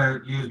 I'm gonna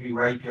use my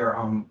rapier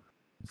on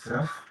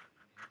myself.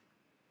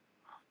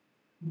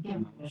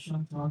 That's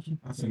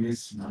a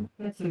miss.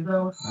 Get to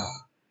those.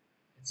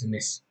 It's a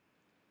miss.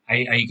 Are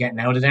you getting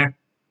out of there?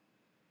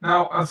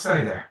 No, I'll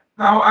stay there.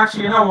 No,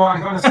 actually, you know what?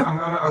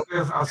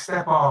 I'll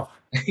step off.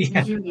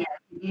 Yeah. You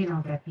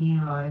don't get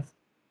penalised.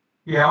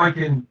 Yeah, I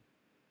can.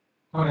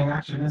 Running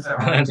action is that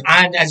right?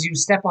 And as you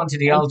step onto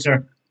the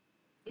altar,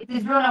 It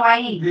is run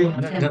away.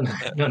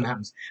 nothing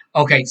happens.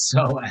 Okay,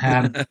 so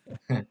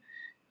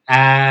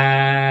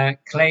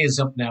Clay is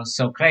up now.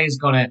 So Clay is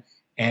gonna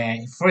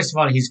first of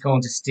all he's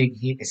going to stick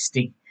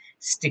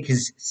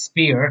his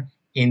spear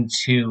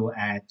into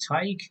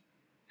Tig.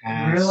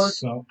 Really?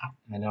 So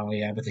I know,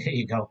 yeah, but there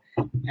you go.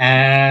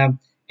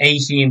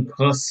 18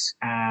 plus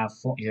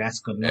 40. That's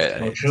good enough to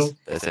go through.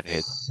 That's a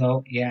hit.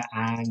 So yeah,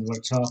 and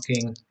we're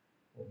talking.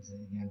 What was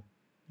it again?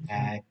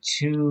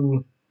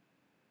 2d6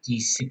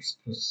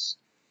 plus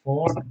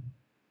 4.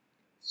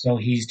 So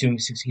he's doing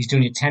 6. He's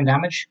doing you 10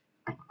 damage.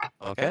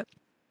 Okay.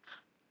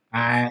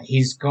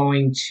 He's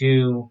going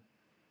to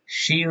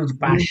shield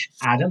bash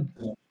Adam.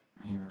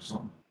 Here or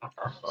something.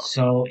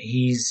 So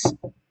he's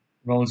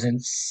rolls in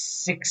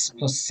 6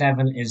 plus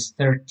 7 is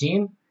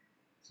 13.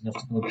 It's enough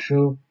to go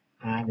through.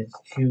 And it's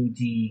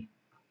 2d4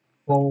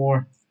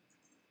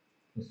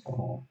 plus 4.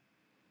 So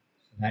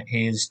that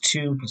is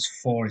 2 plus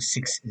 4 is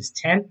 6 is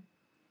 10.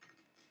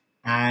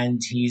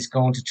 And he's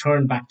going to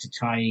turn back to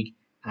Tig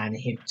and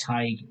hit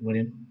Tig with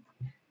him.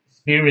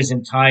 Spear is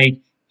in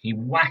Tig. He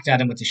whacked at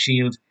him with the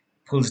shield,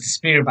 pulls the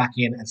spear back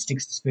in and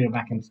sticks the spear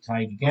back into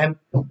Tig again.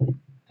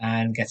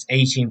 And gets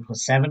 18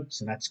 plus 7,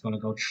 so that's going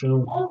to go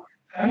through.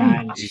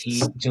 And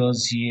he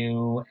does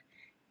you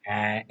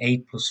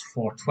 8 plus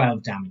 4,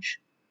 12 damage.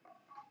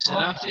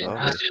 That's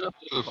enough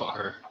little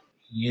fucker.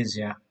 He is,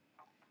 yeah.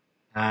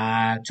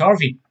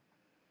 Torvi.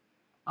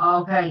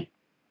 Okay.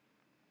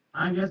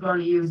 I'm just going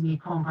to use my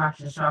pump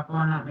action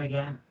shotgun at him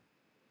again.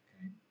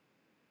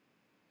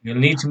 You'll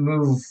need to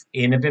move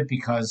in a bit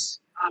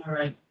because,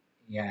 Alright.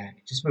 yeah,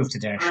 just move to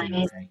there. I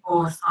need Okay.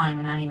 4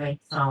 Simon anyway,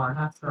 so I'll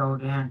have to go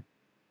down.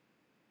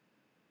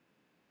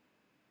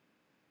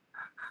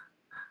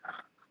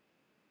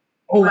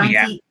 Oh, 20.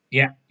 yeah.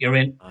 Yeah, you're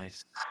in.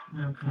 Nice.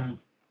 Okay.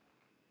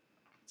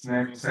 It's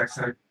an sex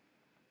tape.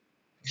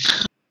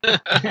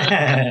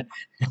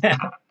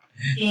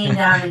 15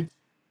 damage.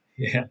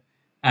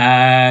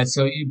 Yeah.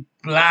 So you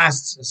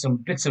blast some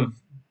bits of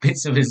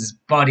his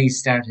body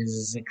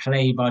his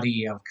clay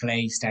body of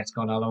clay starts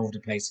going all over the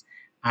place,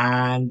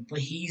 but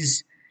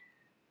he's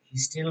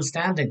still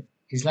standing.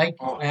 He's like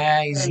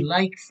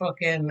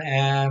fucking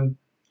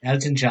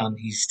Elton John.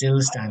 He's still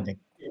standing.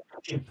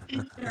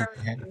 Yeah.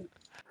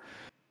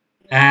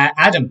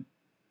 Adam.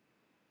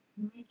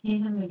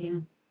 Hit him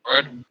again.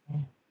 Right.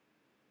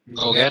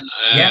 Go again.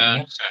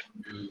 Yeah.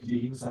 You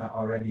use that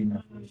already in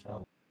the first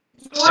show.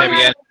 Same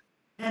again.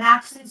 An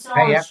action surge.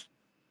 Okay, yeah.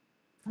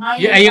 Can I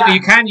Yeah, use that?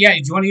 you can. Yeah,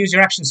 do you want to use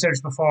your action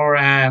surge before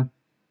Adam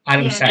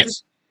Yeah,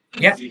 starts?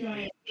 Yeah.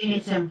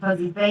 Finish him because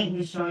he's waiting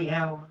to show you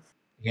out.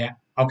 Yeah.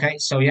 Okay.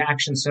 So yeah,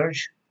 action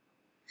surge.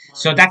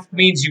 So that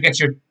means you get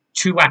your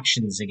 2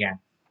 actions again.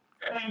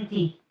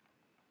 20.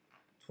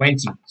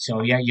 20.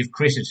 So yeah, you've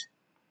critted.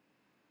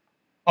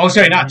 Oh,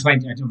 sorry, not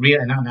 20.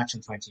 Not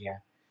natural 20. Yeah.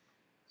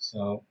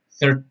 So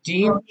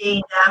 13.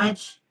 14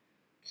 damage.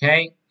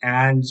 Okay,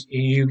 and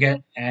you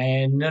get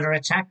another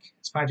attack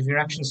as part of your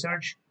action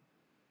surge.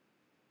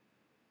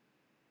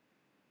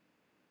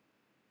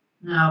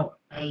 No,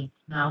 8.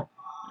 No.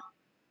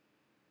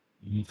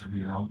 You need to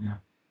read out now.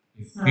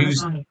 You've No, that's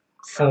used only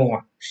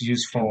 4. She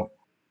used 4.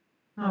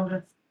 No,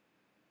 that's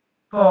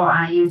 4,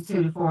 and I used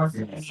 2 to 4. So,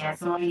 Yes. yeah,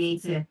 so I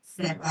need to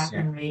step back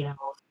and read out.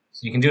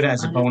 So you can do that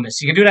as a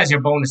bonus. You can do that as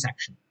your bonus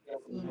action.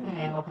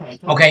 Okay.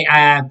 Okay,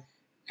 Adam,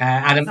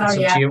 Sorry, it's up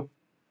yeah. to you.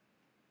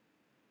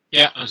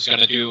 Yeah, I'm just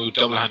gonna do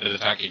double-handed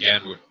attack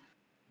again with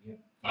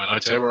my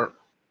lightsaber.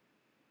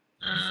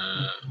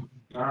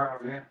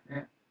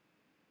 Yeah.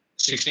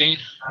 16.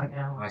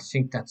 I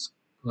think that's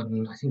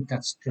good. I think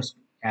that's just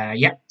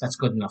yeah, that's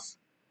good enough.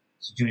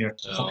 So do your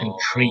So- fucking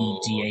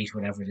 3d8,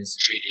 whatever it is.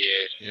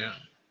 3d8. Yeah.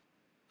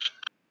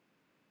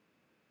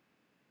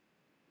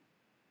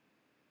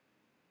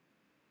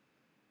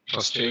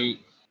 Plus 2.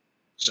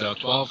 So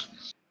 12.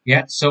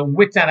 Yeah. So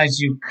with that, as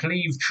you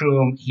cleave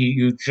through him,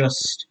 you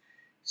just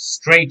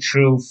straight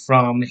through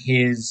from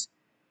his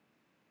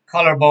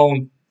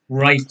collarbone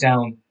right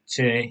down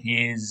to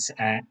his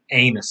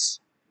anus,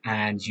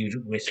 and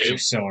you with your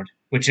sword,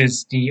 which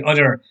is the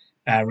other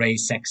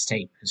Ray's sex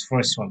tape, his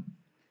first one.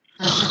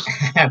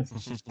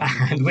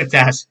 And with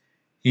that,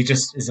 he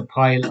just is a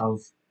pile of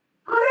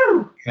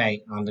Woo!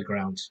 clay on the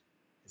ground.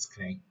 It's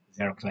clay.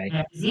 Zero clay.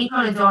 Yeah, 'cause he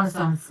could have done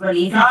some. Well,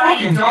 he's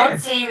already done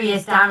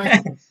serious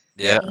damage.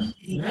 Yeah.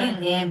 He killed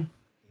him.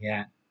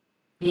 Yeah.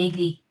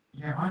 Bigly.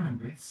 Yeah, I'm in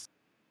bits.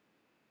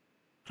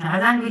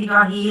 Has anybody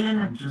got healing?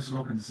 I'm just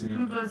looking to see.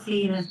 Who does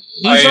healing?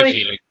 I He's have only,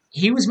 healing.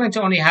 he was meant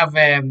to only have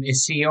a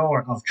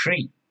CR of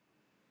 3.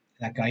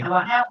 That guy. And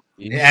what now?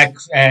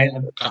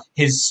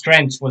 His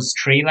strength was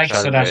 3, like, so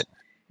Challenge that rate.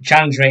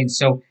 challenge range.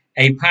 So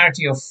a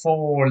party of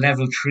 4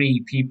 level 3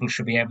 people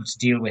should be able to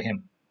deal with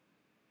him.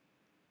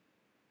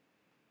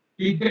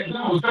 He did,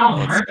 no,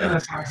 don't mental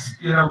attacks.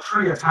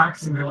 3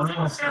 attacks in the round.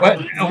 Well,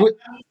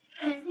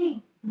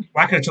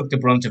 Wacker took the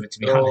brunt of it, to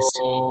be honest.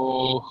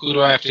 So who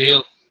do I have to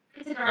heal?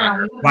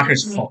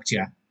 Wacker's fucked,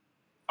 yeah.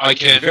 I To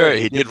be can. fair,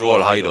 he did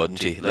roll high though,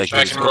 didn't he? Like, he I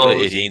was a can couple of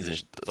roll. 18s and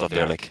stuff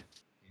there, like.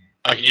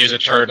 I can use a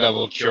 3rd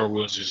level cure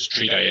wounds, which is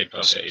 3d8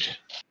 plus 8.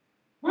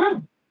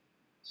 Well,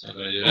 So I'm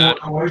gonna do that.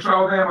 do I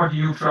throw them or do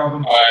you throw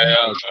them?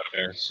 I'll try it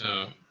there.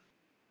 So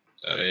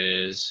that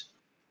is.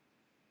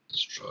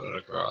 Let's throw it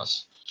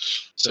across.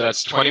 So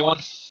that's 21.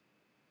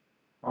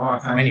 Oh,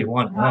 thank you.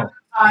 21, wow.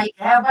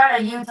 How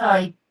bad are you,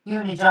 Ty? You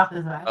and the jock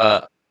as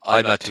well.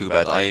 I'm not too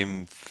bad.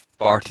 I'm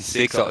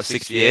 46 out of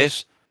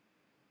 68.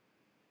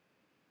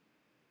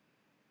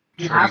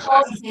 You have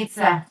 46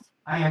 left.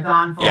 Or you're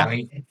gone for Yeah.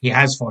 He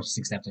has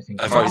 46 left, I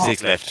think. I'm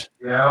 46 left.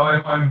 Yeah,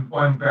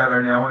 I'm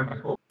better now.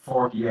 I'm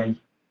 48.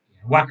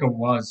 Wacker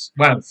was,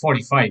 well,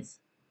 45.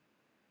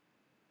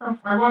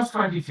 I was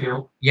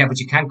 22. Yeah, but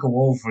you can't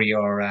go over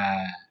your...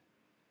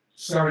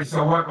 Sorry,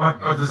 so what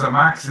there's a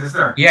max, is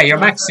there? Yeah, your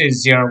max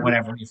is your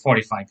whatever, your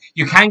 45.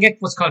 You can get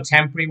what's called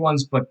temporary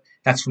ones, but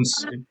that's from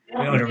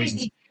other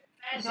reasons.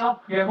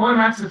 Yeah, my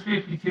max is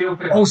 52.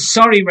 Oh,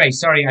 sorry, Ray.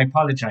 Sorry, I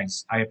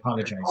apologize.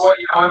 Oh,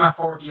 yeah, I'm at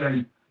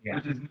 48, Yeah.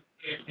 which is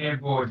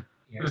good.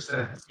 Yeah. Just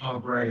a small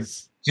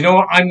grace. Do you know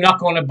what? I'm not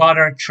going to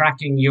bother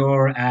tracking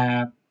your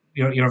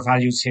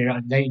values here. I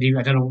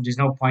don't know. There's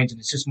no point, and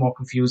it's just more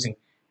confusing.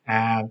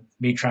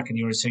 Me tracking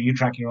yours, so you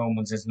track your own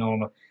ones as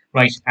normal.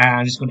 Right.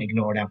 I'm just going to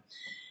ignore them.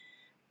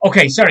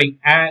 Okay, sorry.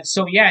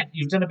 So yeah,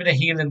 you've done a bit of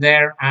healing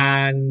there,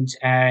 and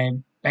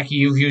Becky,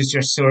 you've used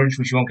your surge,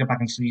 which you won't get back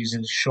until you use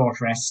a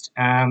short rest.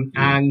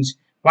 And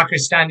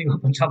Wacker's standing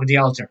up on top of the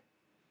altar.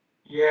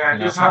 Yeah,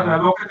 just having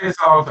a look at this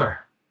altar.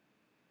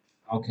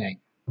 Okay.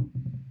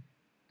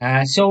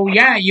 So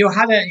yeah, you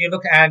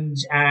look and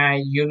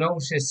you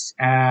notice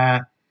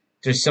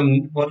there's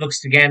some what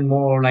looks again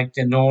more like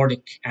the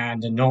Nordic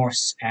and the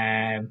Norse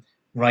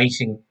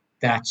writing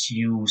that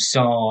you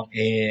saw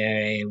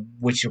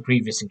with your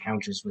previous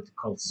encounters with the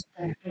cults.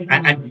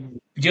 And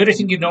the other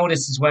thing you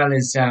notice as well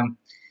is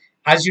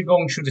as you're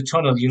going through the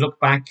tunnel, you look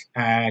back,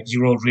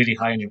 you rolled really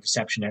high on your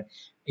perception there.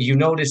 You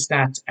notice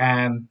that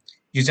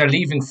you are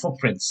leaving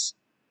footprints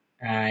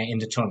in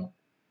the tunnel,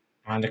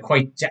 and they're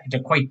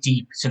quite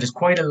deep. So there's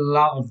quite a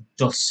lot of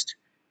dust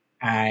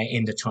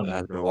in the tunnel.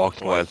 I've been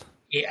walking a while.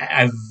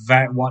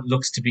 What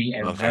looks to be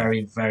a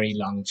very, very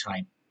long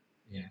time.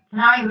 Yeah. Can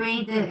I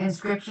read the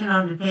inscription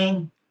on the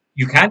thing?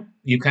 You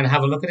can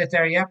have a look at it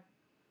there. Yeah.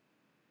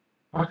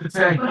 What's it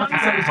say?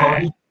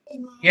 Tony?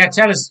 Yeah.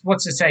 Tell us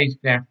what's it say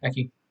there,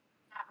 Becky.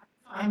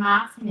 I'm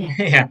asking you.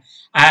 Yeah.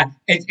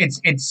 It's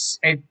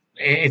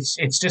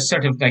just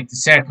sort of like the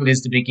circle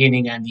is the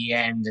beginning and the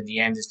end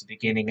is the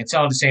beginning. It's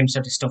all the same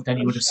sort of stuff that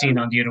you would have seen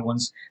on the other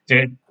ones.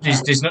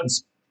 There's nothing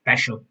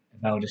special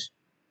about it.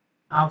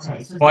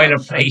 Okay, so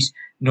Boilerplate,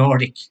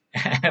 Nordic,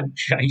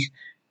 shite,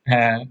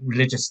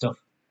 religious stuff.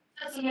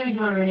 that's the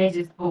usual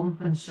religious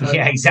bump and shit.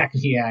 Yeah,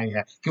 exactly.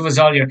 Yeah. Give us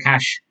all your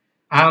cash.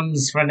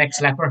 Alms for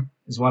next leper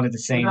is one of the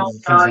sayings.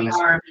 Don't die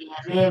horribly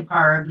and live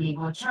horribly,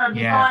 but sure, be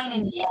Yeah. fine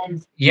in the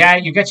end. Yeah,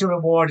 you get your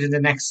reward in the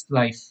next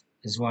life.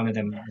 Is one of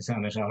them. Is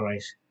on it, all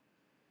right.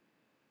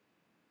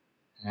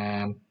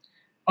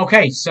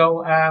 Okay,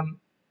 so I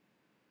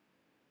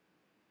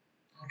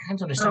can't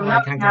So understand we why I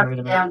have can't to get have rid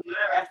it of it. down the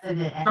rest of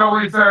the So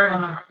is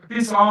there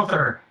this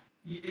altar?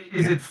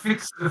 Is it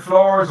fixed to the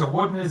floors or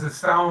wooden? Is it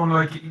stone?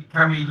 Like,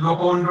 can we look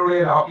under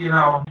it? Or, you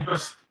know,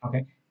 just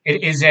Okay,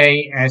 it is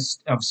a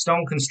of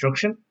stone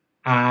construction,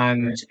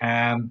 and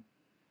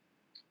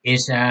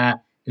it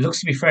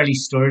looks to be fairly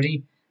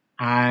sturdy.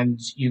 And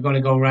you're going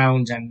to go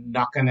around and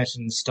knock on it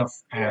and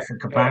stuff for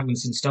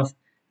compartments and stuff.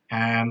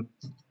 There's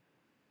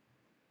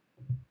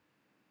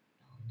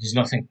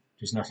nothing.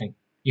 There's nothing.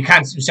 You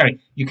can't. Sorry,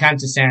 you can't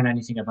discern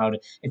anything about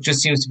it. It just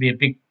seems to be a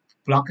big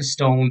block of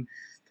stone.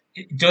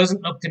 It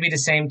doesn't look to be the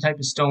same type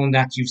of stone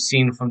that you've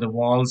seen from the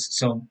walls.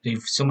 So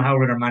they've somehow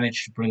or other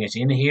managed to bring it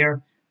in here,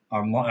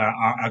 or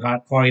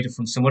got quarried it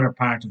from some other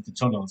part of the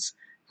tunnels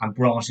and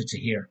brought it to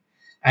here.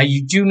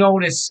 You do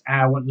notice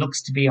what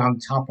looks to be on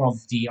top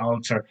of the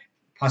altar,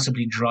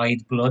 possibly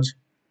dried blood.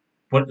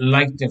 But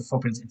like the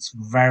footprints, it's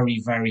very,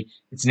 very,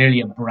 it's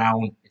nearly a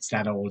brown. It's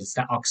that old. It's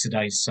that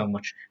oxidized so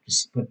much.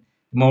 But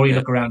the more you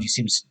look around, you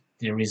see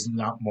there is a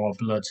lot more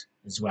blood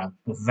as well,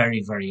 but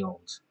very, very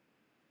old.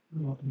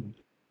 So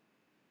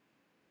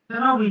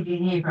nobody's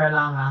been here for a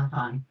long, long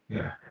time.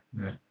 yeah.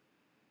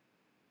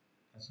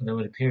 That's what it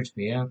would appear to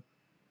be, yeah.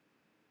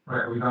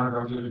 Right, are we gonna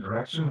go the other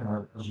direction,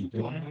 or are we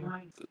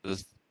doing?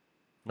 There's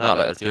not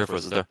like it's here for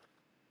us, is there?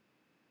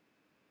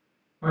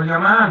 Well, your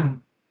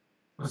man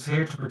was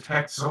here to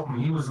protect something.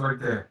 He was like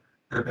the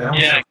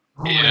bouncer.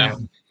 Yeah.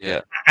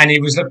 And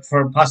he was looking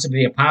for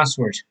possibly a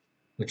password,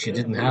 which you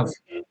didn't have.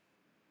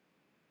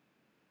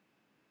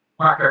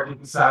 Whacker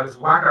didn't satisfy.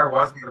 Whacker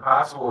wasn't the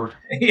password.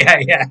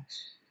 Yeah.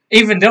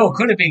 Even though it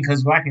could have been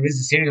because Wacker is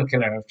a serial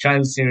killer, a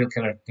child serial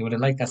killer. They would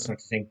have liked that sort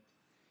of thing.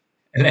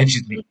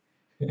 Allegedly.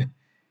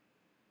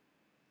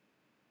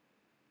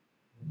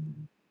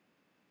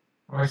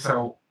 Right,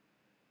 so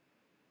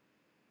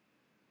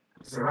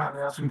is there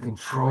anything else we can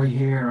try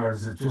here, or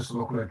does it just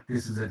look like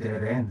this is a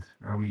dead end?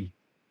 Are we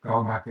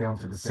going back down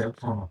to the south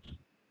tunnel?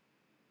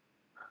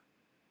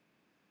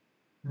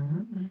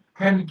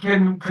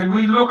 Can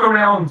we look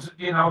around,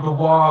 you know, the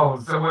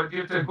walls? So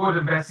it's a good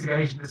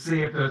investigation to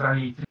see if there's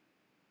anything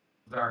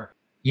there,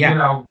 Yeah. you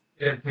know,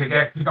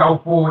 to go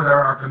forward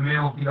or to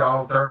move the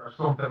altar or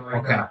something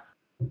like that.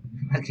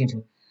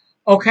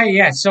 Okay,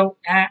 yeah. So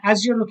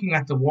as you're looking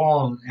at the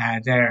wall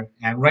there,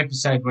 right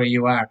beside where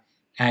you are,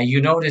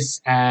 you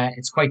notice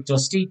it's quite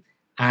dusty,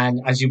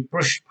 and as you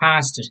brush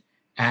past it,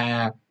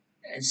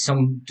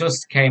 some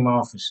dust came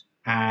off it,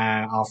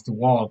 off the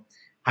wall,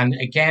 and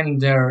again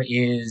there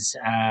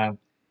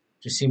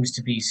seems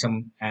to be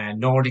some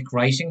Nordic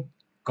writing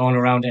going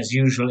around as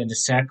usual in the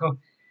circle,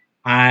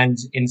 and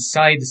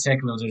inside the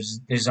circle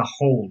there's a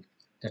hole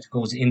that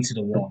goes into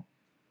the wall.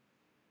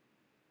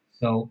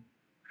 So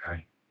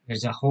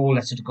there's a hole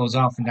that sort of goes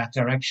off in that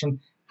direction,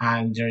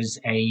 and there's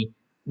a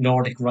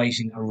Nordic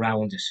writing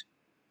around it.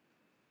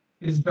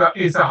 Is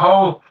the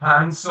hole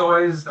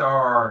hand-sized,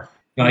 or?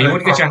 No, you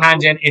wouldn't get your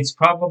hand in. It's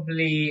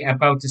probably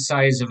about the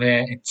size of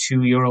a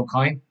 €2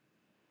 coin.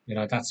 You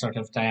know, that sort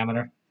of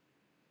diameter.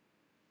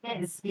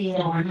 Get a spear.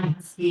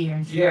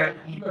 Yeah.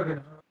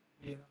 And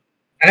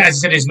as I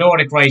said, there's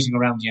Nordic writing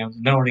around you.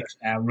 Nordic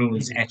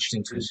runes etched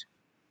into it.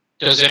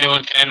 Can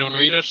anyone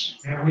read it?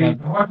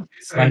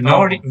 Well,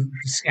 Nordic,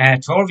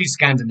 Torvi's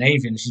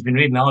Scandinavian. She's been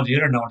reading all the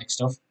other Nordic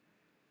stuff.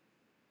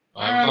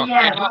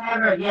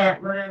 Whatever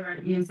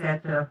you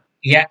said.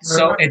 Yeah,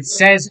 so it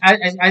says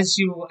as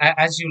you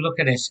look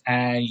at it,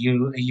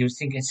 you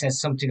think it says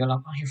something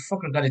along. Oh, you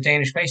fucker got a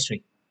Danish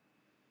pastry.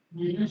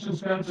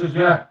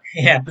 Yeah.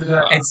 Yeah,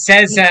 it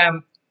says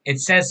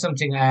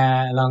something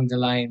along the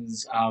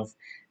lines of,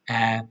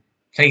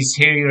 "Please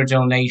hear your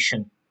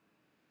donation."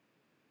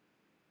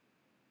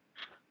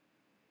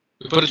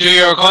 We put a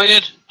 €2 coin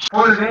in?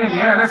 Put it in,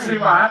 yeah, let's see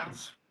what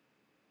happens.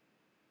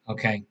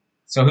 Okay,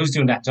 so who's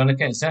doing that?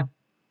 Donica, is that?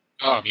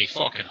 Oh, me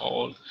fucking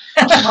hole.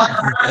 Roll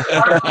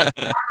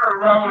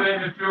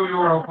in a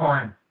 €2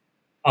 coin.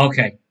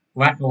 Okay,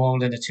 Whack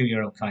rolled in a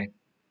 €2 coin.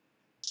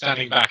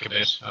 Standing back a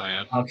bit, I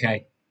am.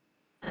 Okay.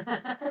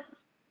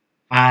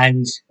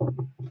 And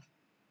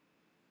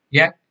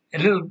yeah, a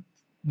little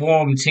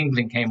warm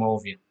tingling came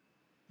over you.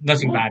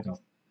 Nothing bad though.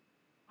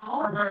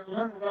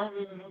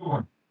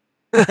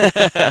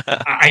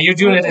 Are you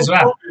doing it as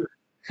well?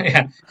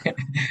 Yeah.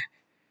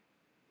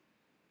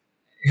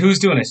 Who's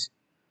doing it?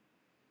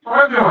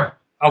 I'm doing it.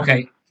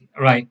 Okay,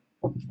 right.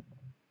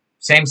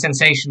 Same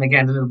sensation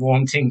again, a little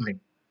warm tingling.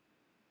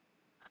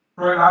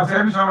 Right, lads,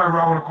 every time I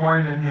roll a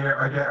coin in here,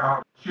 I get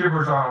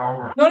shivers all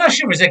over. No, not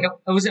shivers. Like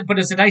but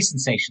it's a nice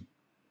sensation.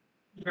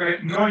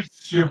 Nice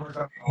shivers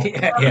all over.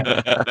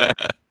 Yeah.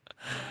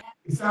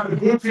 Is that a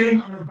good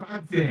thing or a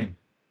bad thing?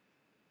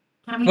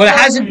 Well,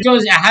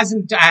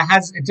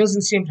 it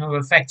doesn't seem to have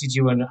affected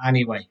you in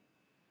any way.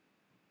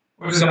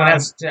 What is Someone that?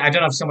 else, I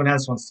don't know if someone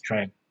else wants to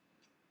try.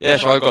 Yeah,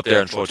 so I'll go up there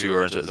and throw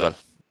 €2 into it as well.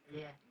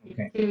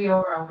 Yeah.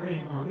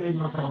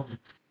 €2.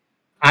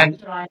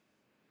 And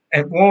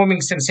a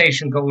warming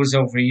sensation goes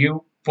over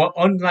you, but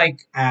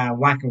unlike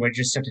Whacker, where it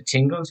just sort of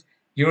tingles,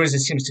 yours it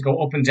seems to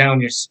go up and down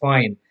your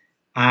spine,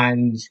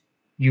 and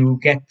you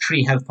get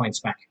 3 health points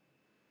back.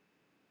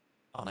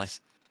 Oh, nice.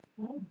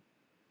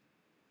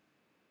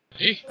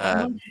 Hey.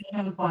 I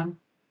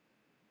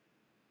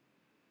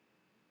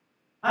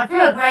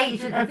feel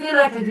great. I feel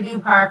like there's a new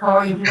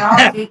parkour. You should all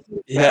stick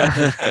to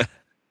Yeah.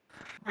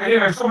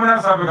 Anyway, someone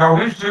else have a go.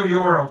 Here's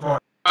 €2, boy.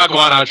 I'll go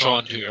on, I'll throw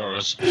in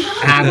 €2.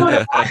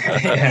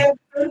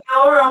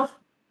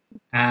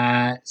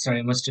 And sorry,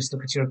 I must just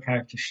look at your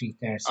character sheet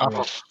there. So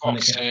Oh, for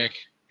fuck's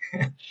sake.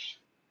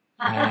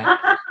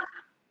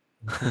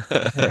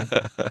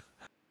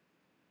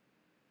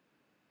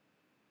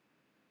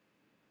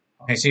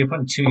 Okay, so you're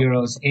putting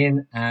 €2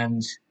 in,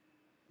 and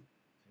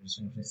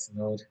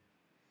load.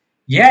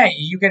 Yeah,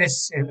 you get a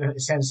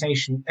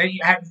sensation.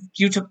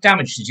 You took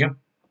damage, did you?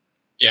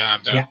 Yeah,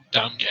 I'm down. Yeah.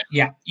 Down,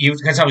 Yeah,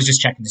 because I was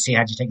just checking to see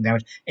had you taken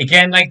damage.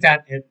 Again, like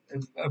that,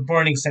 a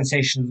burning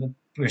sensation of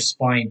your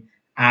spine,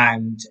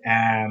 and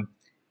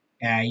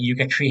you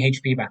get 3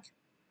 HP back.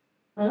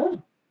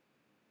 Oh.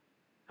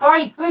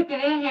 Hurry, quick,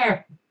 get in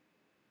here.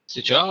 It's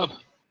a job.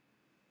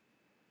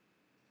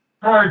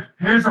 Right,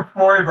 here's a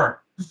fiver.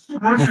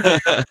 I'm going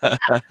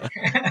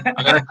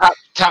to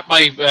tap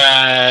my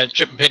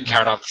chip and pin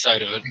card off the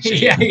side of it. And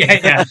see.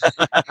 Yeah.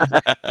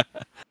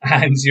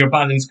 And your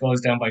balance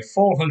goes down by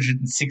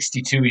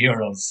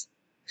 €462.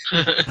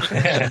 I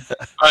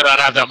don't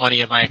have that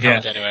money in my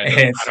account anyway. It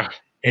doesn't matter.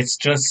 It's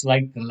just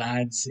like the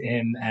lads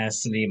in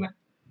Salima.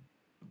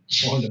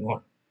 More than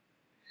one.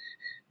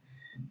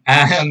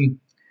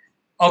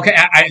 Okay,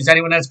 is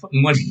anyone else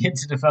putting money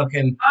into the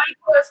fucking... I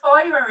put a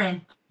fiver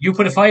in. You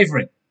put a fiver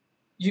in.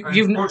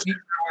 You've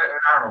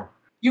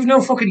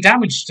no fucking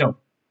damage still.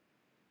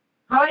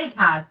 Tig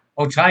had.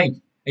 Oh, Tig. Are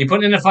you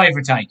putting in a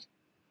fiver, Tig?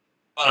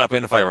 I'll put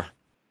in a fiver.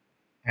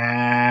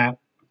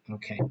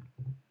 Okay.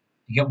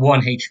 You get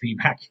 1 HP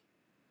back.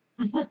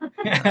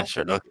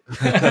 Sure, look.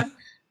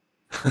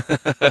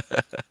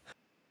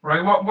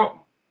 Right,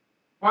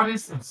 what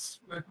is this?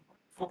 What the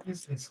fuck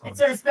is this? It's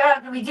a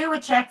spell. Can we do a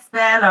check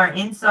spell or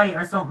insight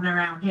or something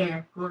around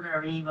here? Good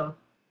or evil?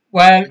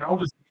 Well, We know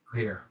it's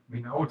here.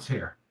 We know it's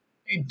here.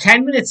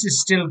 10 minutes is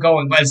still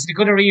going. Well, so the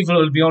good or evil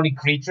will be only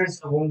creatures.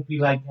 It won't be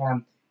like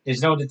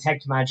there's no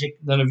detect magic.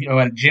 None of you.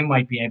 Well, Jim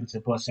might be able to,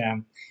 but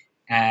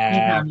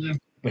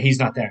he's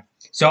not there.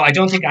 So I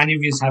don't think any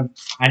of you have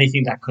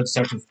anything that could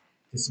sort of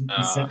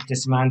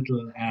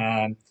dismantle.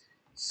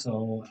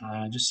 So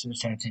just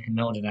trying to take a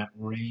note of that.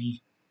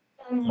 Ray,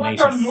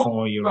 later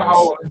 4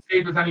 euros. See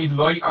if there's any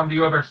light on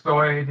the other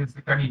side. Is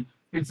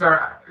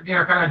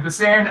there kind of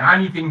discern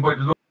anything but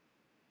look?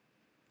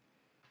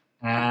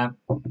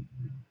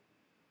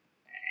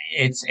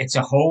 It's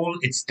a hole.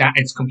 It's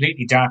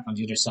completely dark on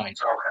the other side.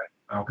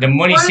 Okay. The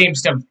money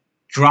seems to have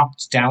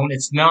dropped down.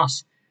 It's not,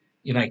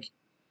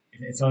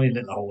 it's only a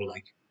little hole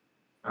like.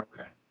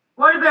 Okay.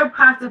 What about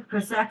passive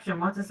perception?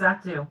 What does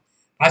that do?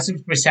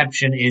 Passive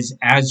perception is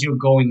as you're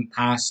going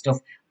past stuff,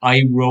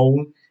 I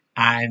roll,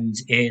 and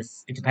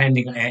if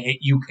depending,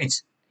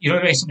 it's the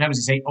way sometimes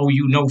they say, oh,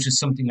 you notice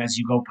something as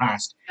you go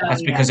past.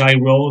 That's because I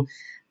roll,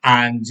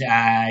 and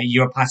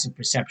your passive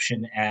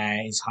perception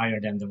is higher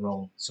than the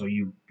roll, so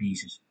you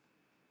beat it.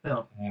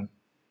 Cool.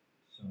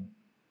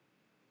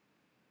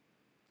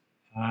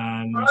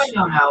 And I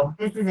don't know.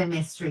 This is a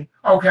mystery.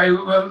 Okay,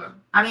 well,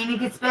 I mean, we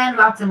could spend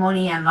lots of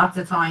money and lots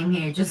of time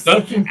here. Just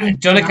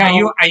Donica,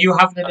 are you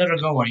having another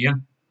go? Are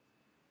you?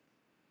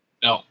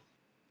 No.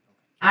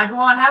 I go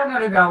on. Have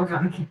another go,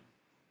 Donica.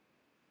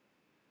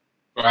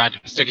 Right,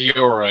 stick a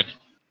euro in.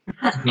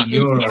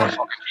 €1.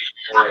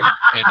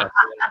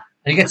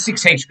 And you get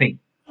 6 HP.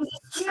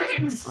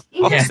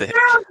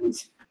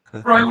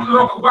 right,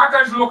 look,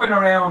 Wacker's looking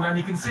around and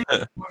you can see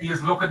he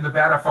is looking the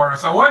better for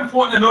us. So I'm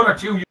putting another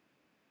 €2.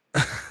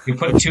 You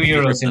put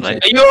 €2 into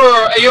it. A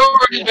euro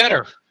is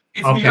better.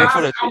 It's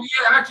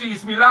Okay.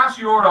 it's my last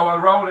euro. I'll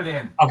roll it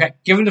in. Okay,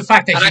 given the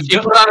fact that And actually,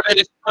 put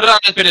it on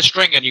a bit of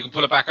string and you can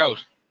pull it back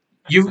out.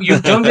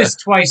 you've done this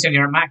twice and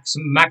you're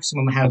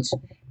maximum health,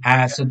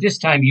 so this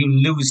time you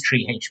lose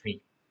 3 HP.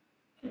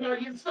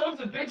 You sons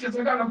of bitches,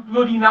 I got a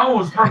bloody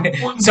nose.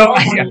 So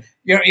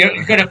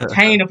you get a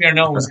pain up your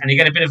nose and you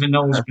get a bit of a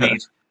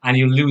nosebleed and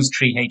you lose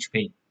 3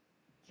 HP.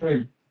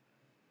 Three.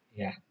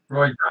 Yeah.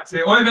 Right, that's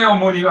it. I'm out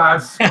money,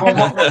 lads. It's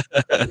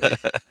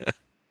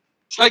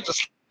like the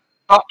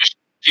slot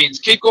machines.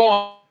 Keep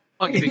going.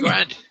 It'll be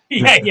grand.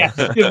 Yeah.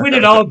 You win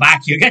it all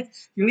back.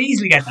 You'll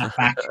easily get that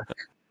back.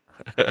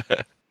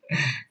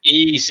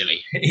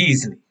 Easily.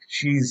 Easily.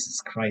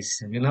 Jesus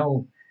Christ.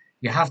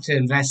 You have to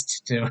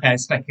invest to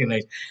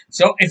speculate.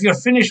 So if you're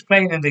finished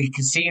playing in the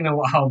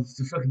casino of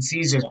the fucking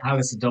Caesar's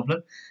Palace in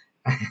Dublin,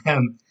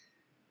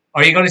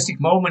 are you going to stick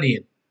more money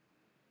in?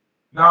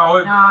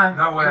 No, No.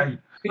 no way.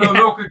 Yeah. No,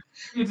 look, we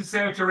need to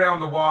search around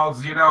the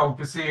walls,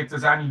 to see if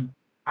there's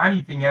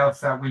anything else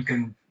that we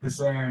can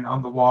discern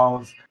on the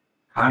walls,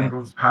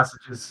 handles,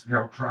 passages,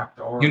 trap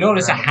doors. You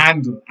notice a whatever.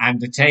 handle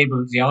and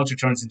the altar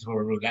turns into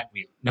a roulette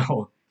wheel.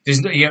 No,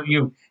 there's no.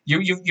 You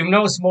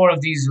notice more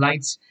of these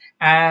lights.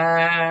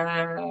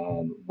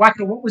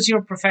 Wacker, what was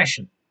your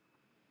profession?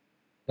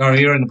 Or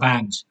you're in the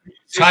band.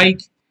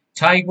 Tig,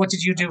 what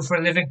did you do for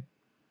a living?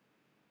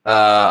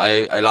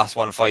 I lost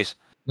one fight.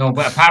 No,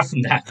 but apart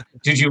from that,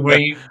 were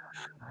you?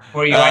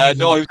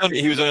 No,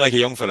 he was only like a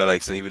young fella,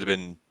 like, so he would have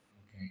been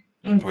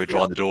probably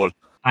drawing the dole.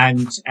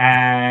 And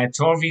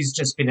Torvi's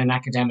just been an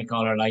academic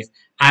all her life.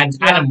 And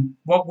Adam,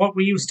 what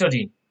were you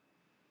studying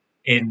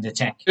in the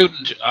tech?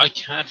 Student, I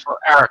can't for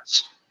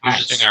arts.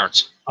 Interesting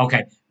arts.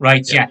 Okay,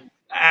 right, yeah.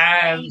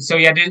 So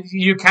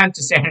you can't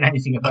discern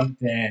anything about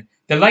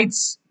the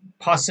lights.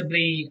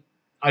 Possibly,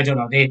 I don't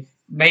know.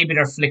 Maybe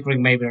they're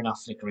flickering, maybe they're not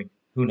flickering.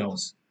 Who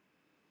knows?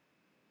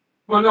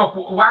 Well, look,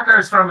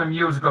 Wacker's from a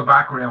musical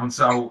background,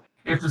 so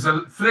if there's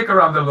a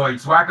flicker on the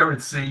lights, Wacker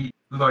would see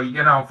light,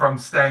 from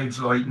stage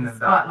lighting and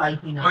that.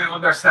 Spotlight, I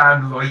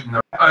understand lighting.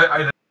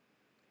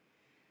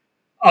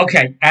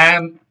 Okay,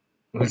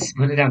 let's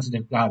put it down to the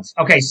gods.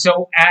 Okay,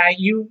 so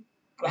you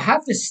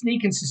have the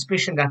sneaking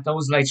suspicion that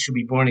those lights should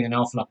be burning an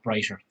awful lot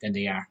brighter than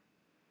they are.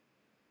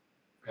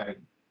 Okay.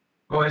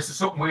 Well, there's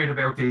something weird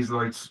about these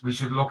lights. We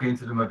should look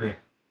into them a bit.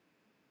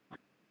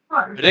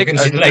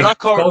 They're not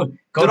covered.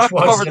 Go They're not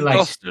towards covered the in light.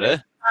 dust, are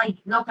they? Like,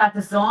 look at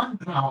the sun.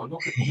 No,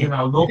 look.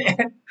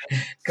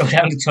 Go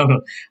down the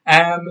tunnel.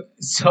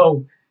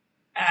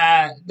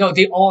 No,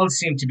 they all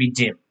seem to be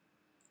dim.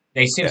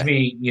 They seem to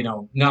be,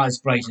 not as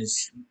bright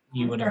as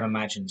you would have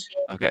imagined.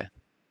 Okay.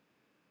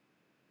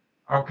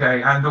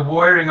 Okay, and the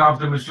wiring of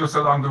them is just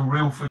along the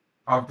roof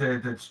of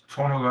the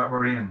tunnel that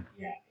we're in.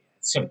 Yeah,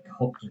 it's sort of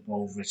hooked up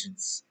over it.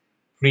 It's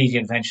pre the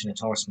invention of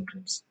Torsen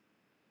clips.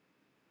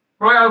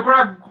 Right, I'll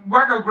grab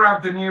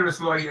the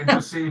nearest light and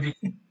just see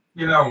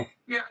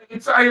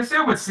if I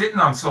assume it's sitting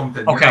on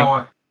something, Okay.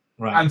 right.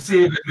 Right. And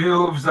see if it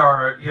moves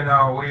or,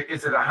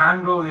 is it a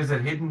handle, is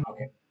it hidden?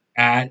 Okay.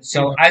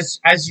 So as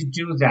you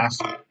do that,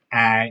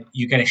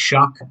 you get a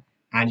shock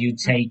and you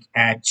take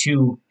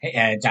 2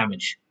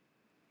 damage.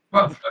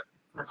 Well,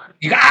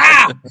 You go,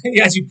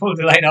 as you pull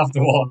the light off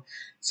the wall.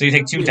 So you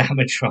take 2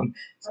 damage from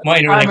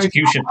minor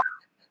electrocution.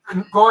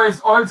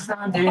 guys, I'll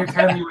stand here and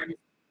tell you when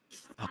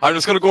I'm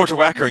just going to go to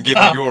Wacker and give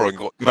him a euro and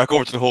go back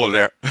over to the hole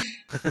there.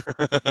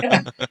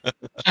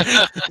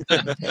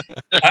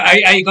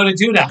 Are you going to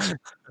do that?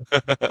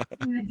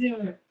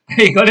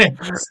 Are you going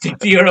to stick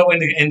the euro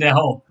in the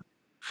hole?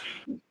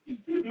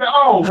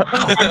 No!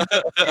 Stand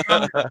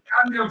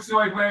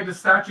outside where the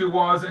statue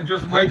was and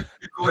just wait for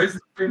the guys to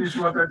finish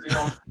what they're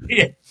doing.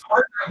 Yeah.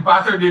 I'm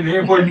battered in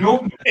here by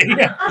nothing.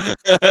 Yeah.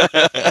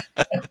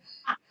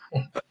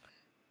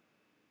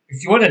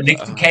 If you want to lick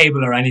the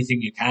cable or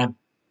anything, you can.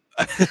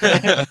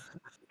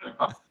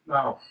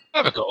 No.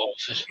 Have a go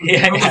off it.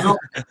 Yeah.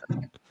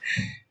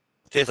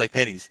 Tastes like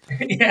pennies.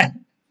 Yeah.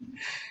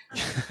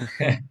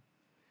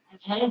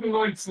 All the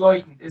lights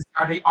lighting,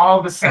 are they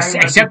all the same?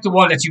 Except the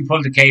one that you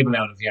pulled the cable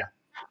out of, yeah.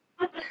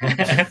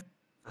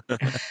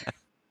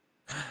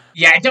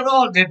 Yeah, they're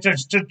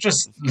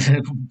just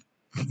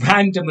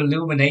random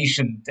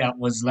illumination that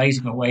was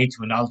lighting away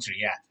to an altar,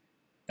 yeah.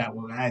 That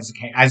was,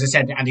 as I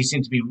said, and they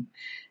seem to be,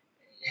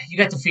 you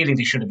get the feeling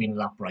they should have been a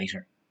lot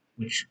brighter,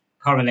 which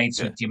correlates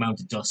with the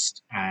amount of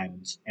dust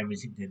and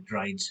everything, the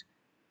dried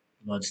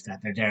bloods that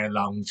they're there a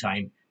long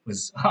time.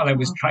 Was all I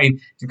was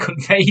trying to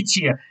convey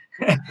to you,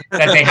 that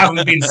they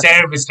haven't been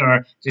serviced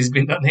or there's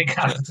been nothing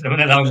happened to them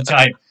in a long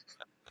time.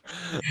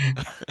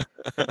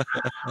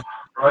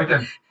 Right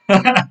then.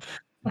 I'm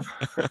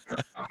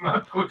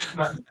not pushing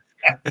that.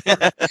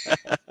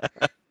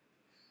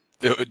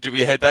 Do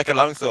we head back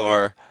along, so,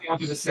 or? You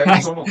do this,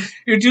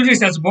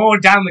 that's more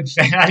damage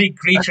than any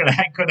creature that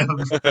I could have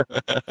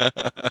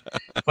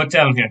put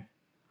down here.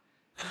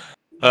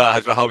 I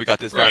don't know how we got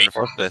this far in the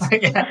first place.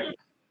 Yeah.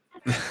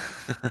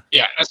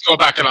 Yeah, let's go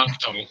back along the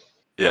tunnel.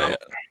 Yeah.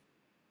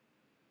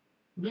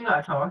 You got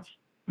a torch.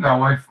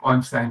 No,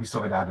 I'm staying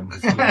beside Adam.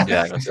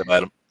 Yeah, I'm going to say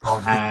Adam.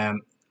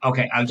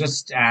 Okay, I'll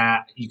just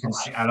you can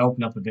see. I'll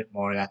open up a bit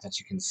more of that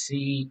you can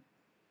see.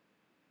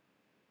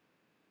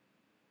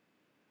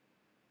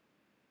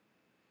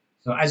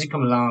 So as you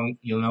come along,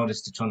 you'll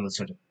notice the tunnel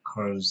sort of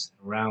curves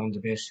around a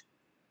bit.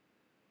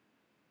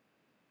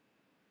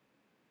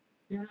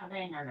 You're not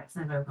there now. That's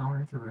about going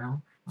into a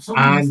room.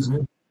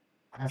 And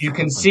you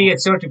can see it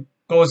sort of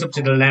goes up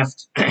to the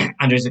left,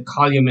 and there's a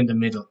column in the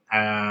middle.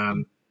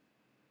 And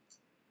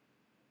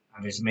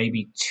there's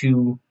maybe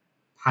 2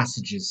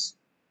 passages.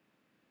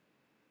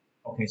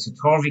 Okay, so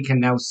Torvi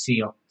can now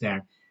see up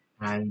there,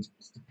 and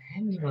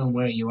depending on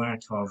where you are,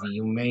 Torvi,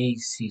 you may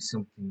see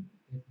something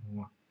a bit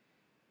more.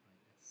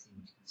 Let's see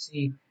what you can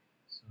see.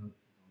 So,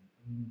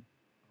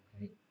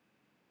 okay.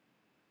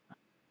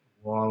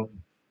 wall.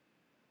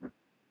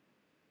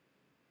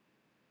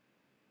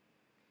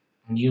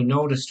 And you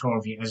notice,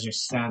 Torvi, as you're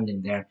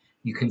standing there,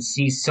 you can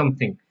see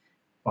something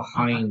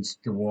behind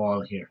the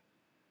wall here.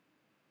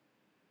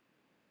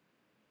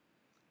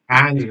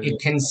 And it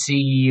can see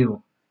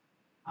you.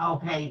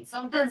 Okay,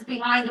 something's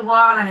behind the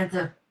wall and it's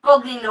a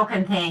ugly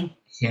looking thing.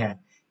 Yeah.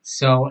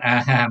 So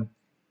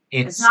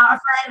It's not a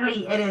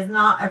friendly. It is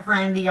not a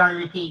friendly, I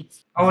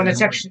repeat. oh, and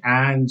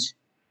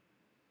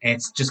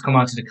it's just come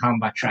onto the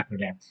combat tracker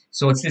there.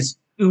 So it's this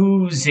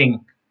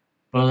oozing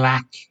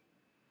black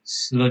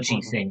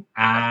sludgy thing.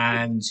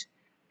 And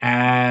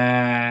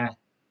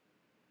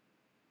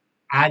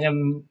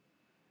Adam,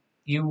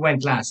 you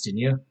went last, didn't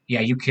you? Yeah,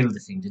 you killed the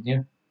thing, didn't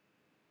you?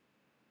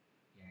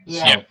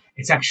 Yeah. So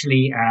it's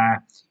actually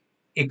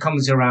it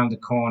comes around the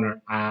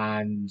corner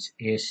and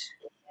it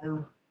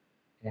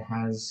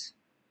has.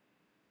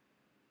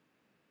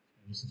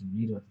 This is a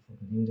read what the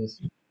fucking thing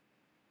does.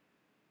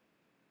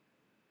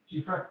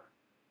 Cheaper.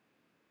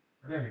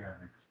 There you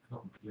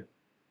go.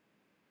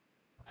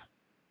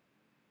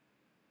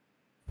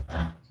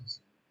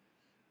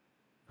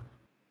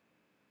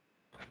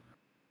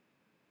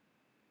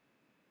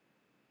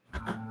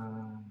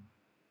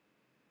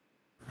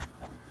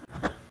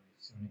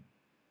 Sorry.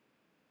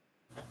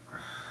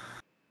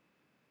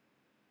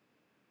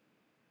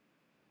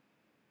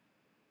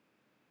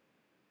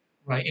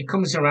 Right, it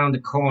comes around the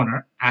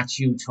corner at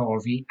you,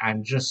 Torvi,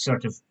 and just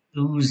sort of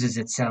oozes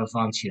itself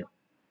onto you.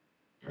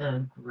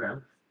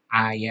 Gross.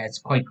 Yeah, it's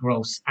quite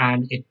gross,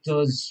 and it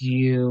does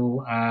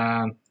you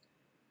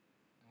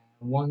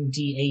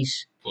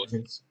 1d8 as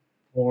it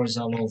pours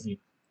all over you.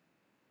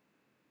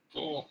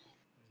 Oh.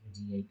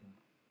 D8.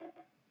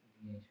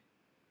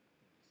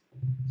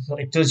 So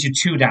it does you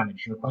 2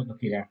 damage. You're quite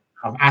lucky there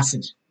of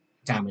acid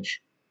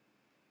damage.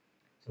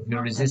 So if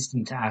you're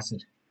resistant to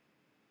acid.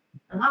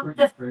 Not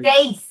the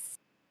face.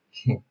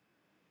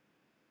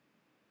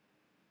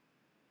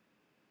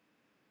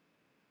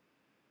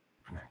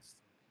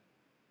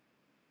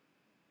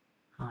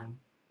 Fine.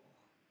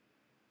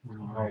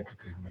 Right.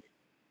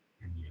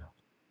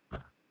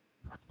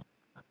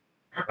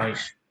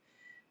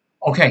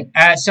 Okay.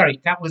 Sorry,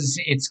 that was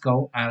its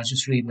go. I was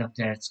just reading up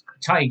there. It's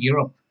Ty,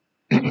 you're up.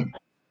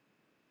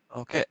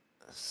 Okay,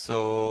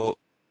 so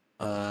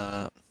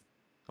I'm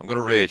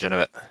gonna rage in a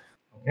bit.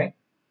 Okay.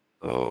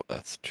 So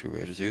that's 2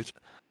 rages used.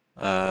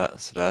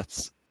 So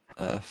that's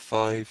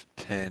 5,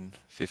 10,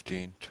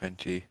 15,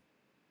 20,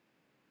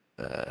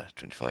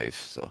 25.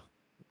 So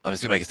I'm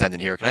assuming I can stand in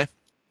here, can I?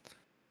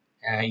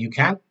 You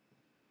can.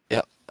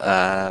 Yeah.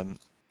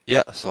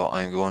 Yeah. So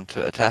I'm going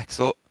to attack.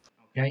 So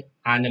Okay.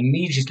 And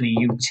immediately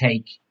you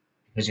take,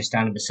 because you're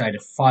standing beside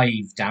it,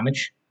 5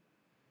 damage.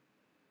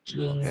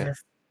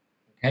 Jesus.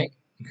 Okay.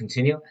 You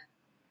continue.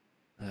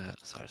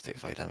 sorry to take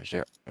 5 damage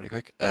there, really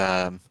quick.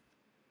 Yeah.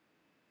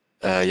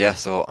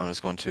 So I'm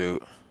just going to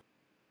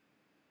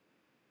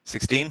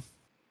 16.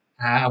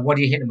 What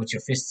are you hitting with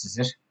your fists? Is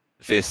it?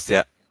 Fist.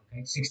 Yeah.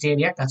 Okay. 16.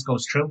 Yeah, that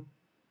goes through.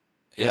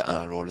 Yeah. And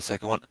I'll roll the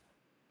second one.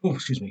 Oh,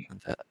 excuse me.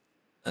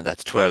 And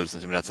that's 12. So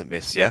that's a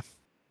miss. Yeah.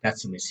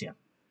 That's a miss. Yeah.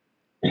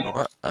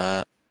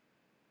 Okay.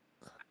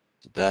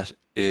 That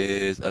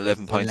is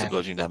 11 points of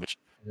bludgeoning damage.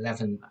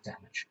 11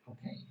 damage.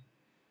 Okay.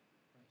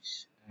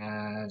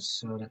 Right.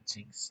 So that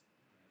takes.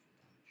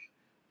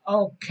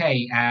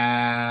 Okay.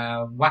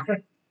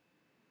 Whacker.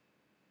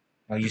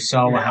 Oh, you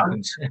saw what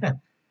happened.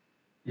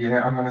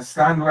 Yeah, I'm going to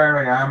stand where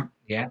I am.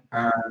 Yeah.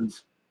 And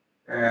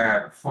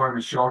fire my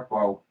short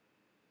bow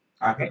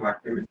at the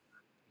black pudding.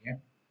 Yeah.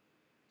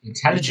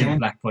 Intelligent 18.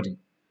 black pudding.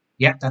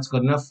 Yeah, that's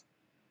good enough.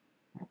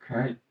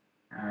 Okay.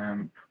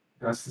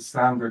 That's the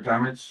standard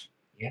damage.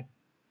 Yeah.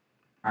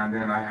 And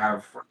then I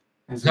have.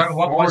 Sorry,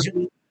 what was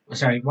your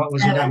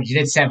damage? You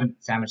did 7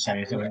 damage.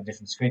 Sorry, it's on a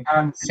different screen.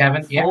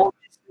 7. Yeah.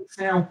 4d6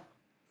 now.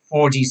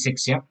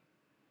 4d6. Yeah.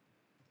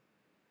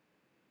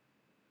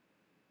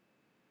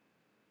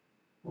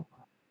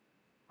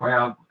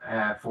 12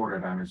 further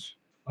damage.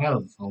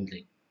 12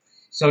 only.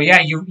 So yeah,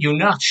 you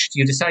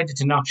decided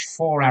to notch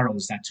 4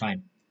 arrows that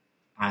time,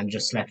 and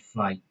just let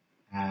fly.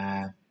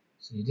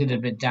 So you did a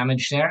bit of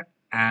damage there.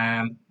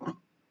 So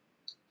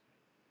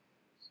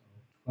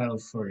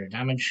 12 further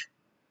damage.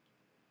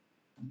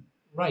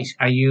 Right,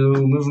 are you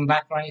moving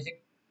back or anything?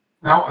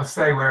 No, I'll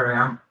stay where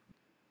I am.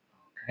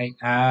 Okay.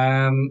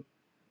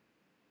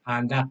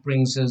 And that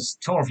brings us,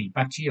 Torvi,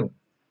 back to you.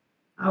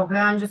 Okay,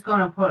 I'm just going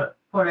to put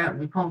out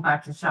my pump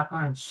action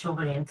shotgun and shove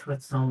it into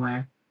it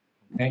somewhere.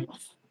 Okay.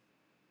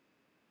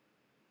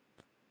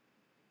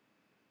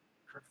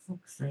 For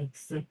fuck's sake,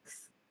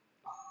 6.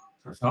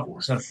 So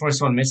the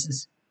first one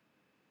misses.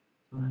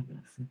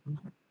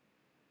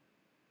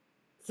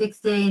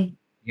 16.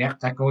 Yeah,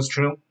 that goes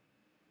through.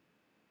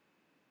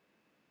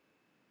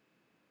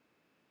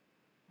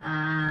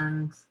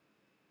 And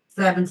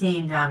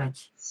 17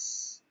 damage.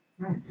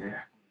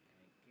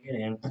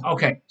 Yeah.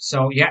 Okay,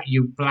 so yeah,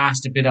 you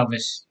blast a bit of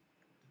it.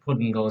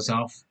 Pudding goes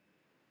off.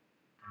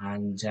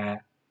 And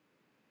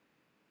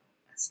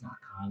that's not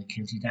Colin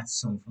Kilty, that's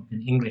some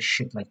fucking English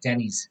shit like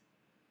Denny's.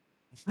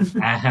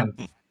 Adam,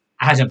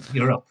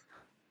 you're up.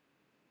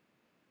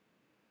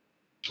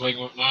 Swing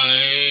with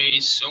my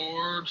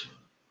sword.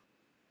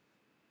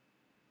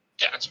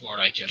 Yeah, that's more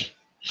like it.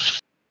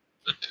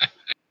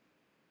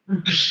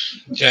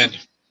 10.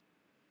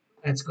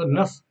 That's good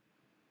enough.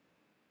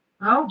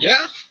 Oh,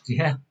 Yeah.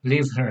 Yeah,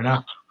 believe it or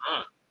not.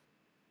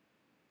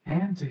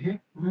 And to hit.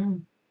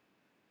 And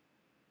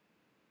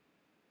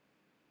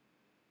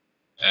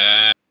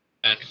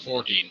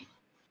 14.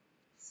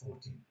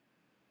 14.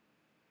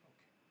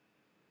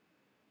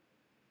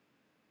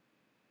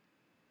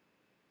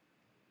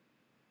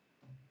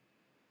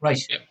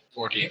 Right. Yeah,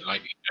 14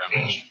 lightning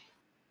damage.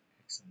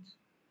 Excellent.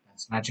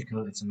 That's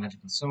magical. It's a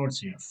magical sword,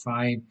 so you're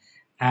fine.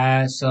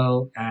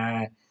 So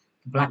the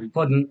Black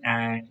Pudding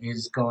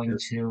is going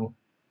to.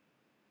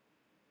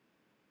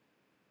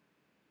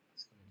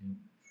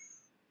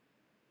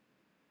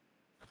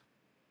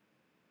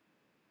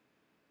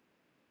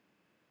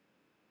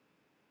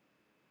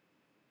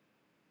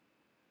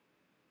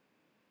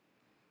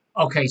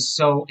 Okay,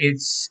 so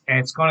it's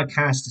going to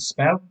cast a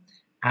spell,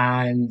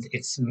 and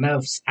it's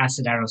Melf's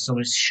acid arrow. So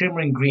its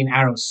shimmering green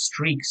arrow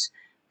streaks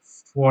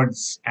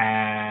towards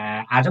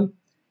Adam,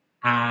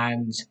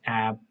 and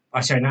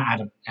sorry,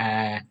 not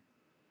Adam,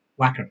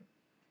 Whacker.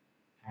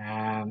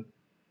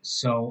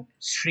 So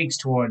streaks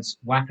towards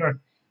Whacker,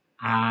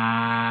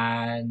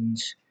 and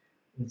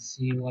let's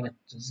see what it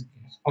does.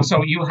 Oh,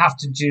 so you have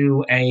to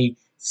do a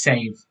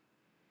save.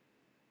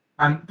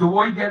 And do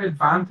I get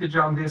advantage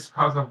on this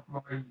because of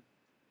my?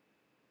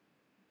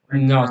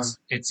 No,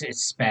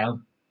 it's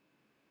spell.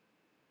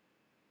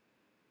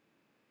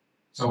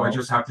 So I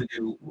just have to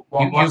do You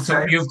what have to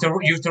save? you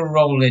have to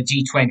roll a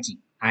d20,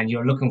 and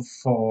you're looking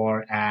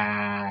for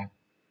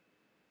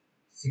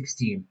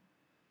 16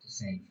 to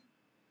save.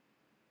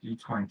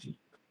 D20.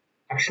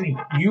 Actually,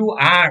 you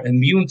are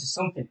immune to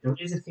something. There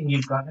is a thing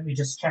you've got. Let me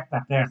just check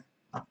that there.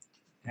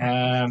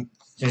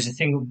 There's a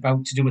thing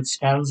about to do with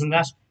spells and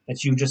that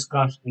you just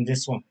got in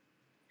this one.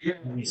 Yeah.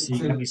 Let me see.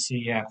 Let me see.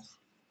 Yeah.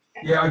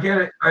 Yeah, I get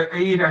it.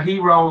 Either he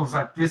rolls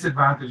at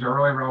disadvantage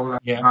or I roll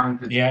at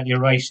advantage. Yeah, you're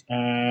right.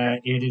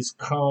 It is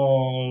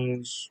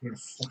called. Where the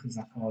fuck is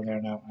that called there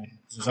now? I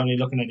was only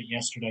looking at it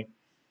yesterday.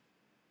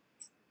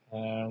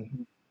 Right.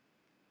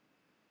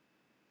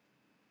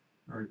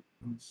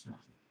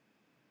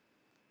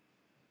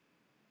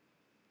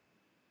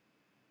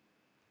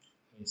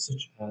 It's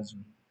such a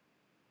hazard.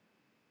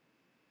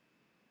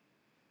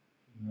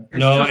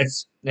 No,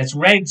 it's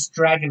Red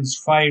Dragon's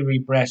Fiery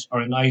Breath or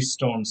an Ice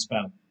Storm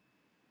spell.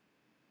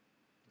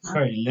 It's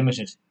very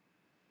limited.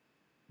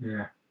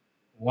 Yeah.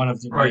 One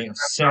of the right.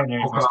 certain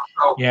areas.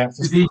 So yeah.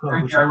 The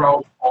D20 I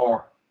rolled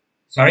 4.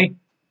 Sorry?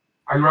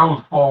 I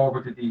rolled 4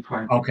 with the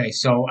D20. Okay,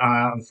 so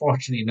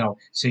unfortunately no.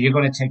 So you're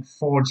going to take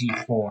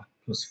 4d4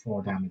 plus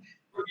 4 damage.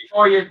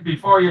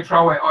 Before you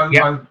throw it,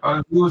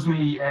 I'll use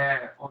me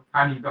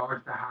uncanny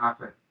dodge to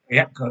half it.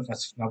 Yeah, good.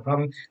 That's no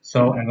problem.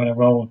 So I'm going to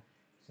roll.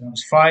 So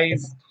it's 5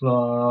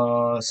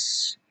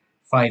 plus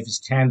 5 is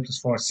 10 plus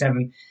 4 is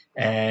 7,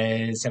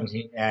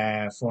 17,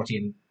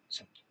 14.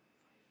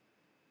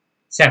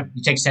 7.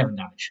 You take 7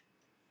 damage.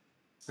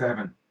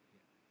 7.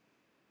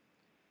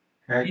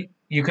 Okay.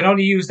 You can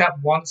only use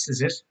that once,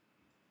 is it?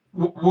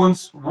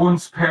 Once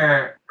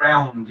per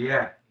round,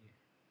 yeah.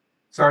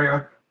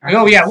 Sorry.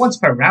 Oh yeah, once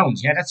per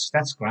round. Yeah,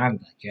 that's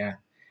grand. Like yeah,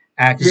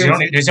 because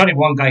there's only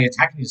one guy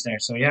attacking us there.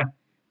 So yeah.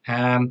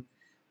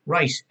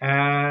 Right.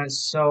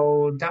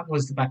 So that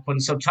was the back button.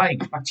 So Ty,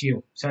 back to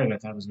you. Sorry about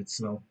that. It was a bit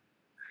slow.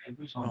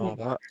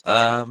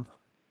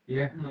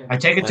 Yeah. I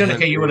take it,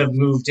 Tunica, you would have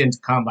moved into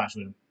combat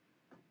with him.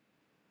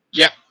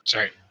 Yeah.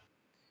 Sorry.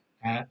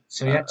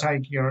 So yeah,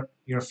 Ty, you're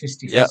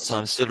 50. Yeah. So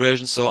I'm still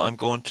raging. So I'm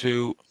going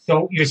to.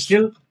 So you're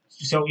still.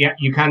 So yeah,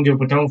 you can do it,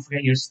 but don't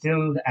forget you're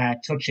still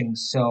touching.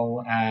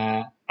 So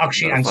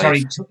actually, I'm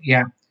sorry.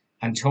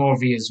 And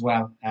Torvi as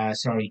well.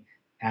 Sorry.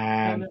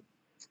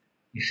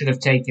 You should have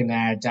taken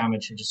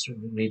damage. I just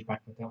read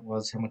back what that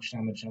was. How much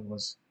damage that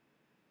was.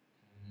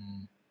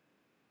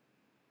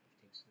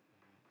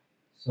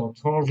 So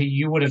Torvi,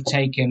 you would have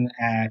taken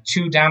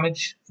 2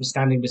 damage for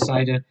standing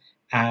beside it,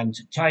 and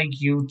Tig,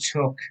 you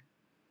took.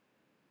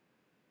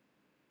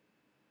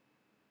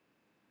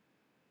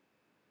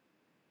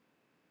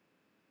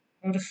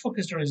 How the fuck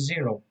is there a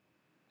 0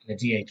 and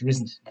a D8? There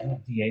isn't a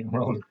D8.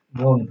 I'm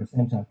rolling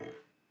percentile.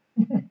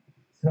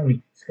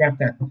 Sorry, scrap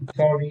that.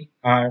 Sorry,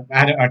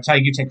 or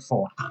Tig, you take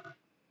 4.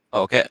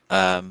 Okay.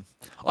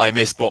 I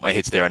missed both my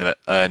hits there anyway.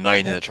 9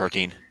 and a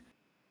 13.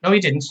 No, he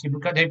didn't.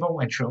 They both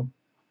went through.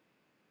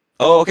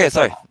 Oh, okay.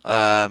 Sorry.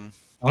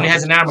 Only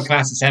has an armor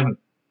class of 7.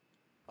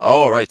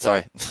 Oh, right.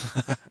 Sorry.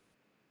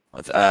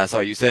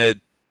 Sorry, you said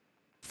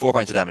 4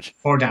 points of damage.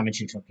 4 damage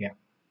you took, yeah.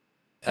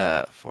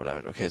 4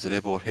 damage. Okay, so they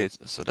both hit.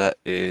 So that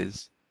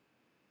is.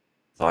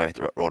 Sorry, I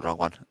rolled the wrong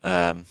one.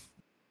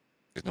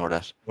 Ignore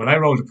that. Well, I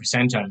rolled a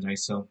percentile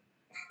dice, so.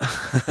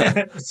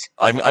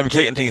 I'm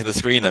clicking things on the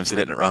screen. I'm still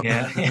hitting it wrong.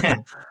 Yeah.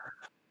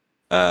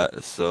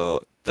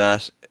 So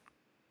that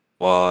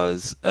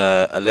was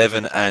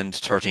 11 and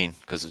 13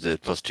 because of the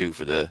 +2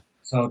 for the.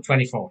 So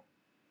 24.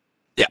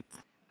 Yeah.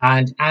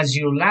 And as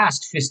your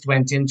last fist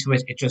went into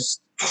it, it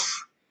just.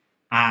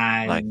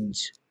 And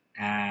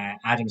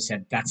Adam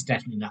said, "That's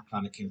definitely not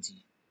Clonakilty."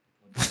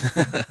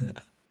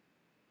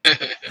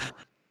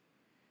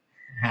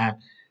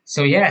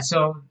 So yeah,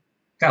 so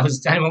that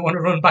was. Anyone want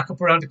to run back up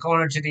around the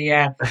corner to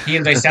the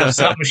heal thyself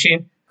slot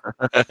machine?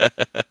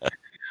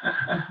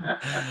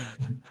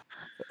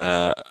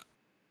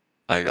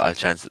 I'll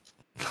chance it.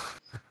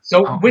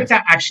 So Okay. with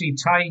that, actually,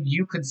 Ty,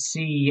 you could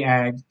see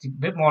a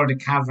bit more of the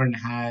cavern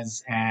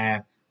has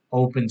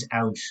opened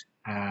out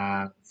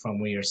from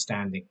where you're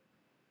standing,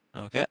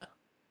 Okay.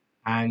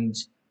 and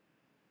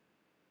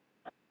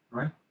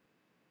Right.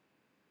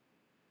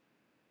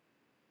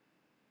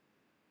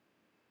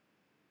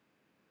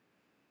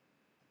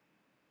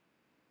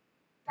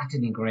 that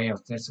didn't grey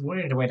out. That's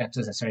weird the way that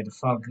does it. Sorry, the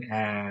fog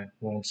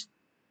won't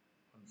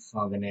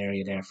fog an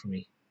area there for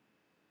me.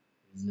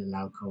 There's a little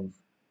alcove.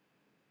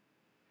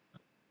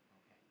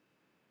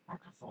 What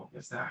the fuck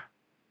is that?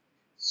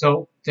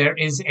 So there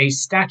is a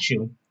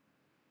statue.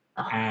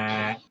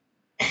 Do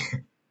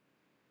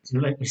you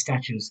like my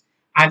statues?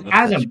 And Love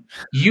statue. Adam,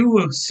 you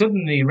will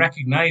suddenly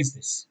recognize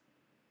this.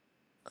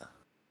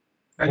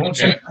 Won't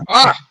you?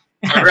 I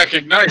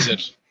recognize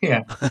it.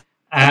 Yeah.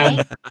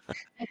 Um,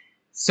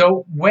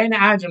 so when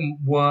Adam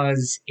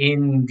was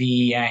in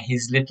the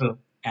his little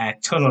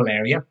tunnel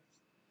area,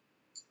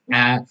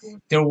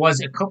 there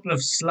was a couple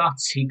of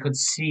slots he could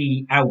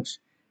see out,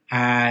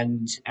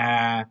 and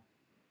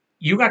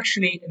you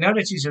actually, now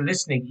that you're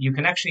listening, you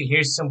can actually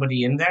hear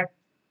somebody in there.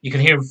 You can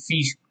hear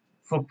feet,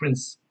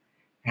 footprints.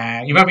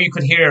 You remember you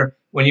could hear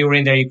when you were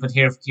in there. You could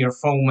hear your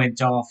phone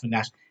went off and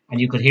that, and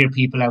you could hear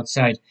people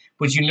outside.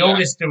 But you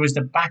noticed there was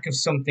the back of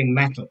something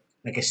metal,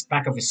 like a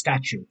back of a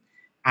statue,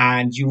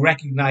 and you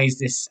recognize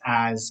this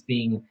as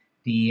being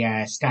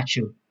the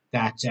statue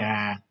that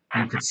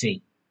you could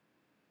see.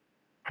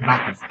 The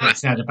back of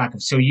it's now the back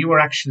of. So you were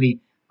actually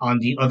on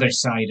the other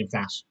side of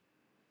that.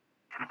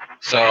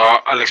 So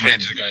I'll explain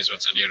to the guys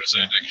what's on the other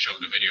side. I can show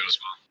them the video as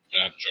well.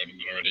 Yeah, I've shown them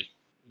it already.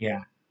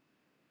 Yeah.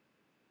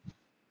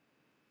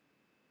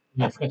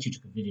 Yeah, I forgot you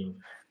took a video of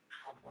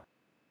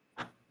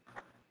it.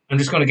 I'm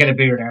just going to get a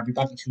beer there. I'll be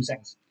back in 2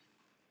 seconds.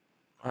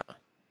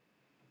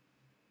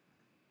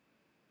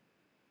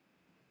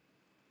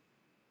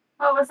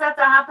 What was that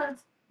happened?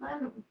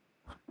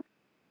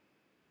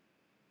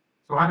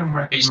 So Adam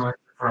recognized it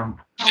from.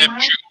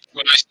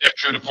 When I stepped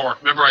through the port,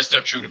 remember I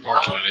stepped through the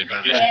portal and I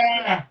vanished.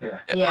 Yeah.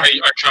 Yeah.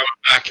 I traveled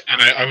back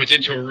and I went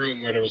into a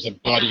room where there was a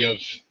body of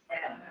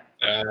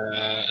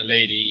a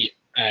lady,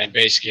 and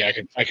basically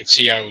I could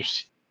see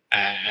out,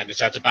 and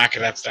it's at the back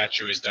of that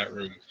statue is that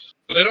room.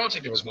 But I don't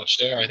think there was much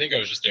there. I think I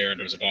was just there and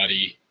there was a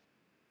body,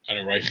 and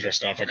I rifled her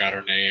stuff. I got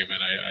her name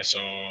and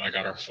I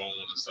got her phone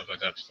and stuff like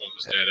that. The phone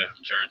was dead. I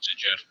haven't charged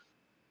it yet,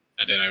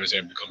 and then I was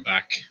able to come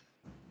back.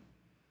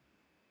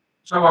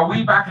 So are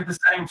we back at the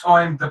same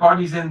time? The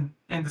body's in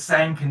the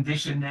same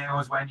condition now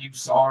as when you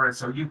saw it.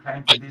 So you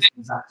came to this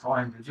exact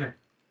time, did you?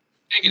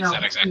 I think it's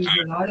that exact he's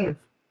time. alive.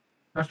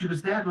 No, she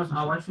was dead, wasn't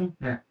she? Oh, was she?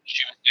 Yeah.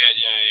 She was dead.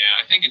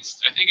 Yeah. I think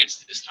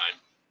it's this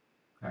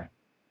time.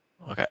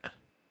 Okay.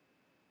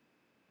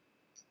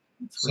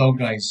 So,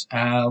 guys,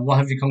 what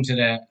have you come to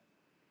the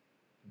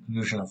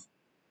conclusion of?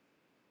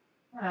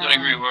 I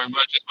agree. We're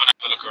just gonna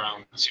have a look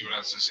around and see what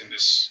else is in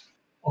this.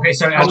 Okay,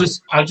 sorry,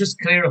 I'll just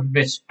clear up a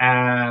bit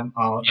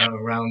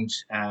around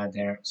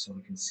there so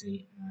we can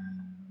see.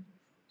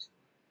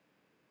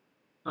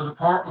 So the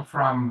portal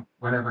from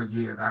whatever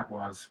year that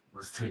was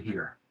to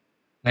here.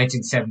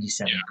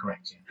 1977, Yeah.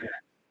 correct? Yeah.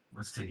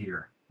 Was to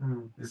here.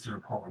 Is there a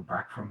portal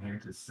back from here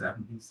to the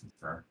 70s and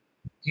start?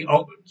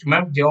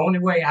 Remember, the only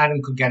way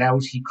Adam could get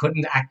out, he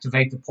couldn't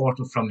activate the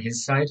portal from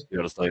his side. The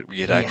other side, we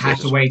He had had to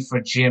activated. wait for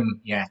Jim,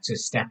 to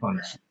step on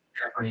it.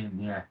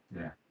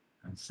 Yeah,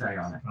 and stay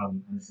on it.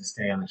 And to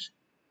stay on it.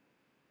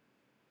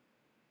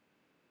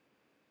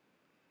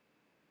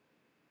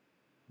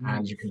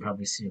 And you can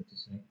probably see it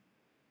this way.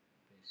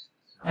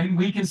 And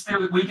we can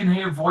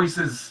hear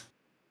voices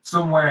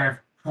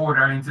somewhere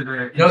further into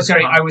the. No,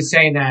 sorry, I was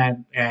saying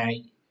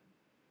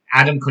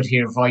Adam could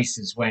hear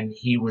voices when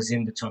he was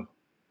in the tunnel.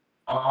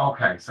 Oh,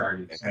 okay,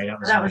 sorry. Sorry, that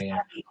was That was my,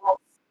 probably us.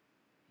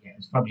 yeah,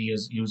 it's probably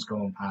he was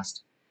going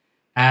past.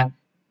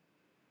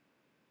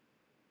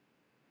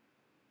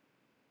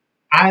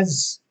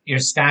 As you're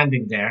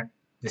standing there,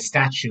 the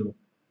statue,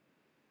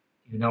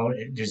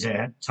 there's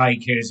a Ty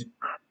hears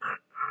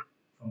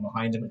from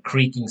behind him a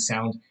creaking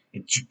sound,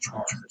 and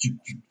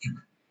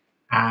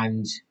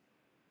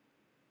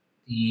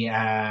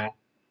the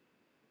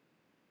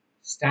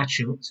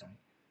statue,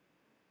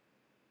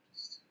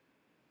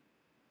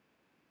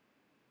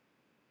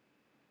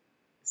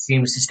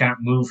 seems to start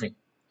moving,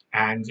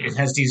 and it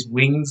has these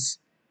wings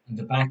in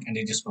the back, and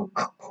they just go.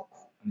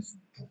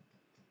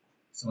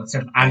 So it's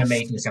sort of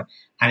animating itself,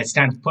 and it's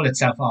starting to pull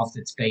itself off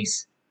its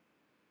base.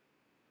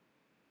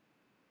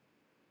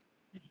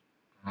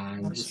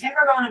 And We're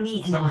never going to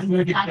meet in So it's the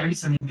like a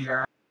Jason in the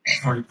air.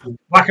 Sorry.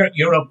 Wacker,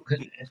 you're up.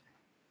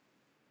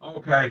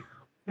 Okay.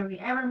 Are we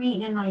ever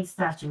meeting in my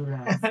statue,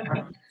 lads?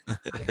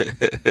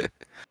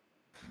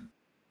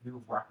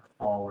 Move Wacker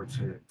forward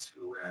to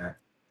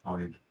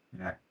Oleg.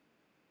 Yeah.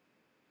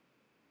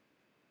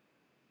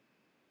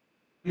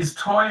 Is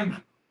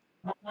Toig?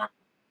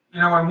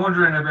 I'm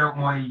wondering about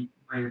my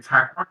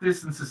attack. What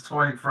distance is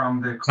Toig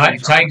from the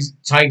creature?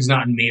 Tig's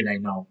not in melee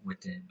now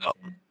with the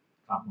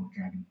Copperwood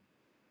Dragon.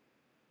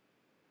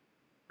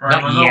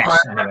 Right, Not well, yet, look,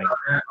 anyway.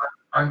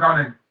 I'm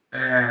gonna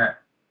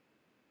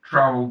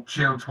throw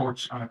chill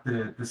touch at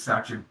the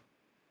statue.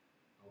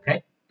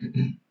 Okay.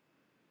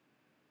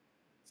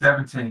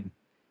 17.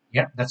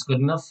 Yep, that's good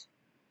enough.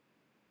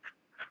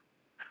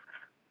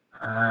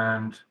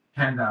 And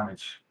 10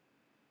 damage.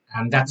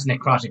 And that's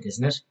necrotic,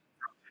 isn't it?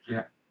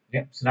 Yeah.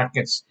 Yep, so that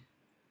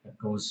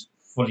goes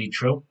fully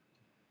through.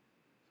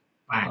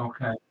 Bang.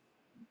 Okay.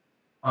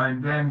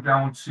 I'm then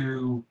going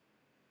to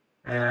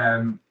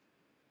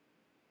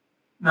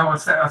no, I'll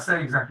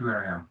stay exactly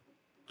where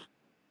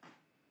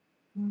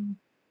I am.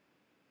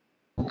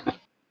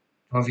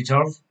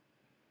 12v12.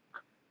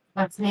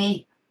 That's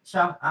me.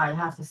 So I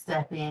have to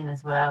step in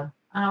as well.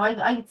 I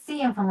can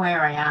see him from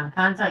where I am,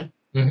 can't I?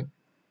 Mhm.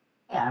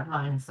 Yeah, I've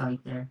line of sight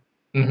there.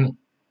 Mm-hmm. And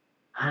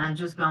I'm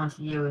just going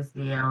to use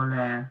the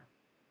old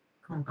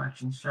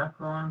compaction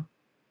shotgun.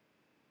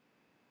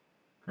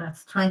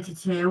 That's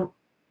 22.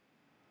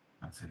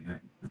 That's it,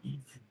 yeah.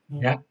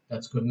 Yeah,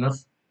 that's good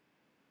enough.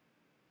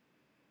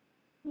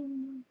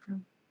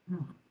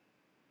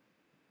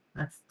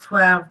 That's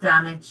 12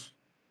 damage.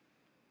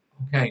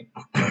 Okay.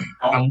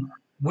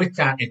 With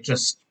that, it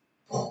just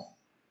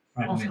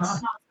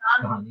fragments.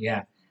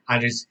 Yeah.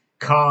 And there's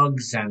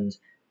cogs and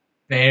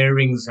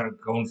bearings are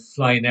going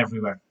flying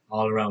everywhere,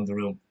 all around the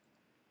room.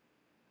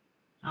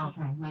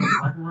 Okay, maybe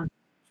it wasn't one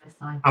this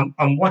time.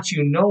 And what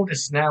you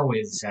notice now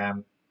is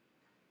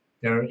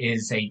there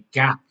is a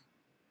gap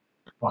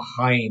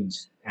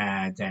behind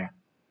there.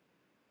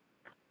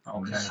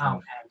 Okay.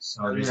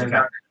 So there's a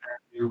gap.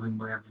 Moving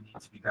wherever we need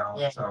to be going.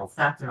 Yeah, so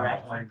that's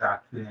right. behind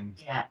that thing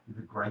Yeah. is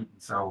a grate.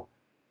 So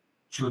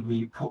should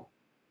we put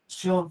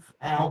Shove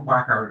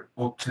Whacker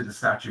up to the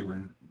statue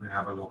and we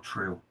have a look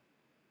through?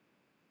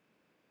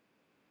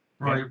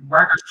 Right,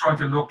 Whacker's trying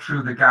to look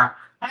through the gap.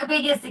 How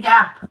big is the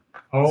gap?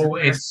 Oh,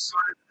 Is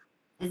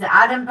it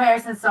Adam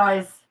person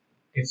size?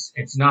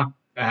 it's not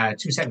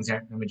 2 seconds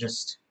there. Let me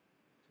just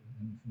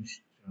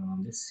finish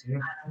on this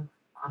here.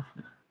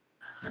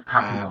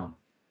 Papillon.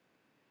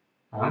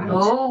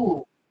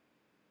 Oh.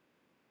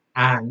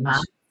 And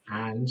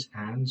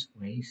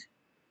wait.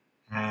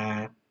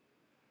 Oh,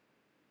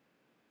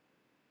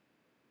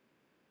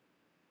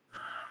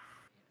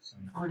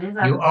 it is You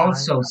Adam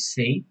also size.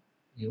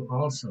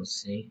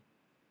 see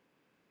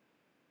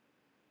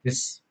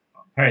this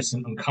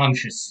person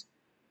unconscious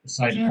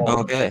beside the Jim. portal.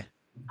 Okay.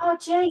 Oh,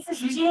 Jesus,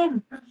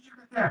 Jim.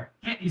 Yeah,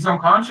 he's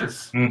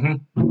unconscious.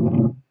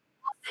 Mm-hmm.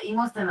 He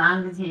must have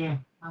landed here.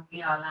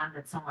 We all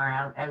landed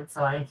somewhere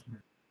outside.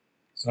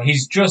 So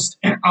he's just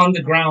on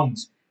the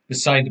ground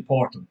beside the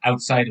portal,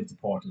 outside of the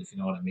portal, if you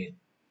know what I mean.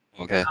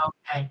 Okay.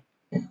 Okay.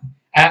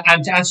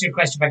 And to answer your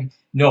question, Becky,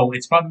 no,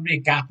 it's probably a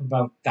gap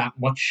about that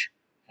much.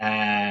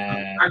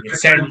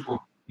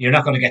 You're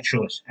not going to get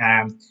through it.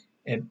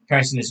 A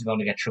person isn't going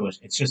to get through it.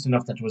 It's just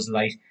enough that there was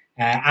light.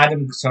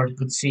 Adam sort of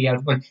could see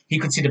out. Well, he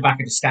could see the back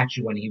of the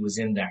statue when he was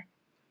in there.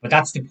 But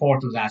that's the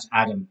portal that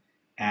Adam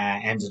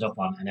ended up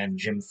on, and then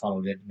Jim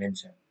followed him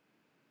into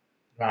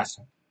last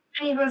time.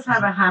 Any of us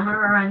have a hammer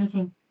or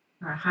anything?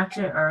 Or a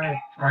hatchet or a...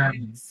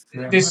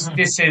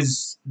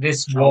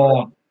 This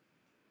wall,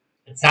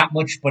 it's that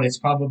much, but it's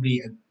probably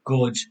a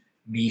good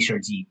meter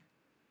deep.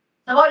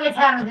 So what you're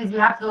telling us is you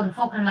have to go the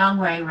fucking long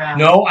way around.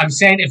 No, I'm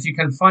saying if you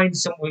can find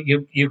somewhere,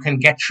 you can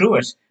get through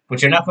it,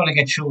 but you're not going to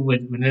get through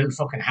with a little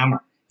fucking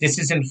hammer. This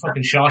isn't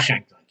fucking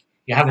Shawshank. Like,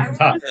 you haven't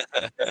got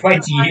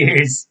 20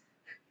 years.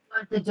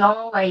 But the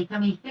doorway,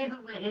 can we fiddle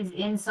with his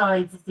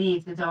inside to see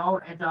if the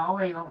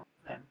doorway opens?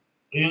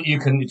 You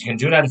can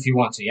do that if you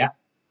want to, yeah.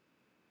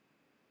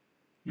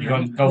 You're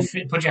going to go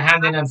put your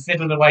hand in and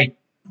fiddle away.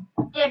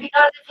 Yeah,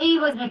 because if he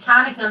was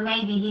mechanical,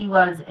 maybe he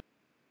was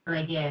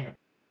like a...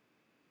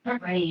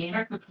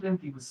 Check the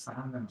flint he was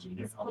standing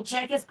on.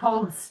 Check his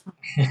pulse.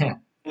 Yeah,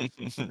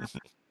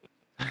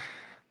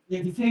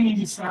 the thing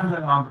he was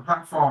standing on, the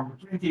platform,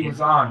 the flint he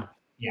was on.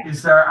 Yeah.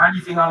 Is there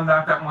anything on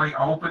that might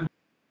open?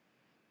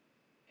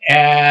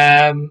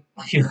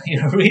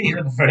 You're really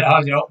looking for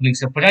all the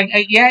openings, but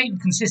yeah,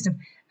 consistent.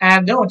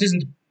 No, it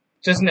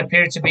doesn't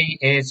appear to be.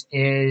 It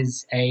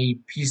is a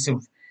piece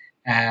of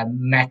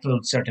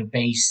metal sort of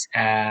base.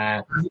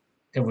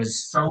 There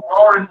was so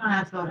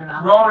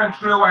roaring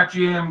through at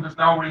Jim. There's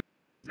no reason.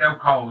 He's out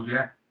cold,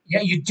 yeah.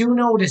 Yeah, you do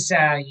notice.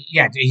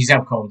 Yeah, he's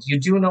out cold. You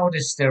do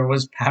notice there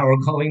was power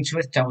going to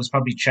it that was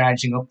probably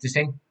charging up the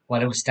thing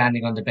while it was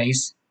standing on the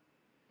base.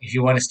 If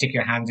you want to stick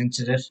your hand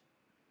into it.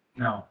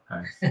 No,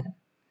 thanks.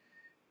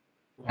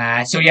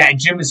 So yeah,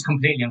 Jim is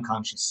completely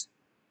unconscious.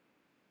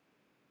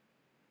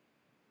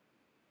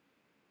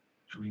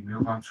 Should we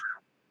move on through?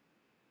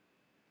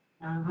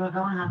 We're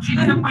going to have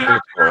Jim, we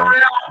have to go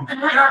around. We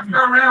have to go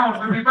around.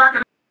 We'll be back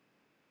in.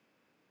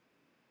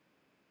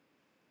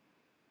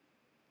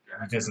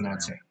 He doesn't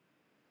answer.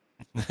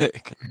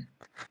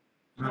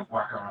 We'll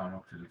walk around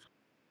up to this.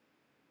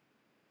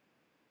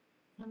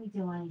 Can we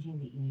do anything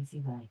the easy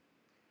way?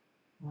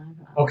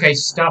 Okay,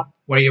 stop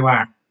where you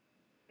are.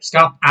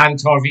 Stop, and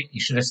Torvi,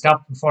 you should have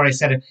stopped before I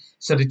said it.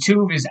 So the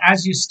two of you,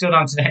 as you stood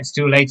onto that, it's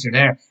too late, you're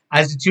there.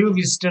 As the two of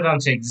you stood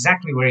onto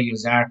exactly where you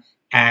are,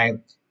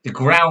 the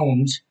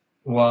ground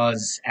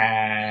was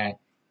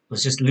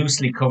just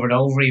loosely covered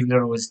over, even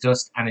though it was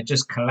dust, and it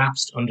just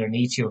collapsed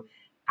underneath you.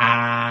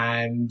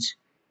 And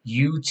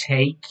you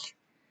take.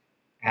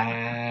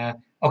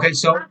 Okay,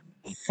 so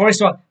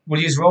first of all,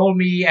 will you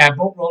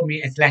both roll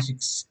me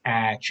athletics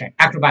check,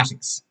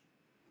 acrobatics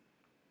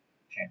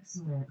checks.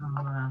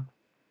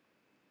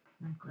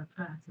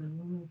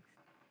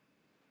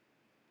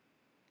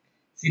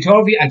 See,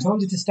 Torvi, I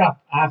told you to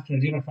stop after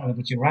the other fella,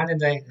 but you ran in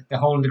the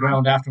hole in the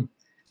ground after him.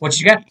 What did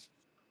you get?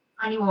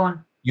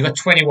 21. You got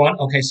 21.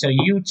 Okay, so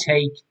you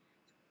take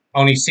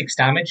only 6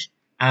 damage,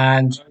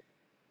 and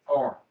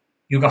 4.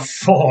 you got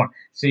 4.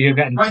 So you're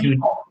getting 2.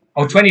 24.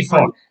 Oh,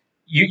 24.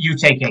 You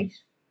take 8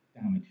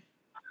 damage.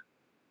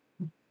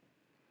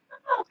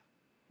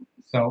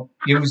 So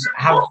you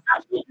have.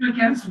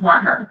 Against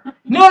Whacker.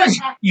 No,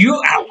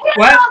 you.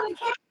 Well,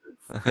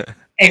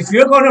 if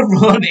you're going to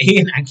run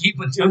in and keep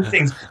on doing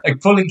things like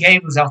pulling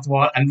cables off the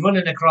wall and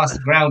running across the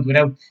ground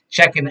without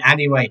checking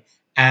anyway,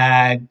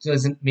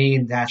 doesn't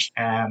mean that.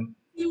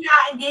 You've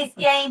not in this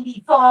game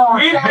before.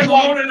 We've been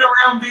running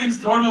around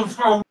these tunnels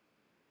for.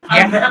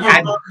 Yeah,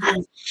 and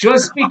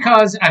just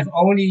because I've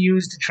only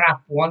used a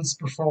trap once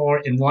before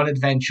in one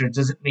adventure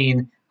doesn't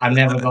mean I'm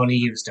never going to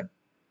use them.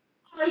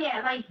 Oh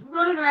yeah, like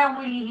running around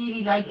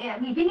really, like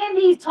we've been in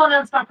these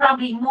tunnels for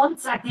probably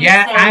months at this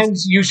Yeah, stage. and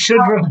you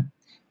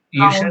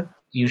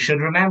should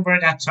remember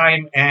that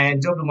time in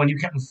Dublin when you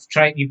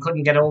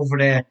couldn't get over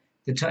the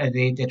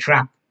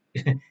trap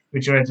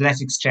with your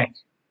athletics check.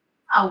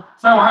 Oh,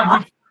 So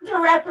have the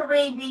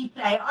referee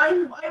replay. I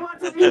want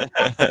to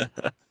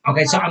replay.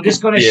 Okay, so I'm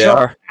just going to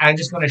show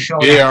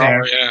that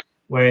there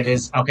where it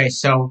is. Okay,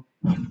 so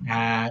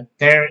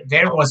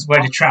there was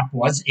where the trap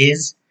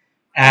is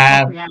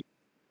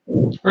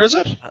Where is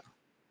it?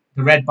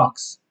 the red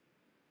box.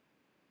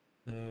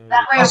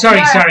 That way Oh, up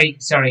sorry.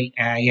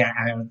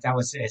 That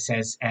was it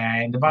says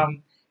in the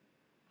bottom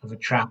of a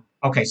trap.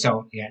 Okay,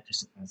 so yeah,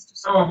 just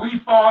So have we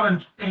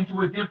fallen into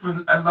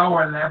a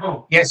lower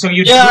level? yeah. So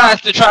you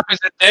The trap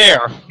isn't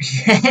there.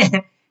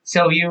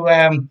 so you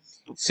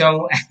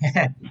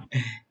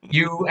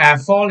you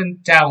fallen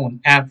down.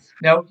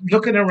 Now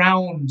looking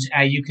around,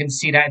 you can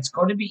see that it's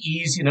going to be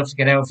easy enough to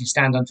get out if you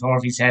stand on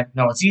Torvi's head.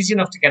 No, it's easy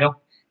enough to get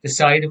up the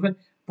side of it.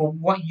 But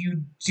what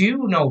you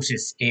do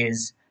notice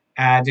is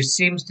there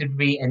seems to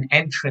be an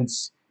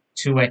entrance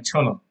to a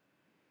tunnel.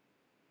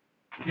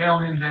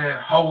 Down in the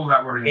hole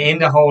that we're in. In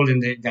the hole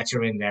that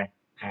you're in there.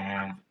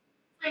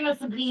 Bring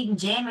us a bleeding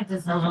gem at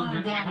this tunnel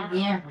down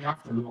here. We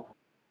have to look.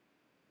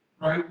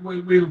 Right,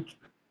 we'll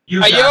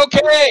use Are you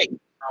okay?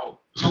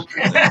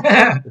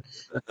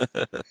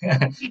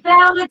 We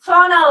found a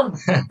tunnel.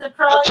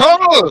 Surprise.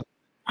 Tunnel!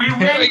 We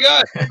Very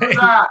good.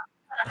 that.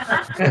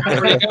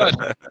 Very good.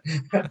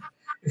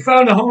 You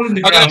found a hole in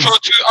the I'm ground.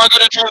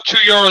 gonna throw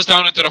 €2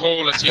 down into the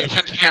hole and see if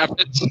anything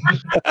happens.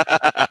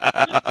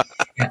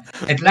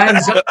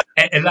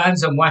 It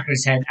lands on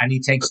Whacker's head and he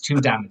takes 2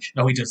 damage.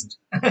 No, he doesn't.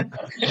 Right,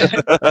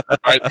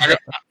 I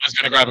was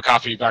gonna grab a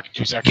coffee back in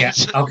 2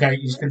 seconds. Yeah, okay,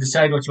 you can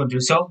decide what you want to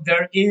do. So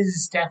there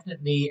is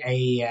definitely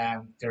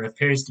there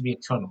appears to be a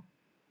tunnel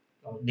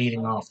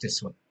leading off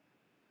this one.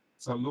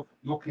 So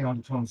looking on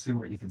the tunnel, see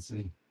what you can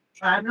see.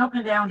 I'm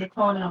looking down the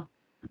tunnel.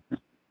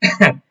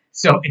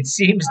 So it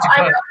seems to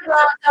go.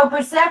 So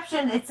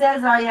perception, it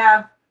says I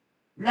have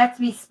lets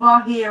me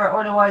spot here or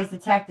otherwise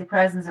detect the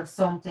presence of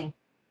something.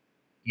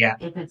 Yeah.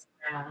 If it's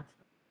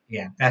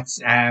Yeah, that's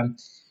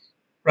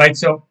right.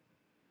 So,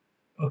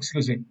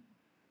 excuse me.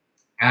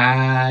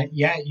 Yeah,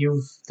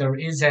 there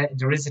is a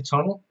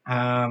tunnel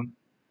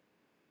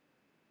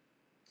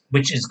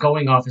which is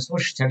going off. I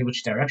suppose I should tell you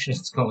which direction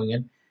it's going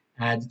in.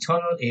 The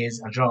tunnel is.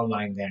 I'll draw a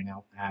line there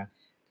now. The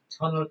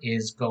tunnel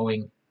is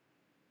going.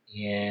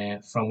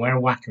 Yeah, from where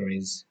Whacker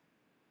is,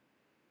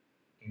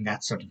 in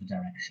that sort of a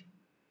direction.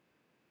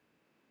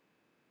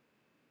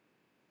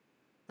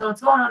 So it's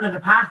going under the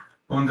path.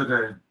 Under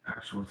the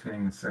actual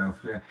thing itself,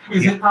 yeah.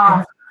 Is it?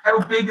 How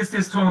big is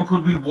this tunnel?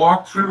 Could we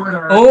walk through it?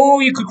 Or?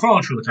 Oh, you could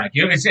crawl through it. Like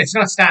it's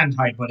not stand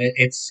height, but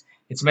it's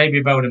maybe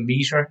about a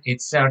meter.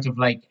 It's sort of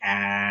like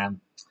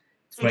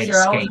Great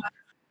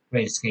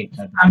Escape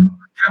type. Can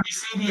we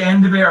see the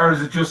end of it, or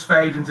does it just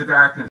fade into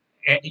darkness?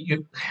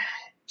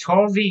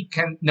 Torvi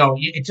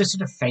it just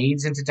sort of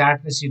fades into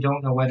darkness. You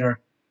don't know whether.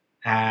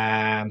 So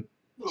I'm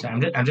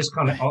just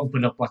going to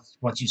open up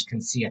what you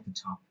can see at the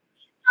top.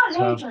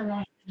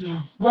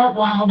 Yeah.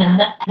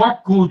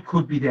 What good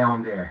could be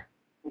down there?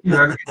 You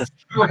know, it's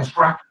a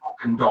track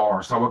fucking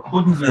door, so it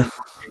couldn't be.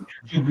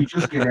 Should we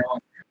just get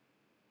out?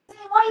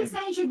 Why are you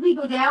saying should we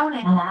go down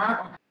it?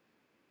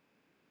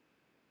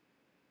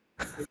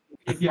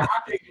 If you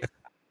have to,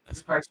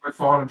 this place by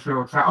falling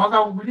through a trap.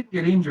 Although we didn't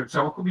get injured,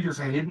 so it could be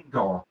just a hidden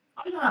door.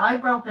 I don't know. I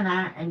broke an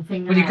arm and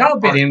finger. Well, you got a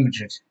bit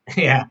injured,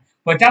 yeah,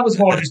 but that was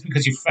more just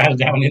because you fell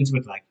down into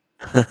it, like.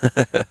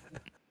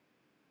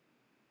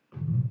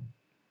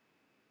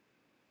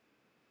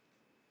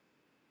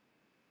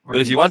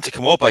 But if you want to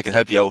come up, I can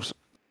help you out.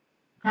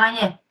 Can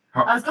you?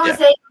 I was going Yeah. to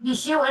say, you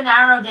shoot an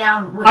arrow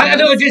down. With I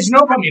know there's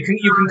no problem.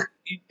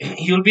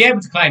 You'll be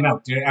able to climb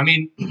out there. I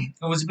mean, it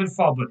was a bit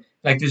fun, but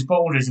like there's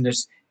boulders and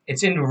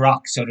it's in the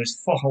rock, so there's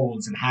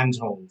footholds and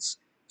handholds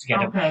to get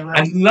up. Okay, well,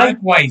 And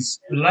likewise,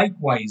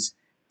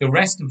 the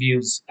rest of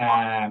yous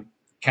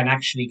can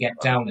actually get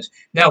down it.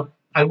 Now,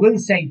 I will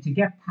say to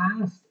get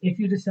past, if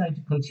you decide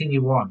to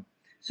continue on,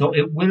 so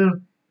it will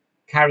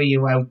carry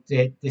you out.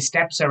 The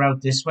steps are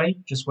out this way,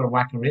 just where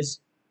Wacker is.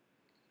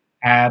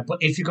 But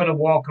if you're going to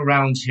walk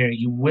around here,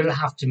 you will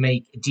have to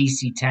make a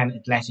DC 10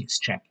 athletics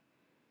check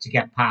to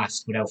get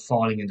past without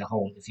falling in the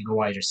hole if you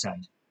go either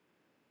side.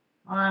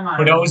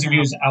 For those of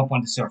you out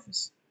on the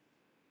surface.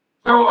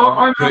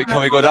 So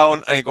Can we go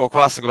down and go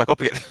across and go back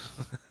up again?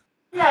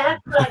 Yeah,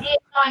 that's a good idea.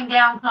 Climb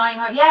down, climb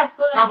out. Yeah,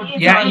 good idea.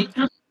 Yeah, just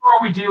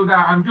before we do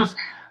that, I just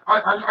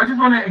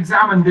want to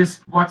examine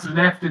what's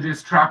left of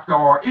this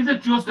trapdoor. Is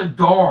it just a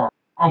door,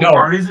 No.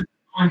 or is it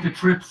going to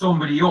trip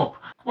somebody up?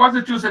 Was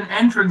it just an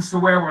entrance to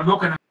where we're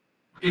looking at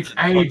its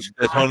age?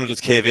 The tunnel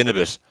just cave in a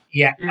bit.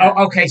 Yeah. Yeah.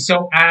 Oh, okay.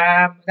 So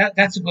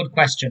that's a good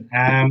question.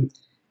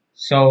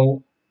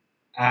 So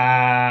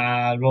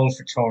roll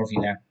for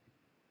Torvi there.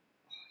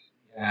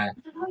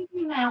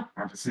 Now.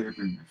 I have to see if we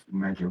can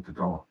make out the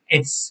door.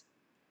 It's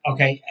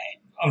okay.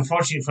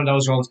 Unfortunately for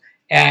those rolls,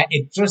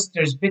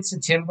 there's bits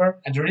of timber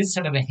and there is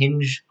sort of a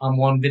hinge on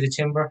one bit of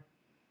timber,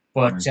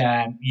 but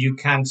you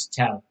can't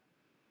tell.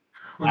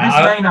 Well,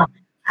 this may not be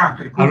a trap.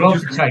 It I'll could roll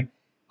just for Ty.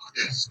 Oh,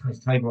 Jesus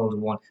Christ, Ty rolled a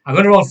 1. I'm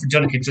going to roll for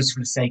Duncan just for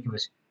the sake of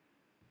it.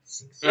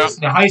 6. Yeah.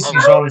 The highest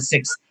he's rolled is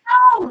 6.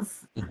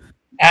 Nose.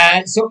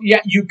 So yeah,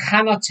 you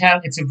cannot tell.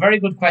 It's a very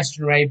good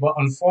question, Ray, but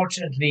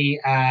unfortunately,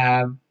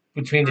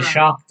 between the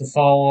shock, the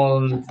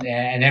fall,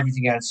 and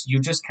everything else, you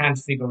just can't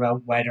figure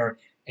out whether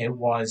it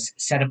was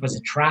set up as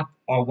a trap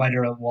or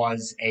whether it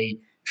was a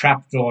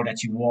trap door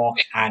that you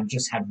walked and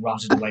just had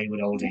rotted away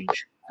with old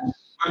age.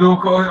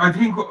 Look, I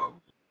think,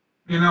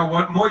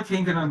 what my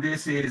thinking on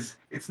this is,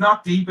 it's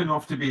not deep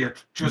enough to be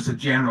just a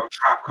general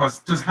trap, because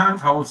there's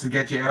handholds to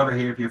get you out of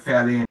here if you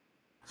fell in.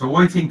 So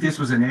I think this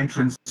was an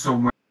entrance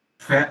somewhere,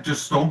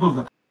 just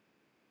stumbled,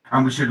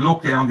 and we should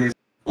look down this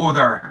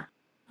other,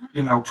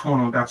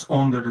 tunnel that's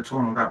under the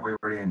tunnel that we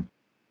were in.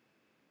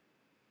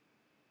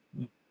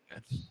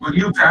 Well,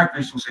 you dark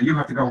vision, so you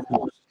have to go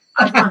first.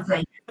 I was going to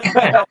say,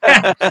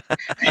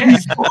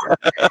 Please, Lord.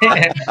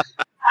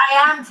 I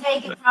am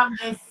taking from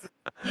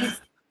this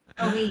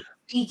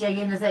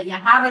teacher, that you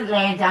haven't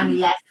learned any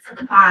lessons in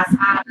the past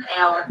half an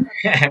hour.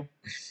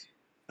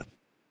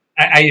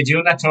 Are you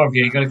doing that,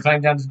 Torvi? Are you going to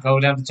go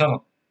down the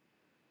tunnel?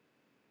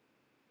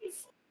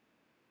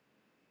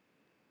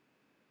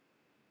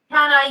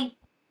 Can I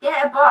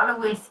get a bottle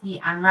of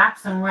whiskey and wrap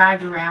some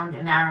rag around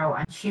an arrow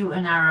and shoot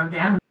an arrow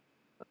down?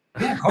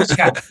 Yeah, of course you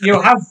can.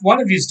 You have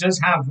one of you does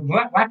have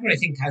Wacker. I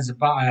think has a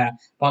bottle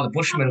of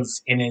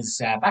Bushmills in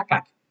his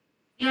backpack.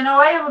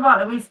 I have a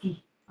bottle of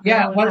whiskey.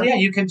 Yeah, well, yeah,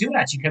 you can do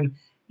that.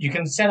 You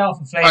can set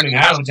off a flaming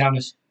arrow down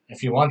it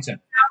if you want to.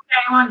 Okay,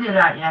 I want to do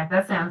that. Yeah,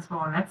 that sounds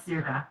fun. Let's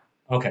do that.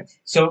 Okay,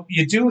 so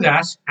you do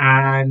that,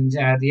 and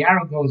the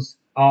arrow goes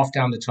off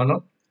down the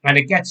tunnel, and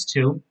it gets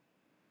to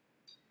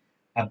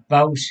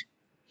about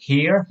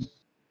here,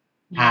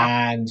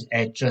 and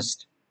it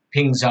just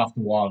pings off the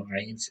wall,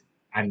 right?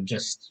 And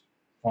just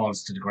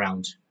falls to the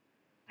ground.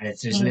 And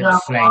there's a little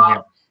flame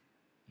here.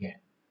 Yeah.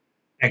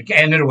 Like,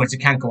 in other words, it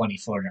can't go any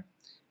further.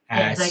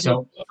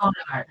 So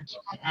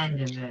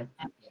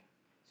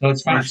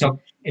it's fine. So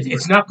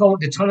it's not going.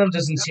 The tunnel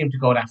doesn't seem to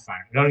go that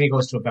far. It only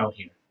goes to about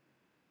here.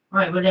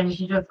 Right. Well, then we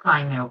should just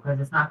climb now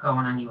because it's not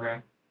going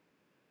anywhere.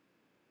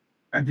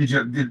 And does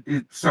it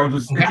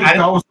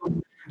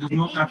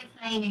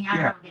flaming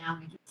arrow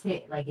down and just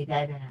hit like a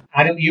dead end.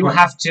 Adam, you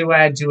have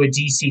to do a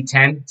DC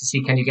 10 to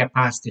see can you get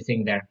past the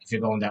thing there if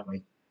you're going that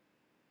way.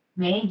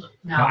 Me?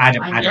 No,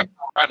 Adam. I don't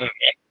know.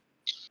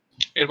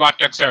 In what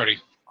dexterity?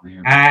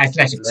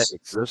 Athletics.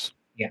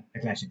 Yeah,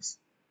 athletics.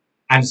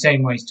 And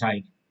same way as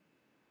Ty.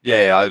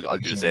 Yeah, I'll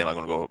do the same. I'm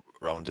going to go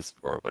around this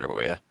or whatever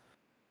way, yeah.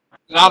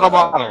 Not a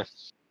bother.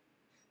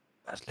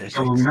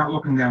 So we're not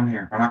looking down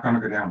here. We're not going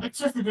to go down. It's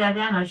just a dead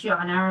end. I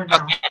shot an arrow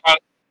down.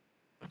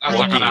 That's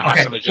not gonna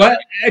Okay. actually Well,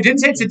 I didn't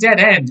say it's a dead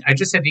end. I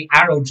just said the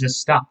arrow just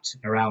stopped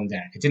around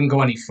there. It didn't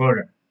go any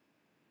further.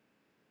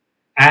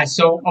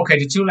 So, okay,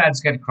 the two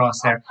lads get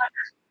across there.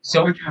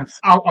 So,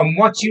 on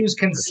what you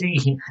can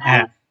see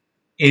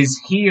is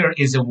here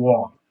is a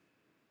wall.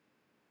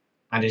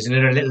 And there's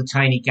another little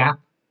tiny gap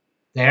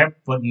there,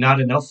 but not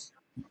enough.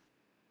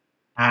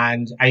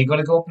 And are you going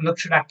to go up and look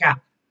through that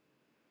gap?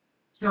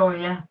 Sure,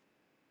 yeah.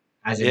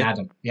 As in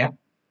Adam, yeah?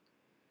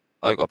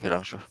 I'll go up here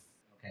now, sure.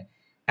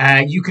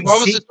 You can What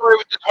see... was the story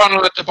with the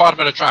tunnel at the bottom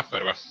of the trap, by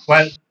the way?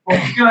 Well,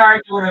 We're still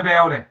arguing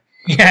about it.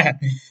 yeah.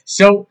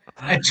 So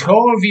a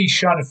Torvi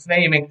shot a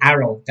flaming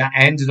arrow that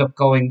ended up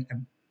going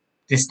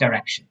this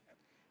direction,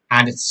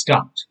 and it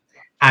stopped.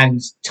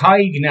 And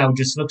Tig now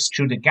just looks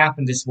through the gap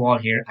in this wall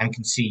here and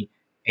can see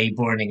a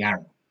burning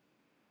arrow.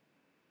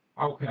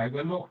 Okay,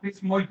 well look,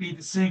 this might be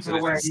the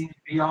sequel where he's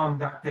beyond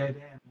that dead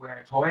end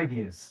where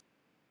Toig is.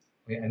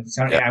 Yeah, and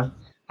sorry, Yeah.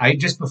 I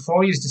just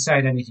before you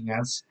decide anything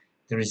else,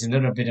 there is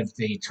another bit of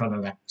the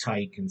tunnel that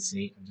Ty can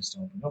see. I'll just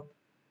open up.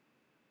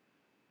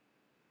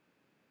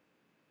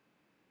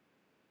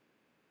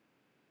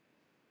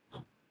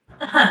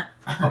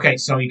 Okay,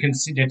 so you can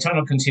see the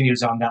tunnel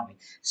continues on that way.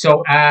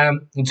 So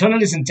the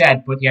tunnel isn't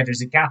dead, but yeah,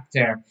 there's a gap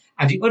there.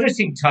 And the other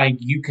thing, Ty,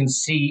 you can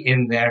see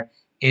in there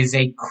is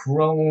a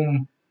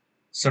chrome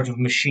sort of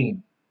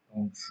machine.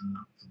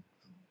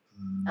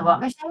 A what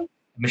machine?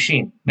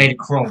 Machine made of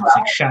chrome. It's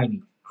like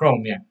shiny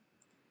chrome, yeah.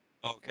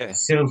 Okay. A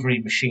silvery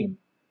machine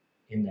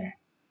in there.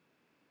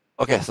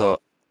 Okay, so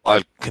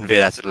I'll convey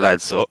that to the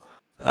lads. So,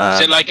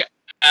 Is it like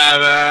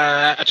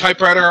a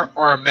typewriter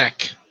or a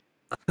mech?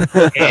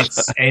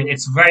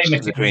 It's very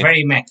Between.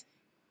 very mech.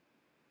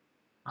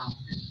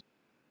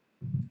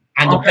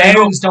 And the Okay,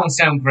 bearings don't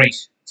sound great,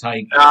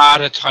 Ty.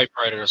 Not a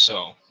typewriter,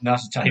 so. Not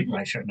a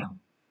typewriter, no.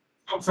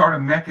 Some sort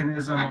of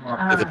mechanism or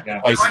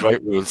Yeah. Price is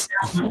Right rules.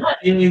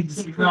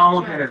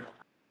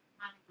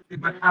 the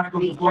mechanical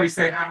device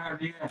they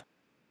have, yeah.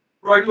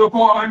 Right, look,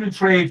 what I'm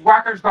intrigued.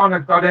 Whacker's gonna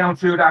go down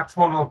through that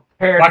tunnel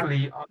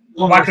carefully. on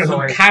the Wacker, who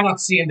side.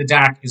 cannot see in the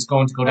dark, is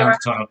going to go down the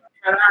tunnel.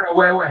 They're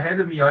well ahead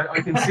of me.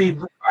 I can see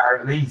the far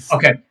at least.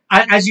 Okay,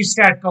 as you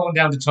start going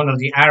down the tunnel,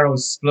 the arrow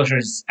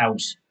splutters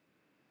out.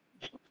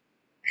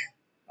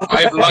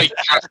 I'd like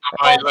cast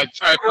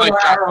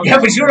Yeah,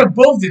 but you're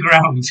above the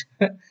ground.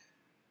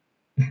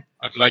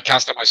 I'd like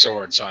cast on my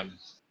sword, so I'm.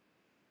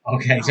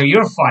 Okay, so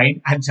you're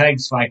fine, and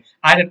Tag's fine.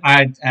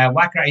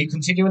 Wacker, are you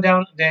continuing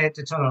down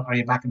the tunnel, or are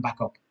you backing back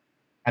up?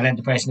 And then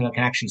the person who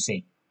can actually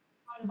see.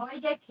 If I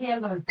get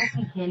killed, I'll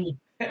fucking kill you.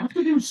 Have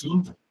to do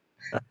something.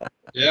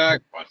 Yeah,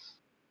 but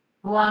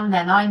Go on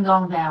then, I'm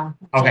going down.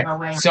 Okay, Whichever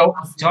way so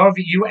I'm supposed to.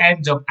 Torvi, you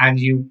end up and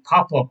you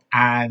pop up,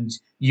 and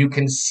you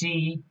can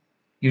see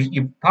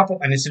you pop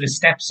up, and it sort of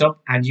steps up,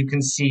 and you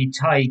can see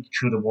Tig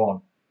through the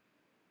wall.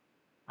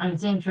 I'm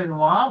seeing through the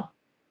wall.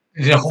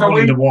 There's a hole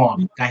in the wall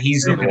that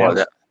he's looking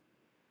at.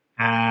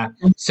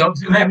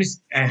 Let me.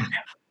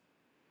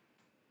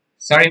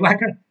 Sorry,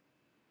 Wacker.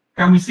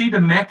 Can we see the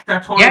mech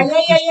that toy? Yeah.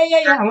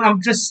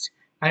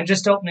 I'm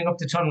just opening up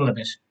the tunnel a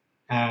bit.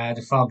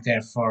 The fog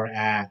there for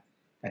that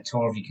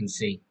Torvi can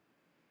see.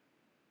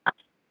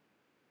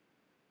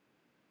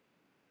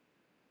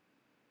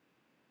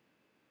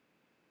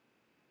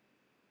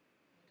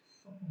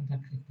 That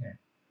click there.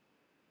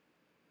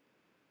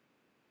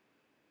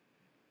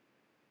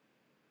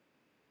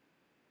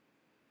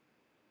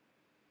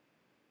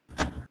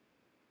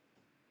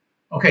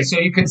 Okay, so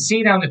you can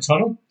see down the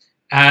tunnel,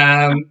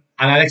 and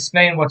I'll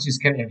explain what you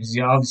can, because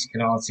you obviously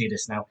can all see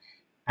this now.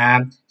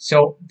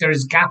 So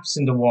there's gaps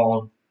in the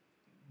wall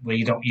where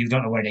you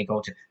don't know where they go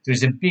to.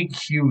 There's a big,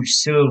 huge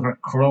silver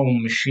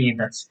chrome machine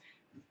that's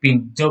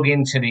been dug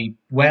into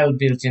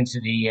built into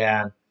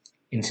the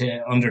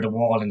into under the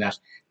wall, and that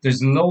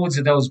there's loads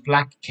of those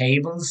black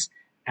cables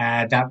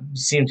that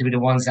seem to be the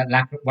ones that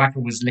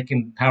Wacker was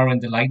licking, powering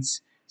the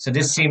lights. So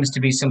this seems to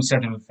be some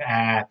sort of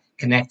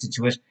connected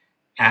to it.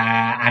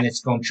 And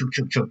it's going chuk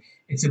chuk chuk.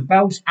 It's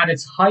about at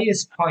its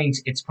highest point.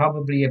 It's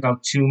probably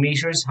about 2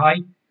 meters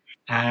high.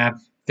 At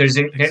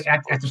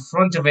the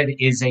front of it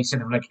is a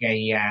sort of like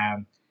a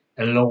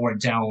lower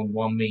down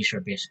 1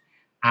 meter bit,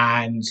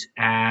 and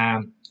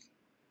there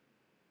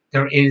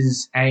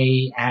is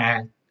a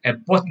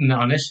button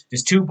on it.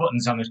 There's 2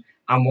 buttons on it,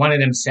 and one of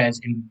them says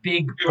in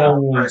big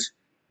bold,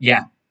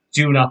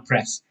 "Do not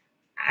press,"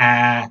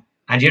 and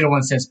the other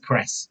one says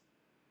 "press."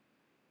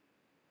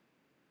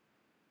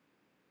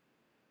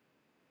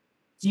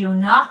 Do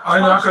not.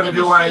 I'm not going to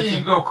do machine.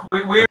 anything. Look,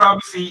 we're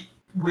obviously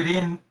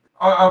within.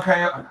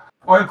 Okay,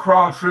 I'll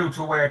crawl through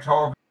to where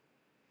Torb,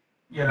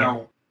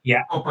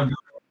 up and.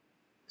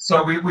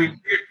 So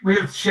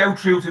we'll shout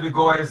through to the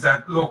guys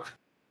that look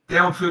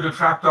down through the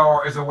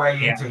trapdoor is a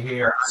way into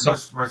here,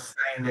 and we're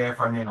staying there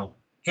for now.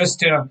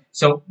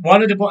 So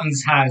one of the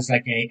buttons has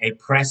like a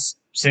press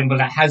symbol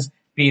that has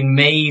been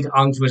made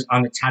onto it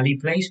on a tally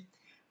plate,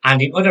 and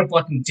the other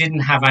button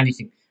didn't have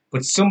anything,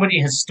 but somebody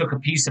has stuck a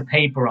piece of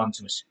paper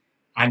onto it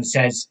and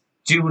says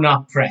 "Do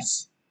not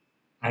press,"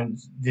 and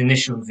the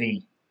initial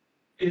V.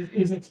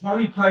 Is a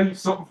tally plate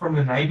something from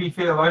the Navy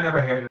field? I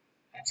never heard of it.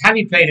 A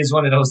tally plate is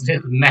one of those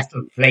little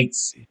metal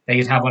plates that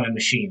you'd have on a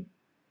machine.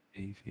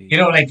 You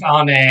know, like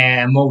on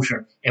a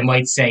motor, it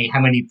might say how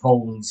many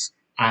poles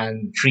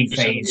and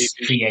 3-phase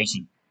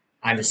 380.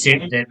 And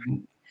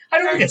I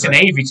don't think it's a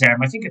Navy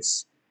term. I think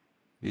it's.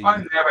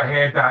 I've never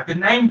heard that. The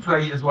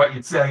nameplate is what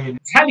you'd say.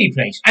 Tally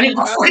plate. And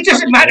it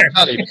doesn't matter.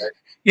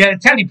 Yeah,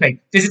 tally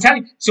plate. There's a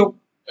tally. So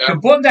the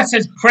one that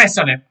says press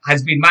on it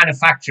has been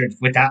manufactured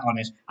with that on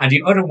it. And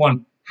the other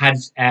one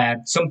has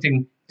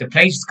something, the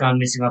plate's gone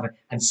missing of it.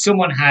 And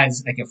someone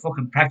has like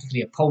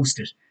practically a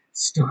post-it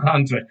stuck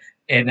onto it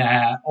in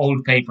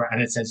old paper.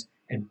 And it says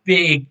in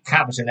big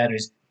capital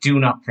letters, "Do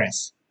not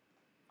press."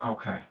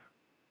 Okay.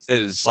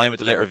 It's signed with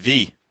the letter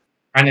V.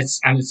 And it's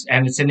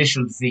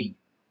initial V.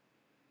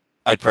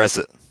 I'd press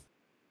it.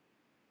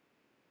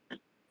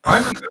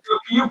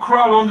 You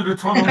crawl under the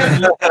tunnel.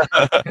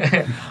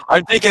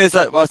 I'm thinking, is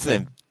that what's the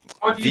name?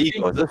 What do you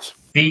Vigo, think? is it?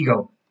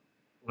 Vigo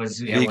was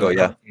Vigo,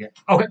 yeah.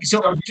 Okay,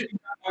 so So, do you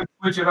think that might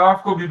switch it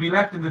off? Could we be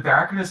left in the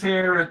darkness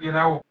here? You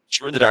know.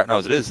 We're in the dark now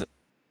as it is.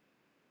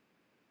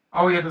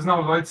 Oh yeah, there's no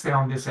lights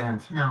down this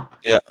end. No.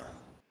 Yeah.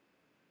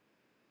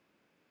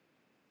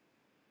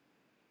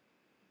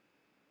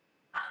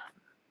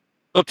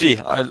 Up to you.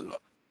 I'll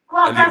Go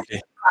on, leave it that's to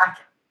you. back.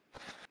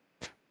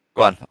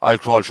 Go on. I'll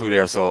crawl through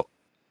there. So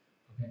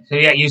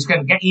yeah, you just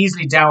can get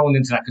easily down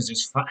into that because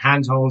there's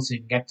handholds, so you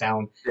can get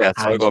down. yeah,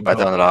 so I'll go And back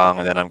go. down along,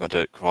 and then I'm going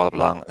to crawl up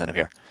along, and then I'm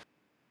here.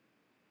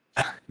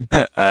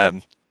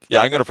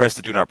 Yeah, I'm going to press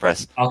the do not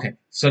press. Okay,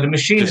 so the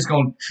machine is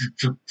going, chuk,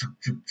 chuk, chuk,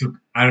 chuk, chuk,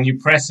 and when you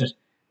press it,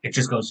 it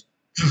just goes,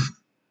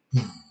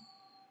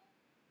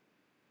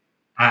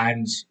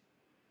 and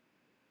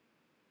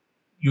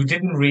you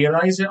didn't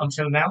realize it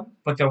until now,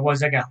 but there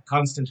was like a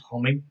constant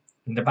humming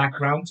in the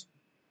background,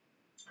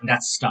 and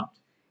that's stopped.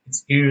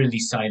 It's eerily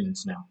silent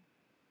now.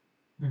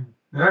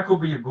 That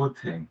could be a good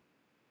thing.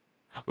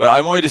 Well,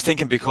 I'm only just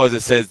thinking because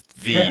it says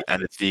V Yeah.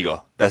 and it's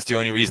Vigo. That's the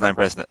only reason I'm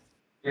pressing it.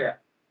 Yeah.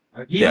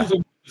 If Yeah. he doesn't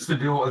want us to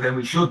do it, then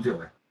we should do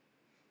it.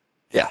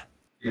 Yeah.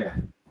 Yeah.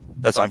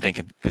 That's what I'm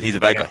thinking, because he's a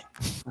bad guy.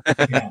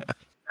 Yeah.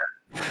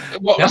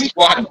 What a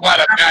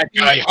bad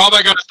guy. How am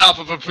I going to stop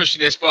him from pushing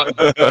this button?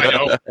 I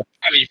know.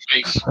 Any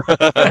face.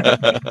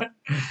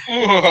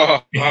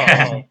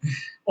 Yeah.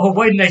 Oh,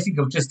 why didn't I think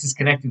of just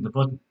disconnecting the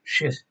button?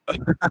 Shit.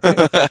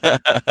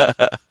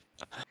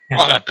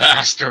 What a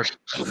bastard.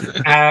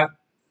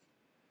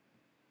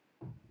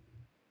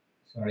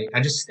 Sorry,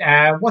 I just.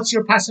 What's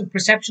your passive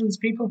perceptions,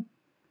 people?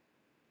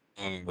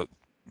 But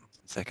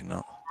second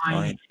now.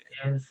 Mine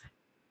 9. is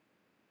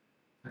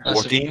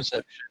 14?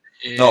 Perception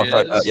No,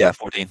 is yeah,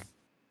 14.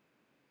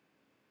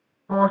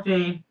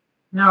 14.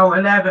 No,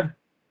 11.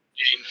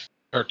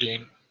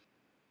 13.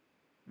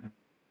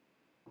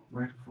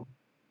 Where the fuck?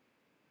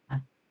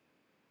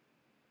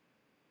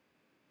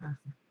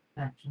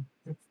 Perception.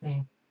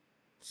 16.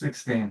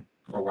 16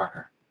 for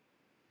Whacker.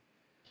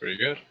 Pretty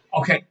good.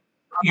 Okay.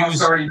 Oh, Use.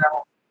 sorry,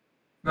 no.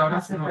 No,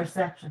 that's Passive not.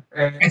 perception.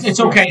 It's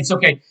okay. It's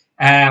okay.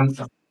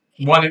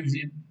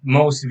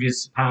 Most of you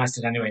passed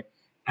it anyway.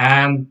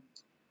 Adam,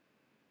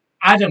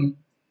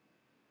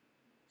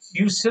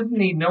 you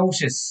suddenly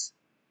notice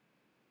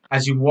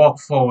as you walk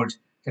forward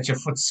that your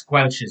foot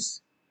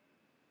squelches.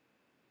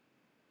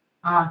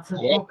 Ah, it's a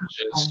What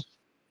fucking is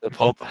The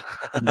pump.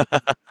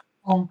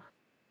 pump.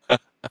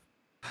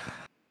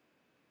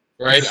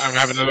 right? I'm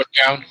having a look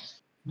down.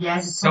 Yeah,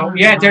 it's So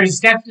totally yeah, wrong. there is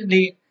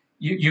definitely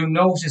you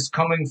notice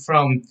coming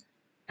from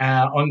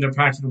under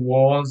part of the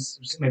walls,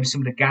 maybe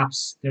some of the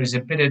gaps. There's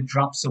a bit of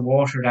drops of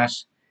water that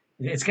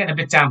it's getting a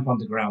bit damp on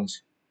the ground.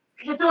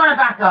 Just throwing it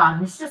back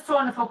on. It's just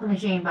throwing the fucking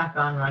machine back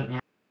on right now.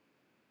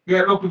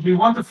 Yeah, look, if we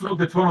want to flood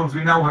the tunnels,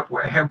 we know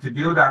how to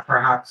do that,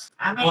 perhaps.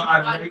 I mean, Well, I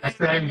what- like what-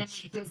 saying-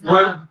 it's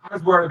Well, not-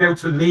 as we're about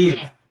to leave.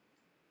 Yeah.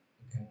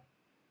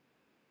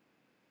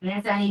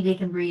 Unless anybody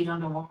can breathe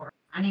underwater.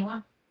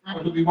 Anyone?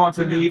 Or do we want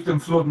to leave them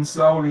flooding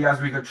slowly as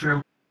we go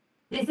through?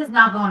 This is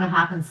not going to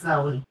happen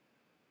slowly.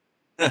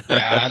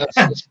 Yeah,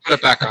 let's put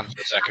it back on for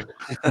a second.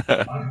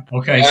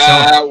 Okay,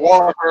 so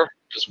Water.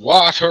 Just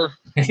water.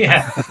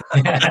 yeah.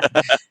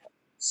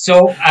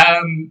 So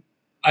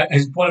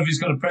is one of you's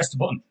going to press the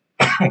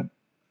button?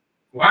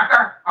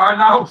 Whacker? Oh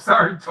no,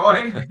 sorry,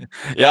 Tony.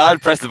 Yeah, I'll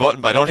press the button,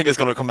 but I don't think it's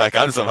going to come back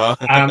on somehow.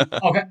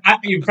 Okay,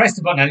 you press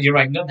the button and you're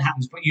right, nothing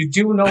happens. But you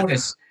do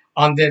notice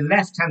on the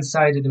left-hand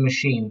side of the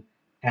machine,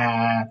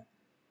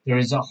 there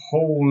is a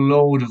whole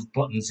load of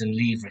buttons and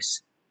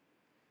levers.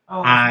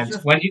 Oh, And it's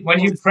just- when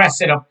you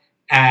press it up,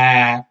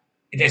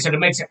 it sort of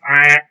makes a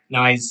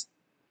noise.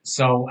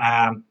 So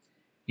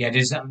yeah,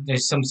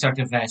 there's some sort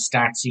of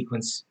start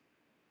sequence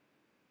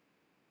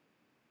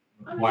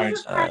Oh, required.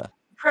 just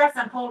press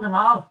and pull them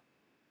all.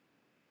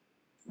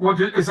 Well,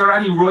 is there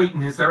any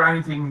writing? Is there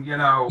anything, you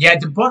know? Yeah,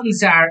 the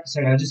buttons are.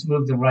 Sorry, I'll just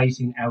move the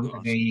writing out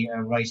of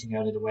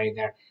the way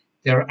there.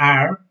 There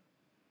are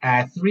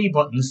 3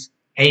 buttons,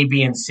 A,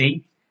 B, and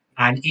C,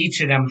 and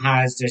each of them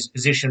has there's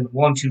position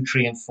 1, 2,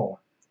 3, and 4.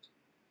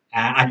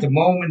 At the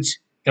moment,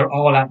 they're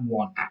all at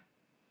 1.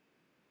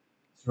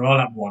 They're all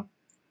at 1.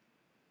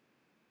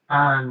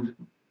 And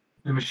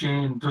the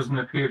machine doesn't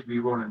appear to be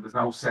running. There's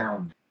no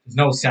sound. There's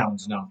no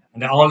sounds, no,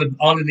 and all the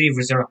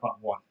levers are up at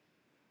 1.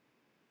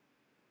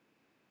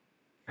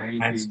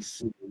 A, B,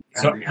 C.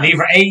 So and the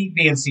lever A,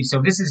 B, and C.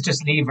 So this is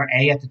just lever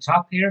A at the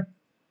top here,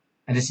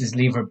 and this is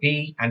lever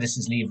B, and this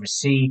is lever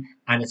C,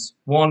 and it's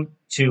 1,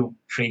 2,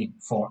 3,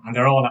 4, and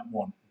they're all at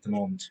 1 at the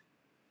moment.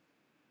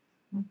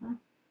 Mhm.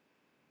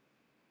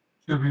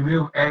 Should we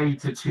move A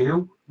to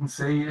 2 and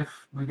see if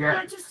we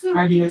Yeah, get just do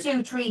Maybe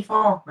 2, 3,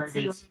 4. maybe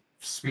See it's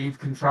speed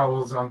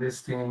controls on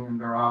this thing and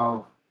they're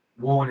all,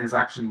 one is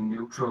actually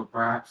neutral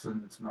perhaps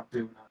and it's not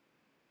doing that.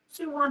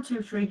 do 1,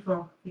 2, 3,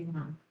 4. You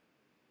know.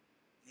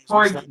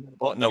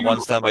 Button at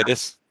one stand by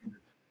this.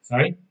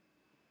 Sorry?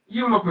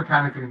 You look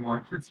mechanically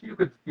minded. You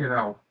could, you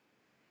know.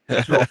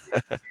 Sure.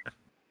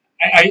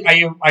 Are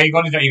you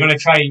going to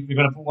try? You're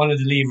going to put one of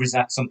the levers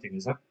at something,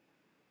 is it?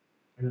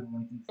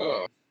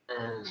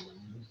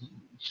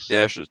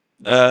 Yeah, sure.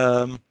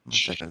 1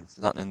 second. It's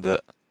not in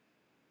the.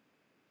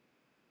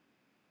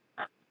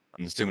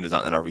 I'm assuming it's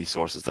not in our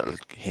resources that'll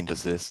hint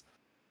us this.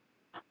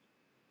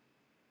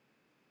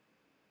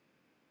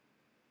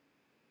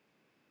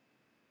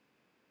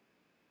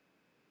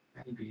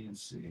 A, B, and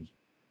C.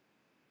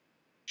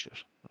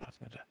 Shit. What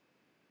happened there?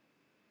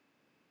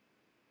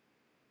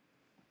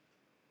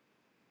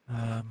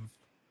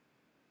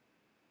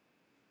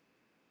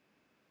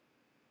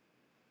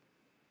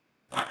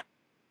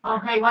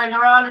 Okay, well,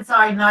 they're all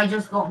inside, and I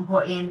just go and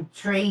put in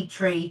 3,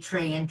 3,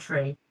 3, and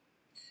 3.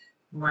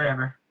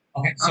 Whatever.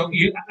 Okay, so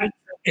you,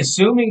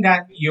 assuming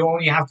that you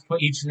only have to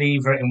put each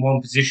lever in one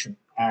position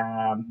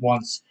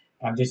once,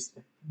 and this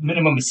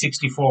minimum is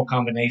 64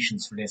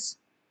 combinations for this.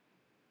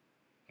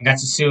 And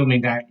that's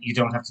assuming that you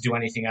don't have to do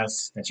anything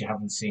else that you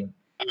haven't seen.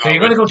 So you're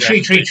going to go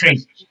 3, 3,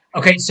 3.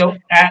 Okay, so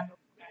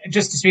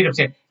just to speed up,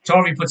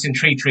 Torvi puts in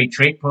 3, 3,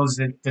 3, pulls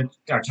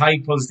or Ty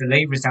pulls the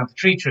levers down to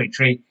 3, 3,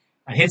 3,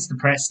 and hits the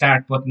press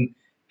start button,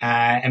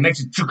 and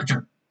makes a chuk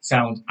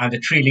sound, and the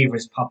 3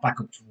 levers pop back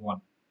up to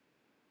 1.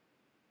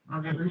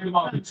 Okay, bring them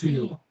all to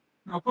 2.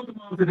 Now put them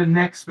all to the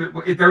next bit.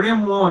 If they're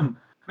in 1,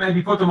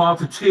 maybe put them all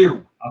to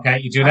 2. Okay,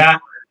 you do that,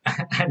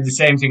 and the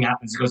same thing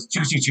happens. It goes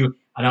 2, 2, 2,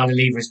 and all the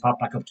levers pop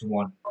back up to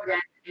 1. Okay,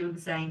 do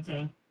the same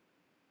thing.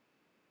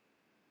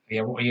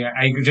 Yeah,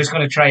 are you just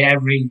going to try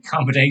every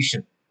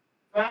combination?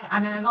 Yeah,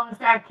 and then I'm going to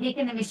start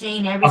kicking the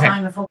machine every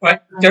time I fuck. Right,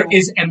 there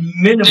is a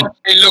minimum.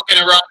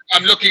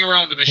 I'm looking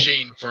around the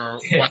machine for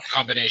what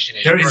combination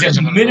is. There is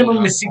a minimum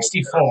of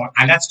 64,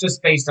 and that's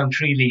just based on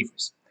 3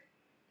 levers.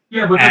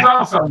 Yeah, but there's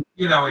also,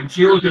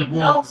 intuitive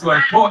ones,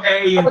 like put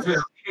A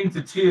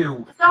into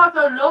 2. It's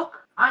also look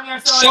on your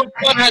side.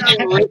 Someone has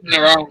it written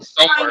around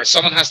somewhere.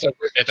 Someone has to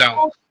write it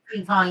down.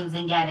 3 times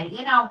and get it,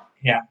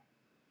 Yeah.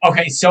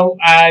 Okay, so,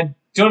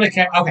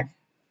 Dunica, okay.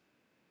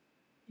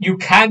 You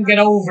can get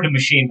over the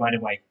machine, by the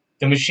way.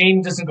 The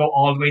machine doesn't go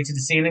all the way to the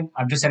ceiling.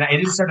 I'm just saying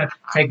it is sort of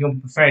taking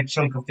up a fair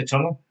chunk of the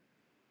tunnel.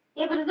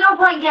 Yeah, but there's no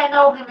point getting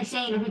over the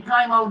machine if you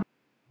climb over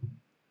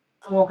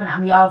walking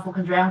and we all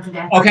fucking drown to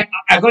death. Okay,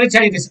 I'm going to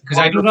tell you this because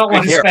I do not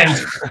want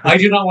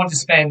to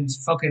spend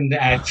fucking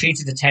 3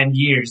 to the 10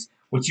 years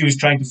with you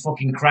trying to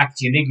fucking crack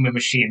the Enigma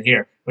machine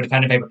here with a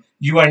pen and paper.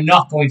 You are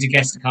not going to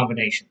guess the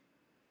combination.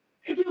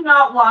 I do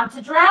not want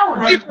to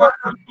drown.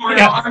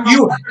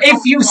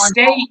 If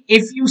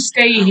you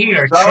stay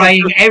here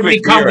trying every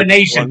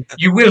combination,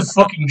 you will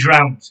fucking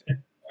drown.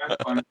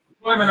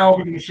 Climbing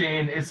over the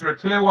machine, is there a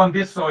clue on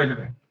this side of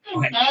it?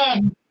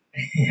 Okay.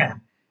 Yeah.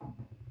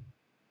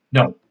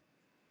 No.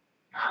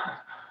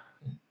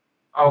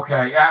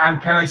 Okay,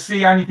 and can I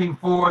see anything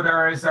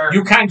further? Is there?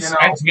 You can't.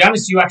 To be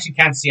honest, you actually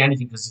can't see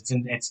anything because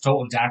it's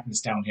total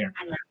darkness down here.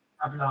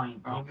 I'm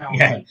blind.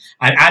 Yeah,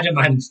 and Adam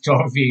and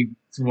Torvi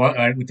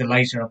with the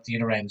lighter up the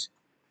other end.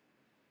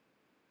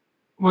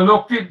 Well,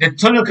 look, the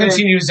tunnel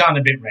continues on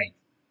a bit, Ray.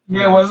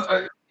 Yeah,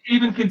 well,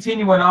 even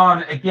continuing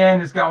on again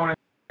is going in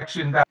the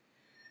direction that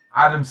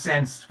Adam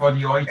sensed for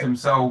the item.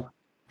 So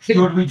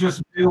should we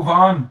just move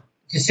on?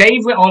 To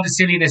save with all the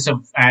silliness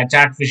of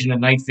dark vision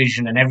and night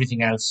vision and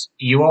everything else,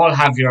 you all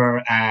have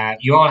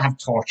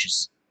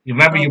torches. You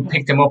remember you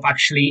picked them up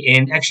actually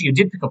you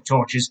did pick up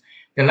torches.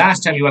 The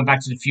last time you went back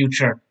to the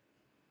future.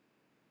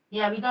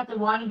 Yeah, we got the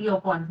windy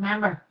up ones,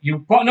 remember?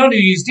 You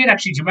did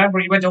actually. Do you remember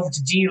you went over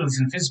to Deals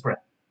in Fisborough?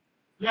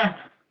 Yeah.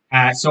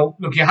 So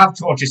look, you have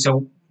torches,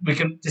 so we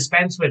can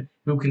dispense with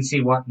who can see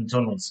what in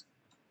tunnels.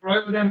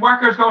 Right, well then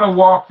Wacker's going to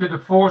walk to the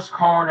first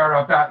corner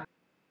of that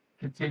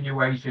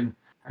continuation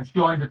and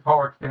shine the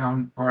torch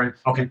down for its.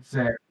 Okay.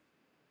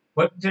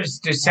 But there's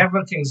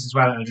several things as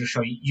well. I'll just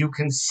show you. You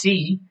can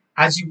see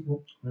as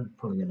you. I'm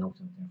pulling a note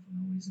out there for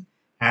no reason.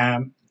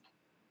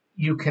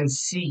 You can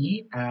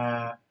see.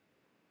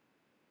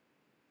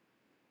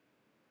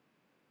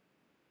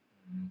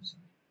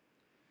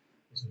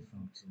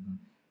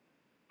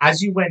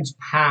 As you went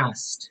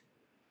past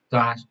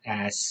that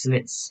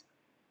slits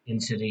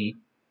into the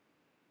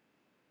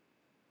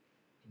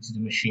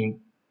machine,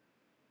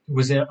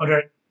 was there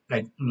other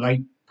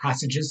light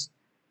passages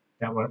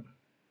that were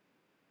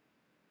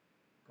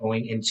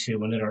going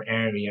into another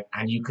area,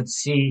 and you could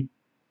see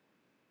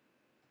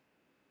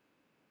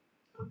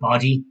a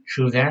body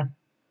through there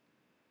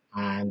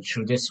and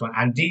through this one,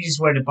 and these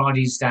were the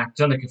bodies that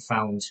Dunica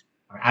found,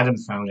 or Adam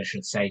found, I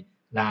should say,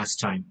 last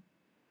time.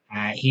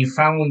 He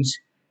found,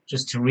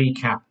 just to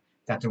recap,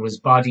 that there was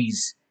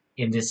bodies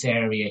in this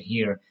area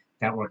here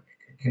that were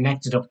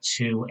connected up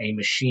to a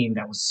machine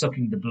that was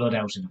sucking the blood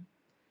out of them.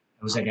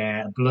 It was like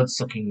a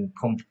blood-sucking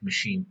pump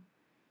machine.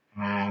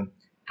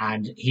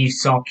 And he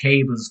saw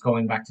cables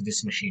going back to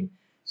this machine.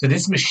 So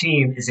this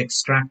machine is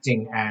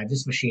extracting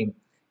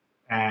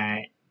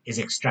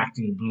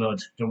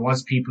blood. There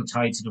was people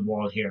tied to the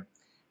wall here.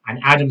 And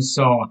Adam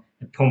saw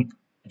a pump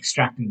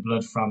extracting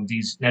blood from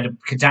these. Now, the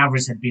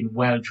cadavers had been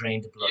well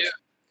drained of blood.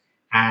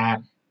 Yeah.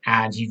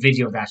 And he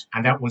videoed that.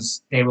 And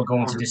they were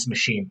going to this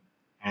machine.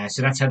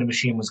 So that's how the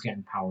machine was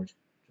getting powered.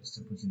 Just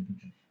to put in the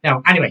picture.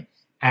 Now, anyway,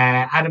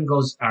 Adam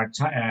goes, or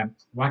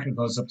Wacker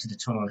goes up to the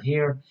tunnel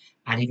here,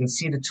 and he can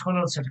see the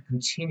tunnel sort of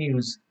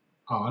continues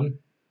on.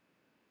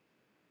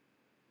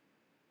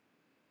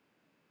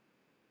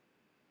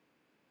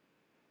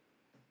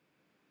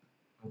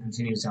 And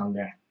continues on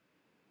there.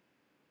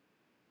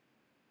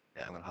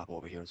 Yeah, I'm gonna hop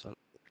over here as well.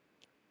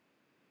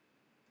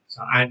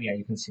 So, and yeah,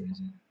 you can see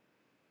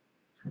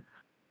it.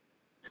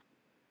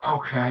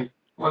 Okay.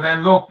 Well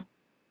then, look,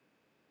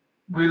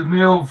 we'll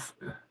move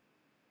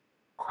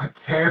quite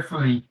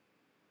carefully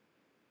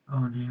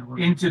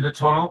into the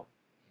tunnel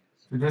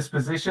to this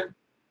position.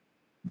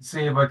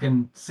 See if I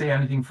can see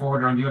anything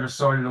further on the other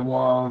side of the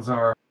walls,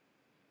 or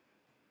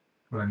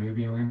will I move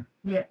you in?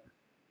 Yeah.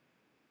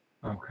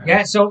 Okay.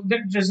 Yeah, so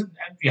there's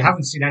you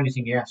haven't seen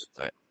anything yet.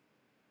 Sorry.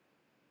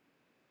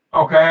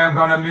 Okay, I'm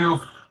gonna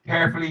move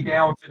carefully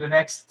down to the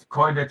next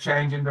kind of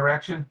change in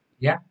direction.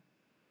 Yeah.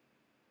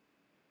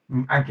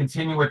 And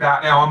continue with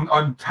that. Now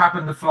I'm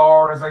tapping the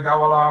floor as I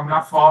go along,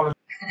 not falling.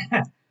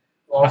 Not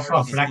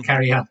fall for that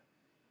carry on.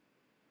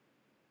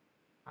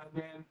 And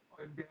then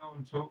I'm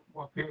down to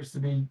what appears to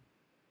be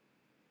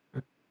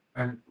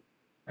an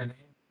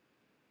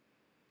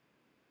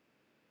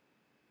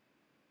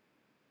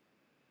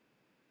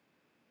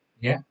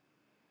Yeah.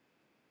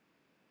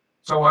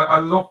 So I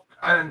look,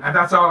 and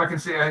that's all I can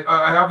see.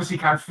 I obviously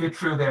can't fit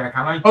through there,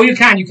 can I? Oh, you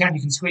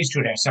can squeeze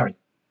through there. Sorry.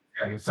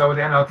 Okay, so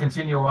then I'll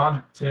continue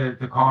on to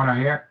the corner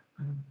here.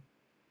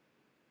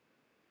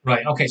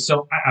 Right. Okay.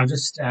 So I'll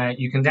just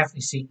you can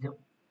definitely see. You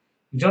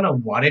don't know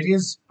what it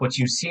is, but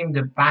you see in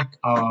the back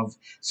of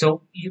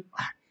so you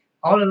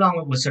all along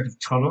it was sort of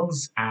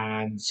tunnels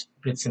and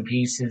bits and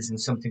pieces and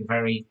something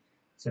very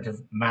sort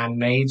of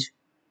man-made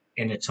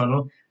in a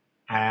tunnel.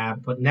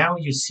 But now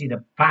you see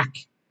the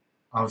back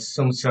of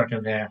some sort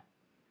of a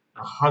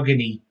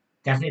mahogany.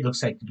 Definitely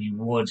looks like to be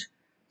wood,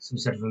 some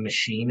sort of a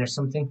machine or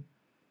something.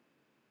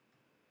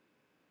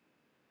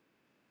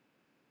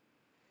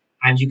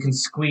 And you can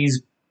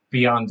squeeze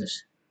beyond it.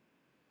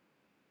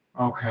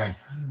 Okay,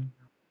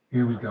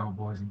 here we go,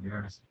 boys and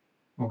girls.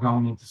 We're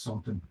going into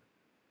something.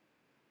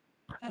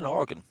 An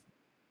organ.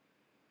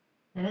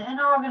 An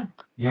organ.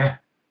 Yeah,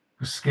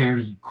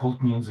 scary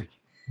cult music.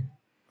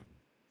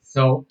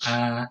 So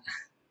I'm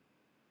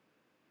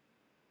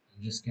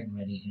just getting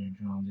ready here,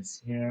 drawing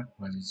this here.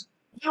 What is?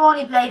 You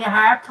only play the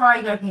harp,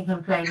 Tiger. You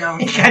can play You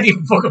loads. can't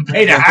even fucking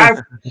play the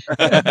harp.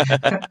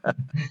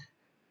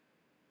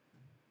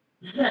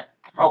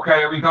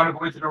 Okay, are we going to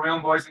go into the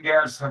room, boys and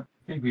girls? I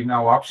think we've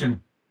no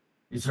option.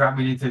 Is that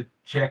we need to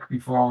check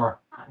before?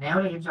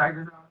 Now they can try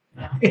to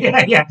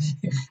yeah. Yeah.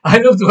 I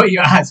love the way you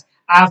asked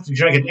after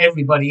dragging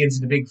everybody into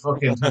the big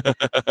fucking.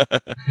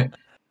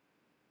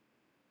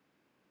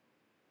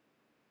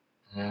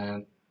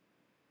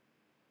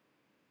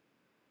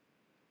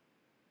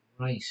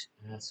 Right.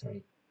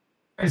 Sorry.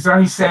 Is there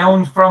any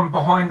sound from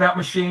behind that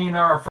machine,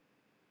 or from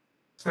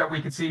that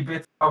we could see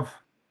bits of?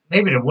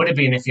 Maybe there would have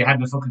been if you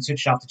hadn't fucking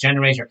switched off the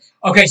generator.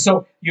 Okay,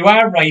 so you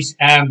are right.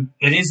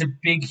 It is a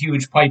big,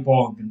 huge pipe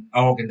organ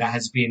that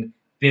has been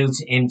built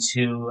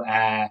into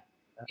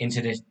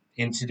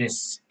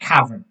this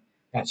cavern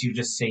that you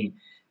just see.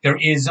 There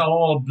is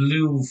all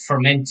blue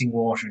fermenting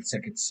water. It's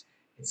like it's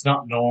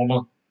not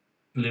normal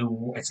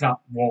blue. It's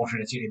not water.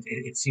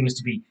 It seems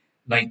to be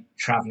light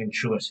traveling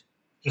through it,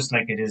 just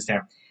like it is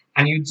there.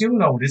 And you do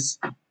notice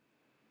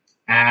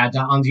that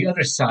on the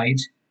other side,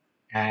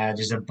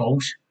 there's a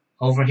boat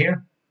over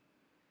here,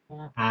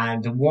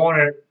 and the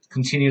water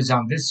continues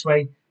on this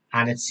way,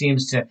 and it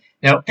seems to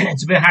now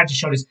it's a bit hard to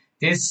show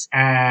this.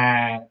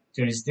 There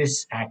is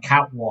this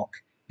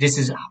catwalk. This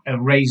is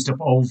raised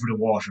up over the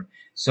water,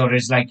 so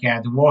there's like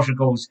the water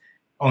goes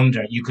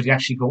under. You could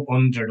actually go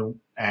under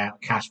the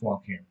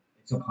catwalk here.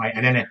 It's up high,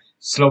 and then it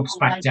slopes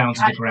back down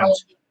to the ground.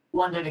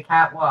 Under the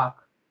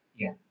catwalk.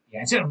 Yeah,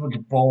 it's sort of like a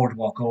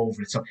boardwalk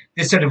over it. So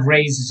this sort of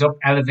raises up,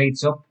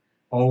 elevates up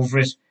over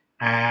it,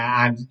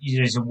 and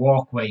there's a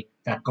walkway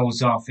that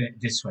goes off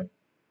this way.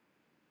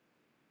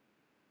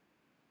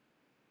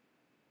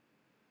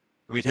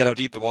 Can we tell how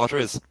deep the water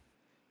is?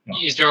 No.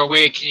 Is there a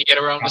way, can you get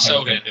around the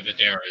south end of it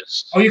there?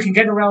 Oh, you can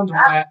get around.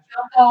 Jump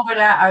over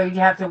that, or you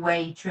have to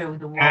wade through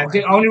the water.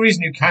 The only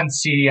reason you can't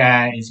see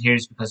is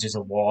because there's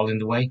a wall in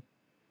the way.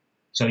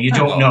 So you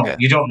don't know. Okay.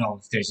 You don't know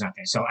if there's not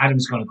there. So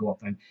Adam's going to go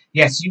up, and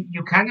yes,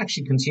 you can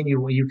actually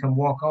continue. You can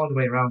walk all the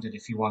way around it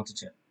if you wanted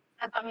to.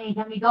 I mean,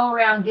 can we go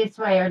around this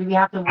way, or do we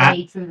have to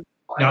wade through the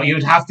water? No,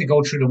 you'd have to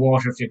go through the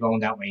water if you're going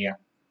that way. Yeah,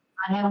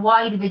 And how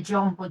wide of a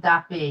jump would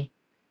that be?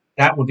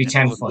 that would be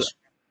 10 foot.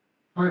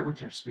 Where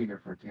would your speaker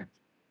for 10?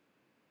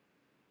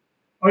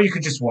 Or you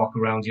could just walk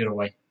around the other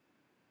way.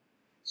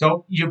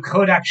 So you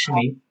could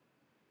actually,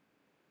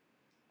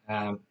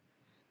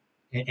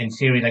 in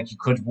theory, like you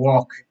could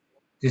walk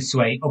this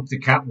way up the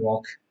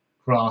catwalk,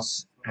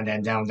 cross, and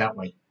then down that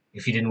way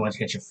if you didn't want to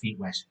get your feet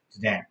wet to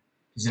there.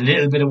 There's a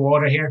little bit of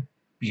water here,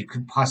 but you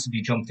could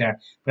possibly jump there.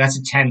 But that's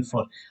a 10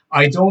 foot.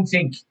 I don't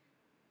think,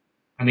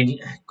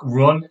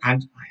 run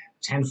and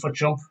 10-foot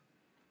jump.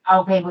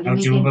 Okay, but Are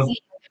we doable. can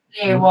see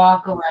clear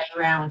walk away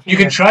around You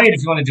here. can try it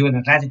if you want to do an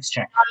athletics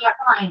check. Oh, yeah,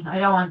 fine. I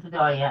don't want to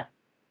die yet.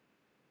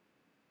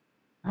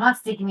 I'm not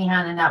sticking my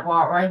hand in that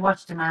water. I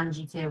watched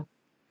Jumanji too.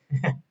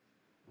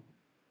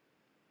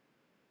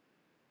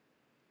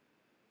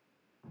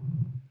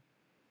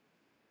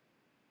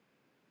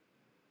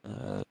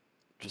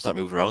 Just not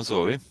moving around,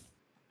 so are we?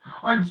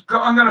 I'm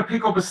going to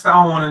pick up a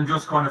stone and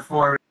just kind of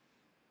fire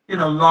it,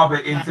 lob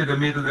it into the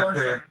middle of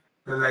the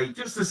lake,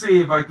 just to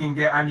see if I can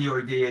get any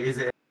idea. Is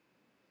it,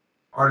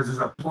 or is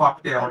it a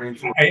plop down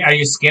into it? Are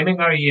you skimming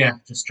or are you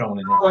just throwing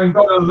it in? I'm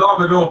going to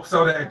lob it up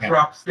so that it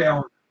drops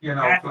down,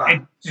 flat.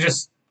 It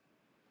just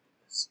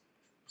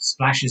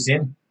splashes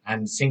in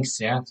and sinks.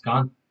 Yeah, it's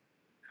gone.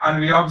 And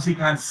we obviously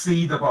can't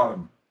see the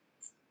bottom.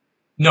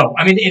 No,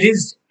 I mean, it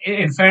is,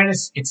 in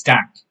fairness, it's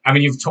dark. I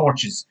mean, you've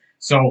torches.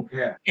 So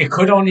Yeah. it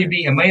may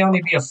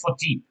only be a foot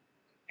deep.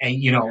 And,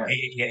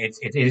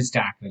 it is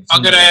dark. Like,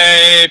 I'm going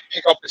to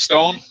pick up the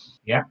stone.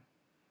 Yeah.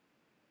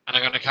 And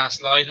I'm going to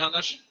cast light on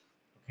it.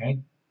 Okay.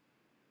 And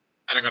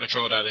I'm going to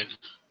throw that in.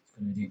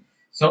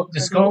 So the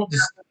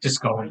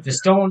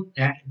stone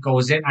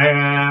goes in.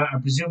 I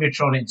presume you're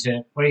throwing it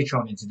into, where are you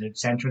throwing it? Into the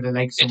center of the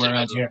lake, somewhere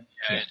around here?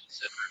 Yeah.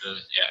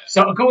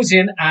 So it goes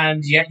in,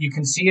 and yeah, you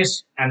can see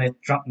it, and it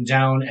dropping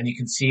down, and you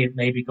can see it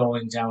maybe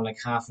going down like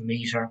half a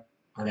meter,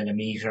 and then a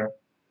meter,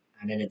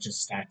 and then it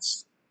just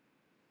starts.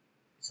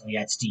 So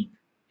yeah, it's deep.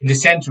 In the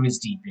center is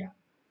deep, yeah.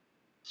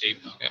 Deep,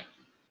 okay.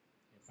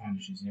 It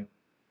vanishes, yeah.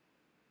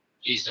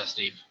 Jeez, that's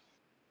deep.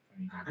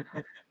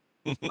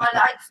 Well,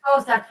 I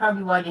suppose that's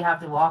probably why you have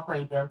the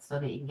walkway built so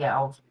that you can get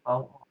out of the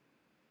boat.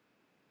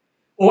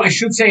 Oh, I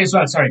should say as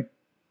well, sorry.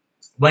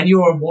 When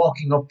you were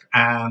walking up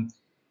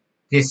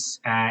this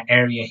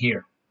area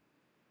here,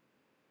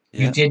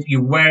 Yeah.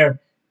 you were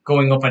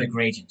going up at a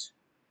gradient.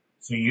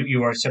 So you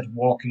were sort of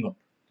walking up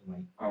the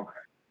way. Okay.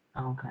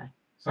 Okay.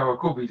 So it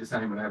could be the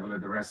same level as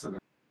the rest of the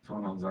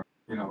tunnels, or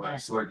like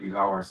slightly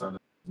lower, so that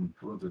it doesn't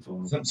flood the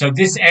tunnels. So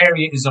this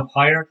area is up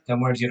higher than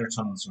where the other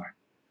tunnels are.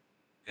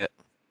 Yeah.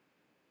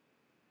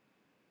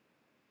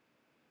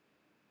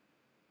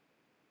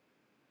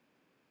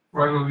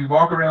 Right, will we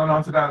walk around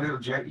onto that little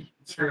jetty?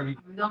 It's fairly.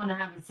 We're going to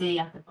have a see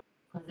at the boat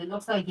because it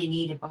looks like you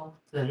need a boat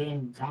to get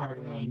in.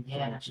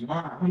 Yeah.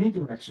 We need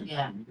directions.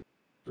 Yeah.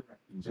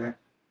 Directions, yeah.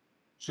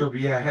 Should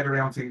we head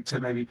around to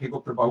maybe pick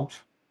up the boat?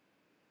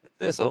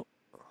 Yeah, so.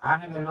 I'm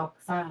going to look,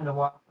 I'm going to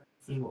walk and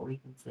see what we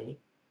can see.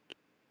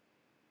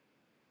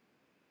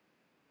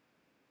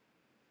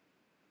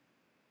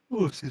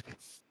 Oh, excuse me.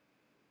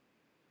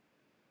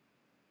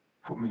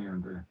 Put me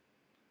on there.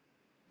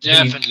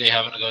 Definitely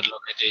having a good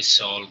look at this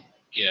whole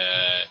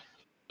the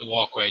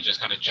walkway,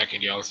 just kind of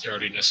checking the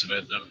outsturdiness of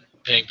it and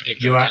paying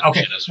particular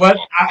attention as well.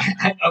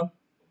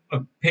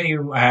 Pity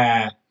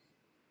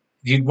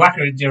The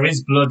Whacker, there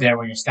is blood there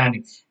where you're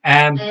standing.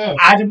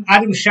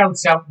 Adam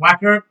shouts out,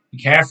 "Whacker, be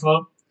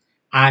careful!"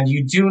 And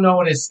you do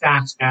notice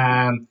that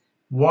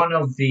one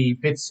of the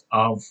bits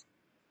of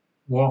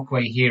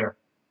walkway here,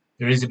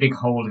 there is a big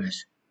hole in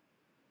it.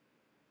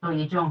 Oh,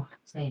 you jump.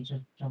 Say you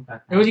just jump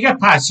back. When you get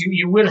past,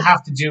 you will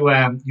have to do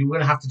an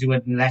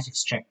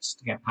athletics check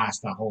to get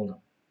past that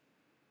hole.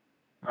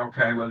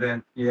 Okay, well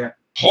then, yeah.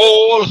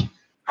 hole.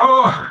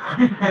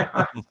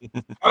 Oh,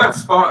 well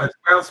spotted.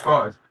 Well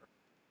spotted.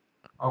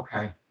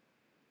 Okay.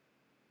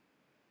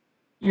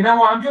 You know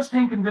what? I'm just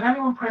thinking. Did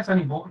anyone press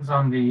any buttons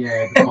on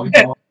the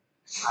control?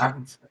 I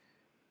haven't.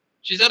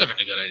 Geez, that'd have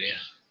been a good idea.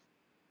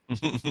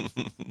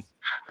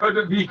 Could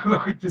it be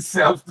like the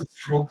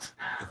self-destruct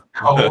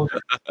code?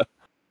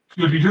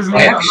 Should you just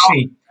leave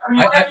Actually, it alone? I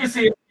mean, when you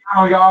see it,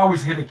 you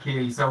always hit a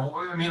key. So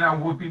I mean, I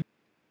would be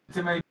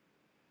to make.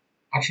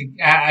 Actually,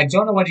 I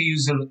don't know whether you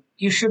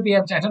should be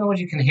able to. I don't know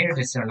whether you can hear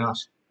this or not.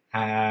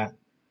 I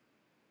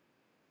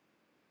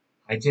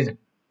did it.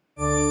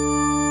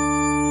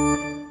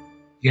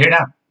 You hear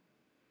that?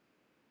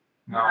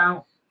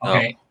 No.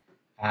 Okay.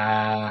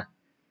 How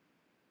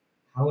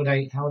would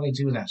I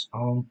do that?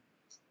 I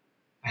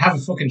have a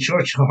fucking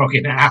church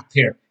organ app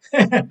here.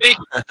 Make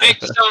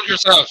the sound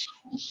yourself.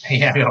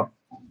 Yeah, we go.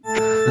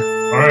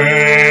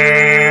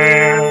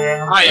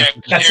 Yeah,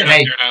 That's it,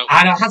 mate.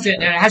 And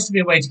there has to be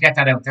a way to get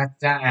that out.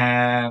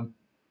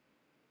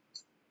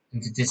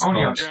 Into Discord.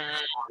 Only on,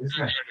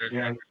 isn't it?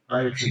 Yeah,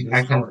 right.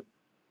 I can.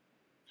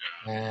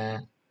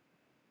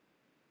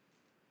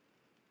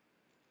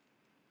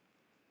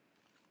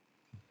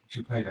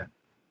 Should play that.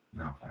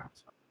 No,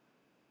 that's.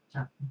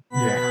 Yeah.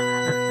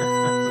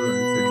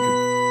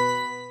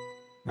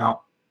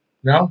 No.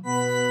 No?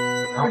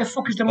 Where the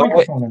fuck is the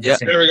microphone on this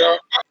thing? There we go.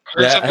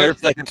 Yeah, here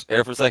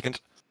for a second.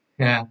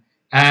 Yeah.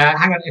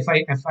 Hang on, if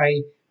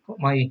I put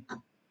my.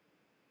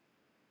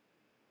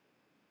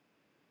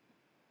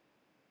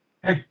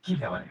 Hey, keep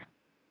going.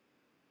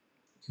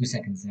 2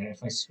 seconds there.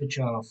 If I switch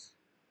off.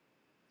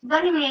 Does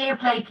anyone here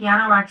play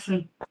piano,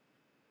 actually? I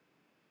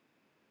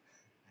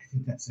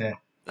think that's it.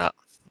 No.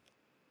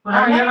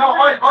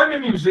 Well, I'm a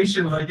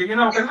musician, like, I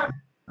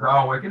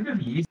can do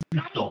the easy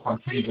stuff on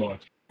keyboard.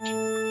 What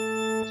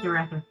do you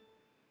reckon?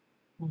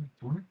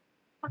 What?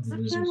 What's the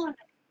piano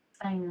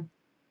saying?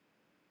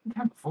 You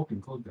can't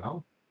fucking plug it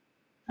out.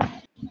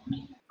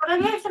 But I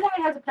used to learn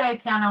how to play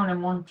piano in a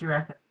month, do you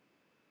reckon?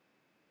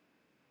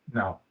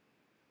 No.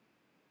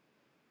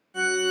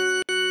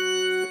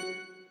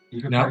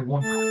 You can No. play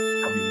one.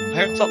 I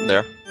heard something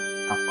there.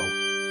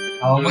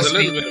 Oh, it There was must a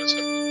little be, bit of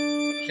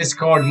something.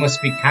 Discord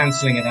must be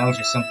cancelling it out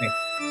or something.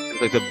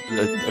 It's like a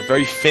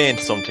very faint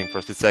something for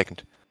a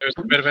second. There's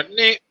a bit of a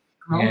nee.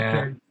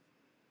 Yeah.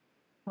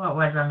 What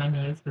whether I'm a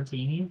musical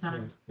genius?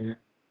 Yeah.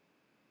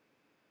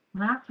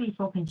 I have to be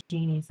fucking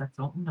genius at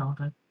something, don't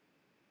I?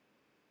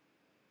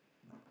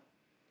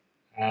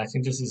 I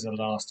think this is a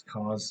lost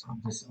cause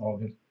of this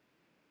organ.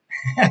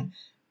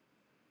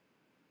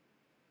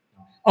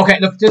 Okay,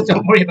 look, just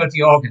don't worry about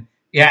the organ.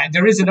 Yeah,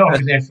 there is an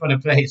organ there if you want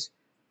to play it.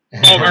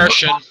 No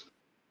version.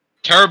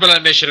 Terrible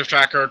initiative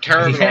tracker.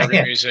 Terrible Yeah, organ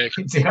yeah. music.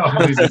 The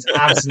organ music is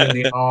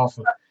absolutely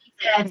awful.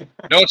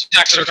 No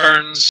tax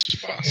returns.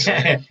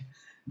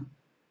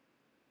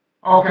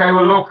 Okay,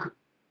 well look,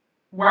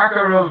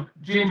 Whacker will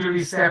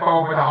gingerly step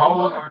over the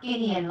hole.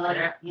 Gideon,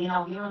 like, you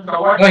know, you're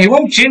So what? No, he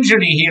won't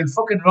gingerly, he'll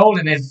fucking roll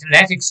in his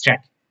athletics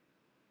check.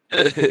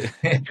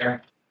 Yeah,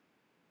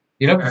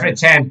 You're looking for a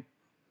 10.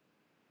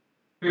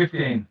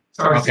 15.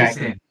 Sorry, Okay.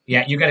 16.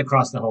 Yeah, you get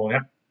across the hole,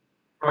 yeah?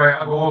 Right,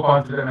 I'll go up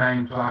onto the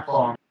main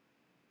platform.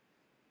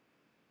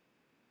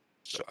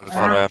 I'll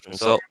follow after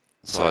himself.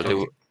 So I'll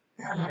do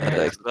an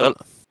Excel.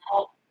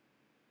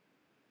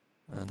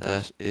 And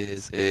that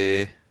is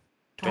a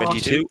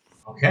 22.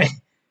 Okay.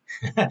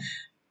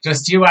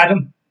 Just you,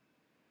 Adam.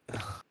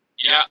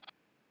 Yeah.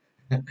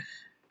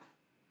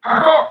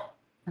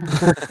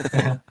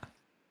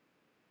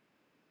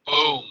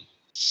 Boom.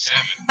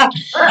 7. And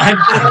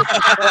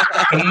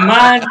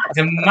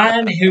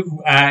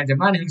the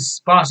man who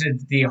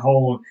spotted the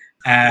hole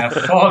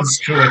falls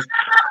through it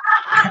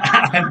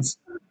and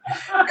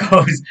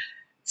goes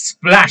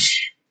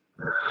splash,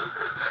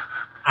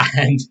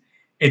 and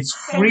it's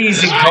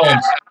freezing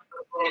cold.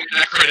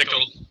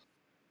 Critical.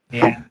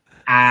 Yeah,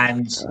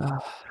 and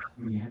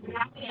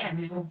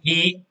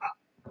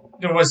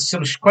there was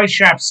some quite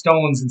sharp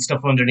stones and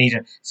stuff underneath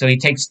it, so he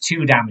takes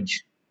 2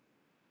 damage.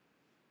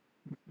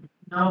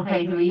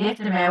 Okay, do we lift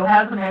him out?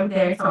 Help him out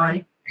there,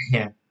 sorry.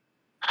 Yeah.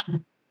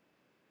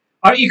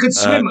 Or you could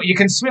swim. You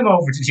can swim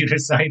over to the other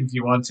side if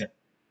you want to.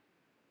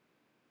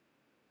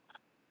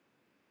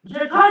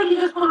 Sure, can't you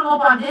just put him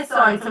up on this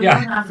side so Yeah.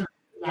 we don't have to...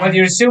 Yeah. Well,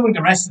 you're assuming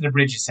the rest of the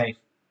bridge is safe.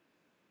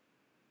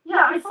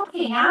 Yeah, I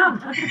fucking am.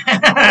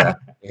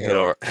 Get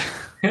over.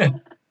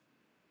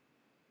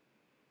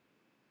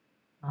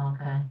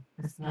 Okay,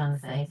 just be on the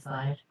safe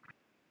side.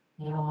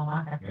 You want my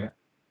marker?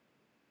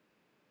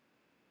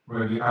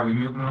 Are we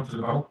moving up to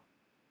the boat?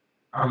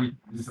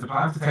 Is the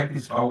plan to take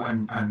this boat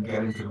and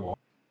get into the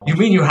water? You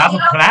mean you have a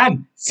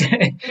plan?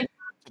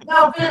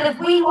 No, Phil, if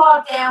we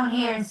walk down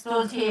here and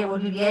stood here,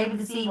 would we be able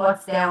to see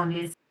what's down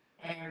this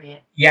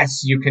area?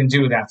 Yes, you can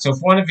do that. So if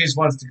one of you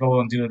wants to go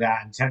and do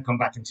that and come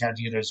back and tell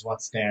the others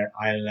what's there,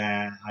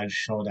 I'll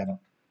show that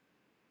up.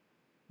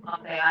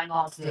 Okay, I'm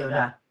going to do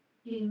that.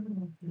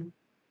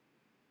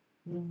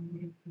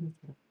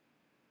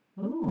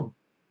 Ooh.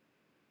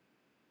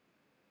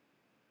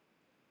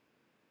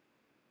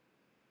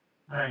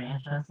 Very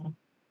interesting.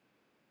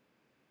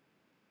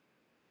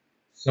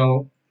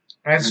 So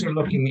as you're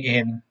looking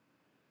in,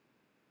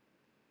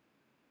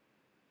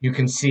 you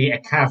can see a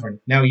cavern.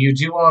 Now you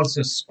do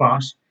also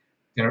spot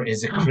there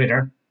is a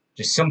critter.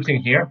 There's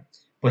something here,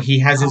 but he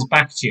has his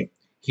back to you.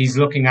 He's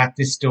looking at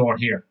this door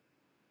here.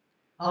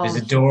 Oh, There's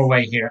a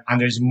doorway here, and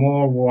there's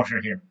more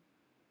water here.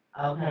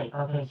 Okay,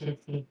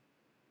 Shitsky.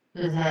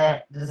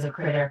 There's a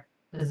critter.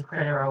 There's a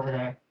critter over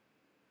there.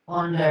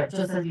 Under,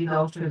 just as you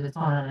go through the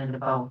tunnel in the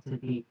boat,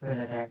 there'd be a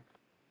critter there.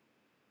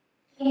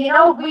 You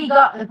know,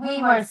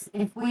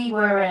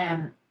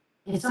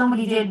 if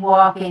somebody did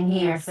walk in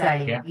here,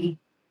 say, Yeah.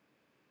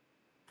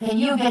 Can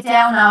you get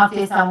down off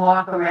this and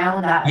walk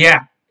around that?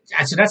 Yeah.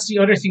 And so that's the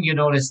other thing you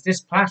notice.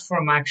 This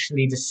platform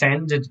actually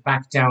descended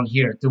back down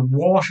here. The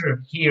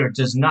water here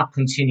does not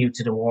continue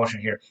to the water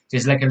here.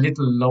 There's like a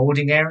little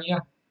loading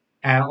area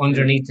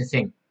underneath the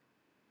thing.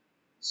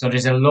 So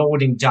there's a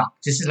loading dock.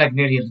 This is like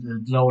nearly a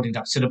loading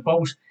dock. So the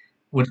boat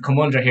would come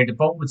under here. The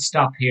boat would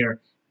stop here,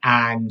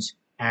 and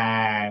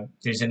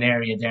there's an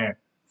area there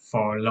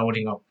for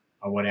loading up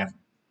or whatever.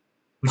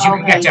 But you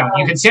can get down.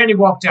 You can certainly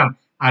walk down.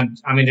 And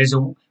I mean,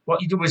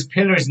 there was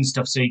pillars and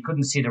stuff, so you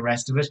couldn't see the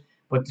rest of it.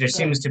 But there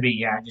seems to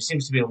be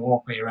a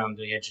walkway around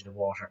the edge of the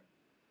water.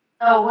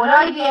 So would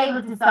I be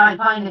able to start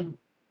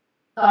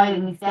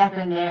me step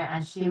in there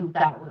and shoot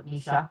that with me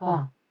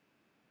shotgun?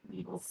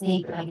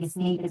 Sneak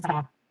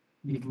attack.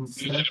 You can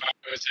see.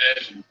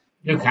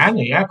 You can,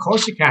 yeah, of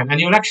course you can.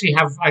 And you'll actually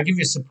I'll give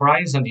you a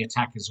surprise on the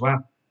attack as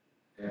well.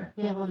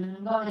 Yeah, well,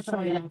 I'm going to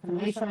try that. Can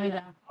we try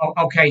that? Oh,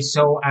 okay,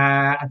 so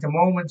at the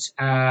moment,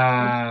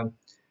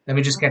 let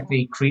me just get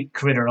the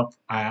critter up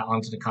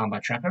onto the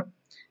combat tracker.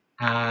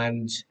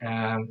 And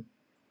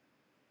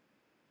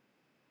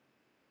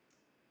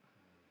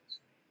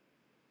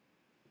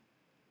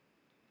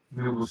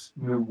move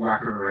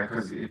Whacker away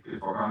because if we're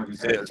going to be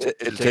safe.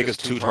 It'll take us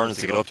 2 turns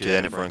to get up to you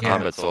then if we're in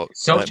combat. So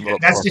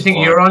that's the thing.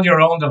 You're on your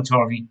own, though,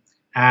 Torvi.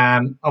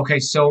 Okay,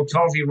 so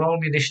Torvi, roll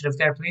me initiative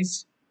there,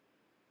 please.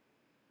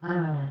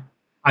 Uh,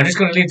 I'm just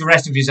going to leave the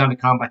rest of you on the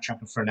combat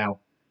tracker for now.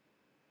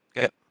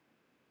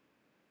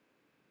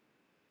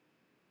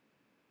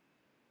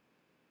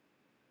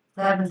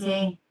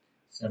 17.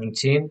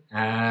 17.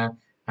 And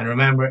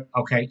remember,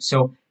 okay,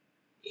 so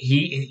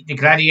the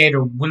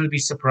gladiator will be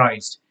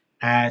surprised.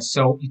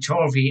 So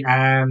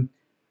Torvi,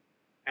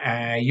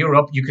 you're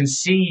up. You can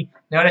see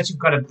now that you've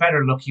got a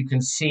better look. You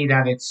can see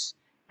that it's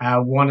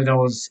one of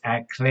those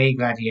clay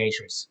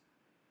gladiators.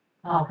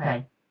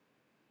 Okay.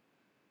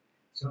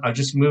 So I'll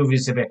just move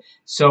this a bit.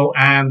 So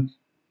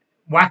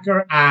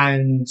Whacker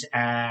and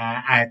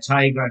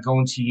Tiger are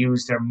going to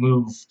use their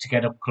move to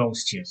get up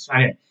close to you. So,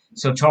 anyway,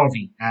 so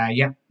Torvi,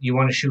 yeah, you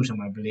want to shoot him,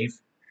 I believe.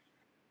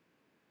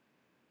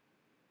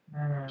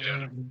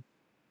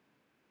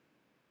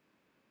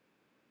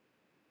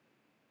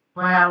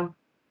 Well,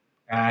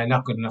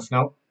 Not good enough,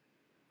 no.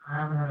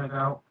 I'm gonna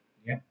go.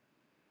 Yeah.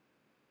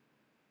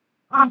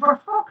 Oh, for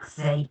fuck's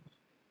sake.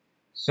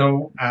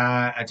 So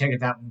I take it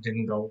that one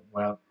didn't go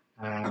well.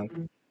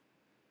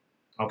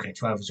 Okay,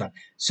 12 as well.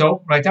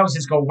 So, right, that was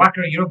his goal.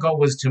 Whacker, your goal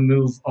was to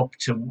move up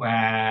to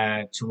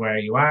where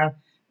you are.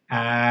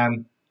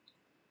 The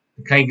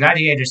clay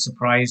gladiator's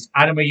surprised.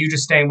 Adam, are you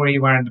just staying where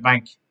you are in the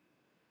bank?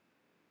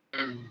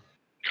 Gonna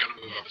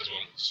move up as well.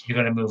 So. You're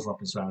going to move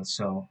up as well.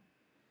 So,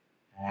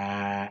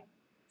 5,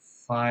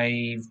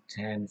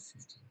 10,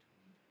 15.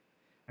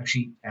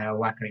 Actually,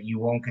 Whacker, you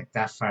won't get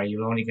that far.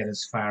 You'll only get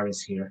as far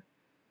as here,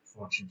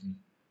 fortunately.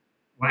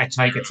 Well,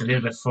 Ty gets a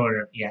little bit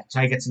further. Yeah,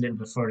 Ty gets a little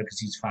bit further because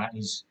he's fat.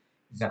 He's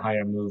a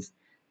higher move.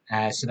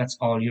 So that's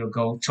all your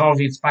go.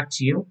 Torvi, it's back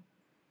to you.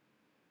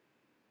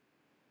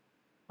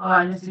 Oh,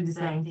 I just do the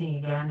same thing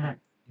again.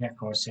 Yeah, of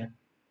course, yeah.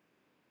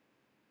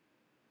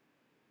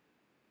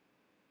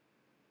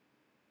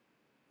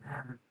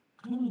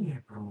 Give me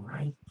a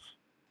break.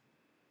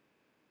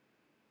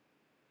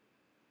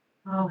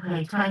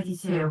 Okay,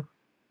 22.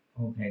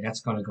 Okay, that's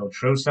going to go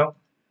through, so.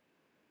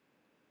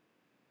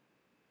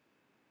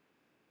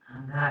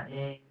 And that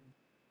is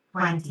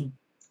 20.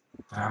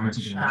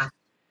 Damage.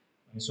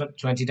 So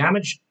 20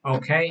 damage.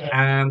 Okay.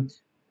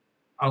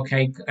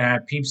 Okay,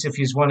 peeps, if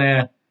you want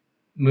to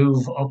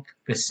move up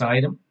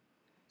beside him.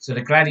 So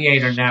the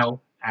gladiator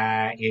now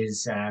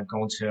is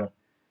going to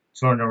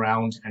turn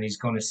around and he's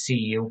going to see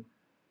you.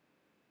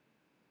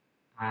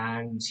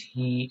 And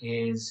he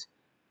is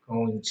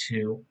going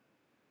to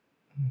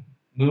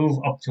move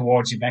up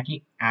towards you,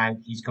 Becky,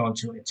 and he's going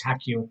to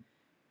attack you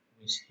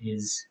with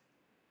his.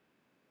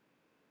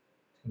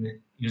 Going to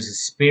use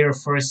his spear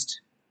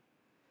first,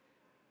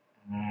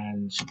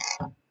 and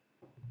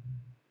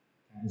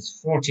his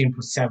 14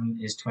 plus 7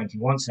 is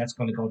 21, so that's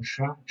going to go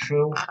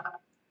through.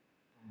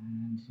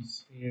 And his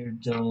spear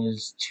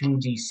does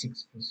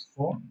 2d6 plus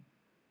 4.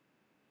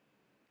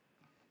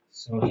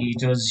 So he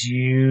does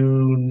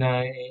you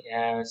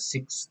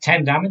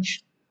 10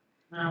 damage.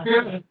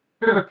 Okay.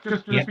 Philip,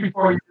 just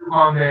before you move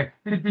on there,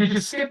 did you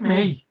skip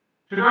me?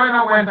 Should I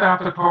not went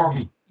after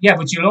Torvi? Yeah,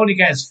 but you'll only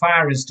get as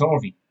far as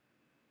Torvi.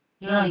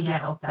 You only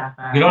get up that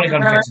far. You're only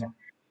going to get to that.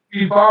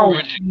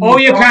 Oh,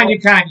 you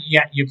can.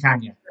 Yeah, you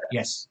can. Yeah,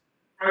 yes.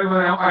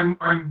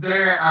 I'm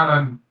there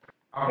and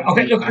I'm.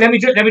 Okay, look. Let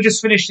me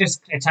just finish this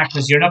attack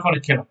because you're not going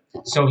to kill him.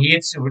 So he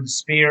hits with the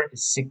spear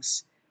is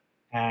 6.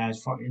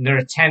 There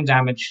are 10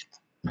 damage.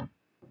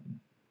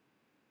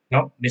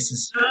 No,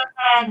 misses.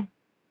 10.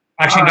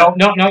 Actually,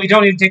 no. You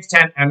don't even take the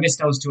 10. I missed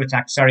those 2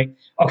 attacks. Sorry.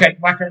 Okay,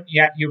 Whacker.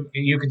 Yeah, you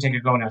can take a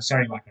go now.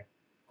 Sorry, Whacker.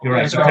 You're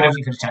right.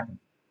 You could attack him.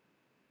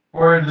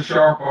 We're the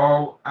sharp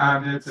bow,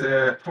 and it's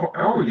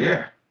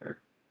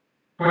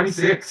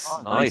 26.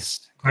 Oh,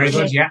 nice. Very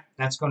good. Yeah,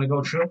 that's going to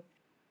go through.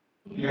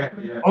 Yeah.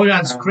 Oh,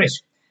 that's crit.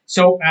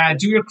 So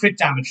do your crit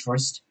damage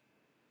first.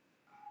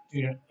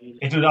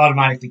 It'll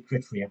automatically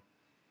crit for you.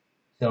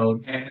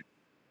 So,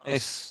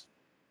 Nice.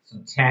 So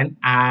 10,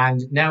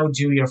 and now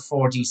do your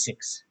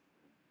 4d6.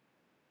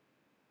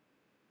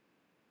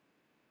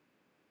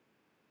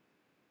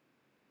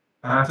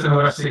 That's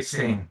another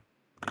 16.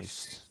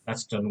 Nice.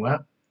 That's done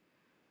well.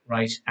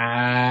 Right,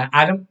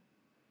 Adam.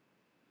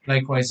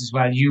 Likewise as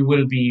well, you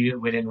will be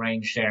within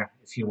range there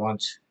if you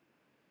want.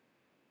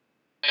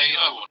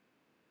 I would.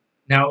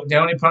 Now the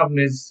only problem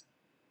is,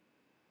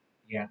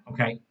 yeah,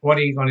 okay. What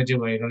are you going to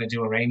do? Are you going to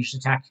do a ranged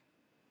attack?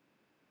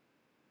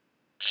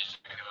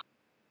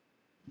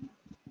 Many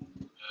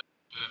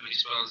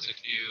spells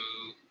if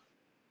you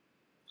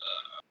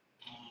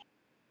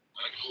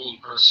like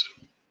hold person.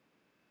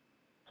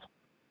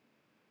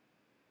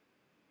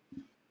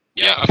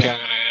 Yeah, okay, I'm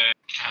gonna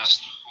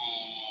cast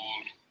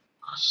hold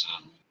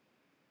person.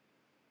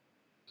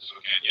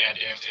 Okay, yeah,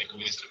 they have to take a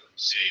wisdom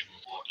save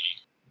of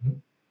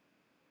 14.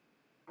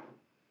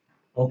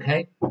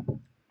 Okay,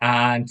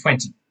 and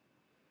 20.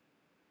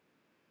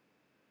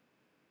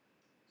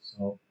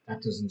 So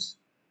that doesn't.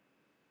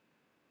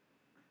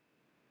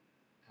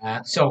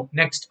 So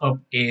next up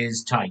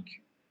is Tyke.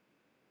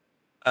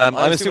 I'm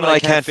assuming I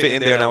can't fit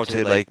in there now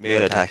to like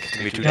melee attack. It's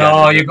gonna be too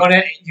No,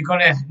 challenging.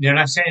 you're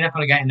not saying you're not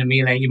going to get in the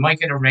melee. You might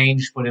get a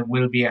range, but it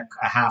will be a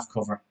half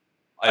cover.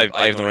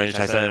 I have no range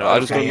attacks. I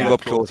was Okay, going to yeah. move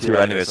up close here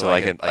anyway, so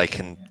I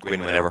can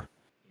win whenever.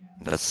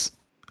 That's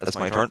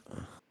my turn.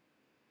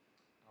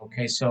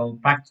 Okay, so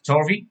back to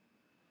Torvi.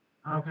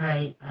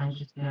 Okay, I'm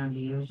just doing the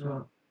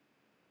usual.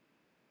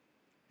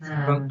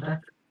 Well-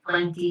 That's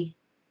 20.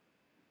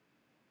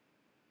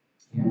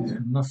 Yeah, that's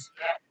good enough.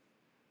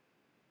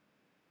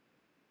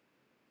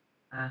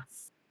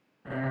 That's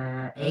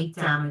 8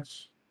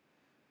 damage.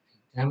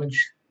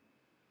 Damage.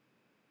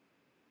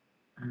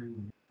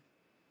 And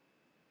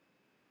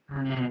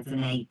then it's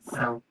an 8,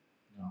 so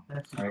No.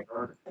 that's Sorry.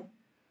 good.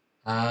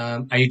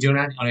 Are you doing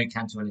that? Oh, you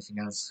can't do anything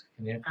else.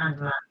 Can you?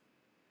 And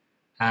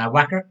that.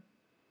 Whacker.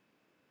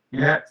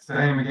 Yeah,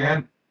 same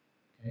again.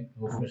 Okay,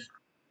 go for it.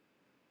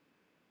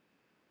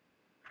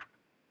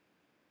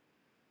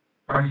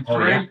 23. Oh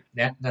yeah,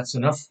 yeah, that's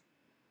enough.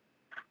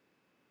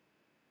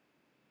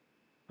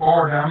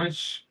 4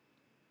 damage.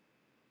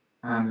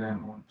 And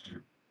then 1,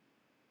 2.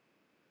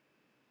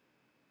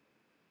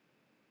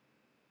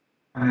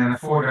 And then a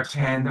further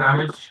 10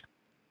 damage.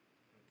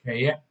 Okay,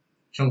 yeah.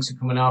 Chunks are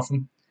coming off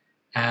him.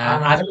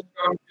 And Adam.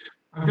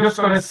 I'm just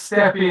going to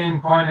step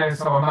in kind of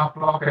so I'm not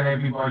blocking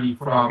everybody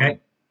from. Okay.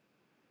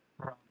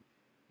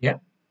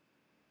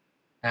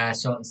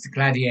 So it's the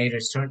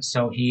gladiator's turn.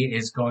 So he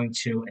is going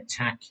to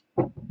attack.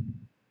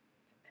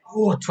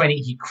 Oh, 20.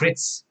 He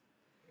crits.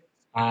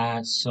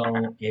 So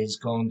is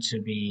going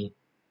to be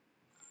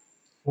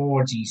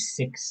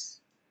 4d6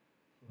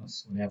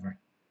 plus whatever.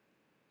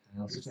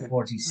 It's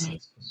 4d6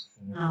 plus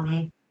 4. No,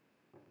 me.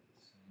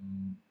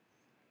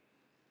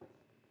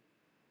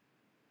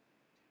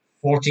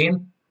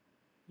 14.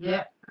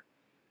 Yeah.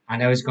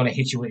 And now he's going to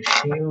hit you with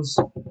shields.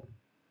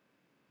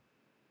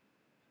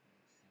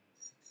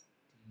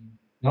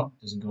 Nope,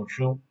 doesn't go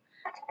through.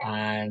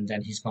 And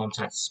then he's going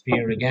to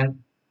spear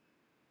again.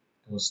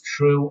 Goes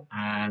through,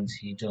 and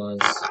he does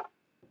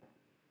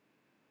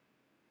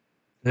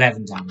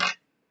 11 damage.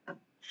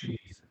 Jeez.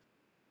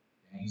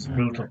 Yeah, he's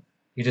brutal.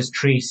 He does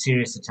 3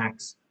 serious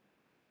attacks.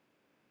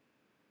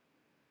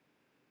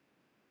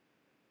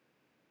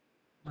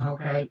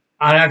 Okay.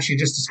 I actually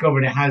just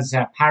discovered it has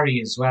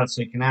parry as well,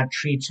 so you can add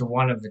 3 to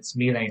one of its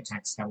melee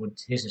attacks that would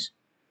hit it.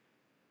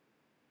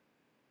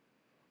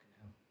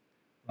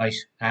 Right.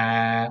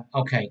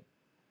 Okay.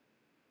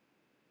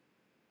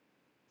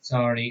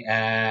 Sorry.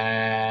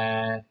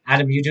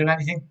 Adam, you doing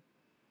anything?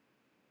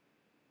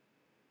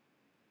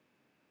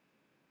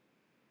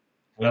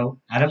 Hello,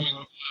 Adam?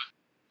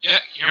 Yeah,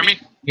 you hear me?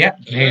 Yeah,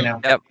 I can hear you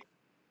now. Yep.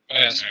 Oh,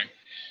 yeah, sorry.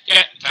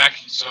 Yeah, attack.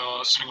 So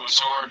swing with a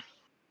sword.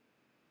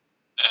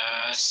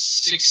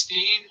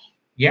 16.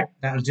 Yeah,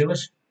 that'll do it.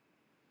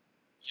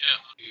 Yeah,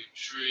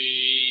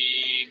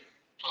 3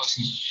 plus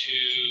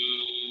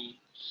 2.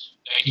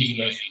 19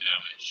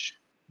 damage.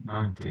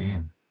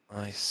 19.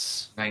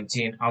 Nice.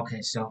 19.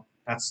 Okay, so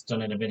that's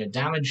done it a bit of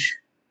damage.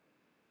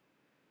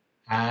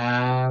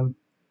 Right.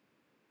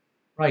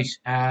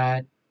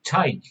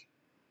 Tyke.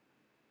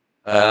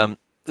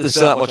 There's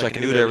not much I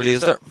can do there, really,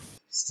 is there?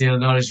 Still,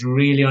 no, there's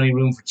really only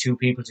room for 2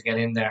 people to get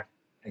in there.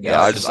 I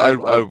guess. Yeah,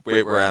 I'll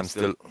wait where I am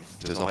still.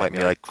 There's no point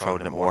me like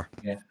crowding it more.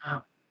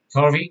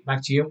 Torvi,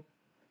 back to you.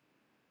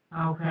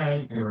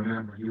 Okay. Hey,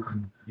 remember, you I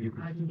can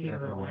can do get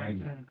it. away.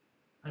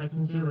 I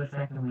can do a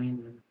second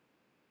wind.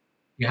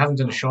 You haven't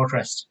done a short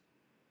rest.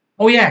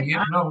 Oh, yeah, you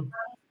no.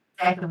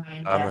 Second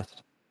wind. Yeah.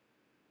 Rest.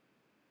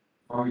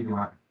 What do you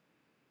want?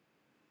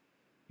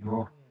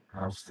 You're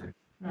roasted.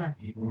 Yeah.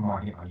 He won't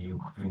want it on you.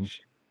 Finish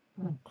it.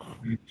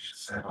 You should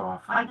set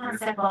off. I can't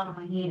step on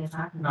my heel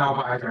attacking. No,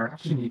 but I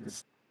actually need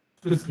this.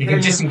 Just You can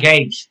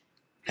disengage.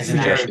 As an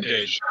Yeah. action.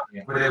 Engage.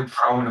 without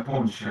throwing a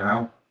punch, you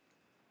know?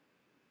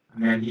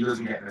 And then he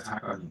doesn't get an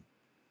attack on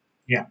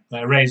you.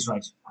 Yeah, Ray's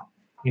right.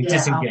 You Yeah,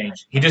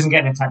 disengage. He doesn't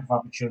get an attack of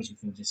opportunity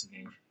if you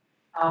disengage.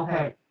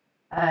 Okay.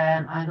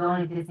 I'm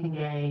going to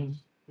disengage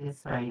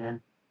this way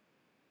then.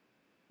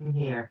 In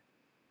here.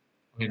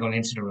 We're going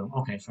into the room.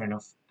 Okay, fair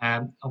enough.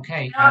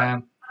 Okay.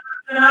 Can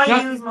I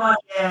Yeah. use my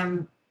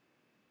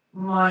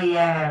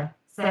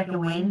second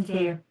wind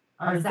here,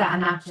 or is that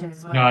an action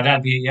as well? No,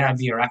 that'd be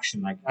your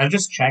action. Like I'll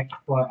just check,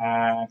 but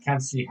I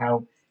can't see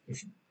how.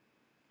 If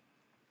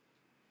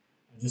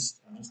I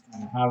just kind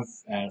of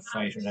have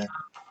fighter there.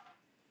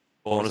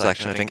 Bonus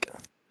action, I think.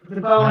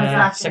 The bonus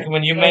action. Second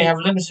one, you may have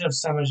limited of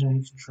damage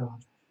and control.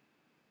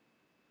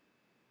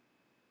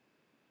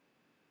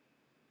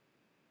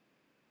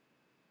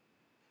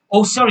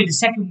 Oh, sorry, the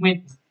second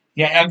wind.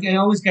 Yeah, I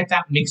always get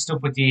that mixed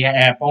up with the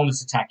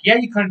bonus attack. Yeah,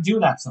 you can do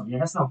that, so yeah,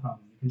 that's no problem.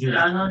 You can do Yeah,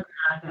 that. I'm not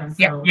attacking,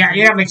 Yeah, so-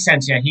 yeah, that makes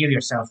sense. Yeah, heal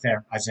yourself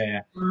there as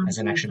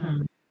an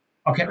action.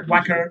 Okay,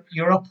 Whacker,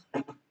 you're up.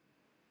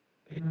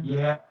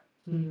 Yeah.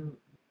 Two.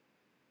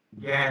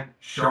 Again,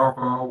 short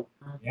bow.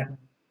 Yeah.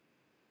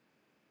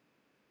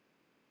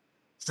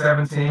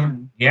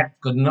 17. Yeah,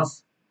 good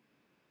enough.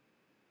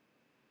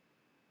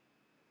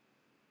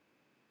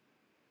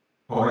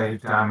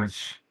 5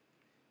 damage.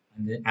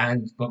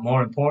 But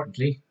more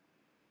importantly,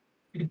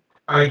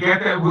 I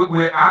get that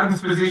with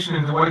Adam's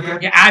position, do I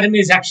get yeah, Adam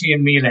is actually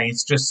in melee.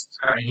 It's just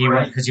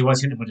Right. because he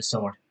was hitting with a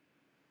sword.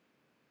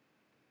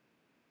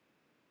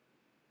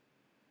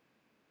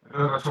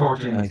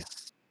 14.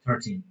 Nice.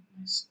 13.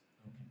 Nice.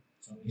 Okay.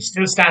 So he's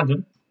still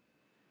standing.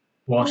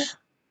 But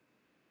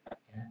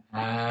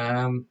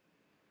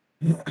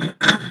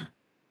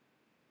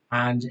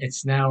and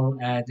it's now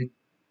the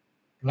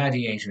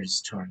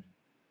gladiator's turn.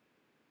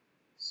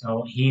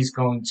 So he's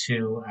going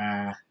to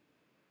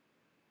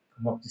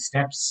come up the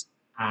steps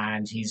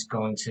and he's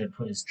going to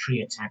put his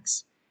 3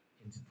 attacks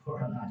into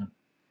poor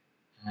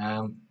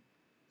Adam.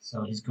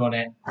 So he's going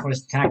to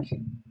first attack.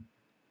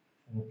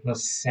 4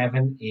 plus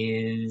 7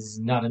 is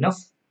not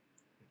enough.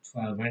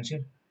 12, aren't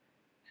you?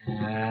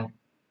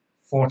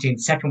 14.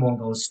 Second one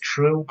goes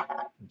through,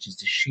 which is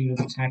the shield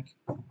attack,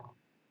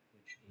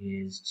 which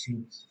is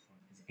 2 plus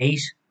 4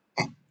 is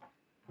 8.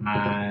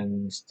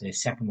 And the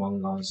second one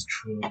goes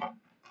through. 8, 5,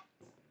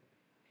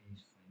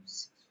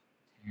 6,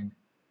 10.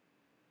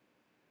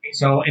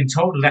 So in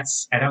total,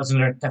 that's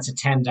a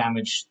 10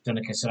 damage,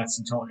 Dunica. So that's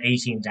in total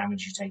 18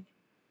 damage you take.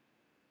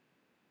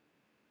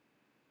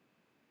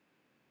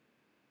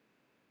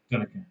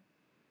 Dunica.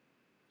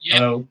 Yeah.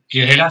 Hello, do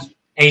you hear that?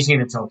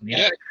 18 in total,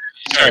 yeah.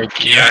 Sorry,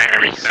 can you hear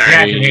me? Sorry.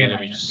 Yeah, I can hear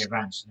that. You're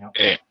grand. No.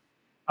 Yeah.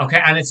 Okay,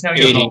 and it's now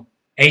your 18. go.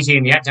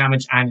 18, yeah,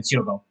 damage, and it's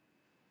your go.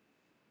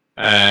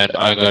 And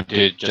I'm going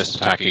to just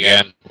attack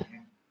again.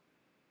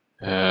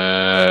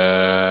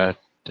 Where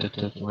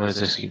does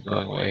this keep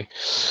going away?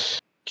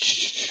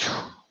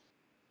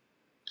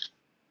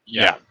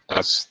 Yeah,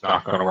 that's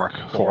not going to work.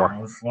 4.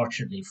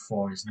 Unfortunately,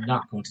 4 is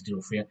not going to do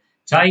it for you.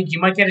 Ty, you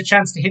might get a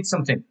chance to hit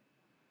something.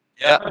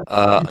 Yeah.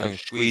 I'm gonna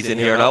squeeze in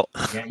here now.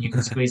 Yeah, you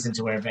can squeeze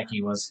into where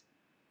Becky was.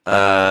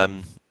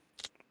 I'm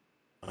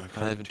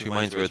kind of in 2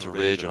 minds whether to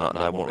rage or not,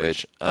 and I won't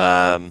rage.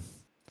 And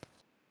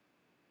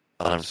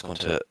I'm just going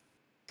to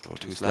throw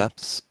 2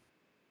 slaps.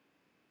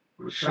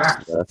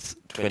 Slaps. That's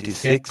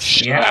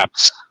 26. Yeah.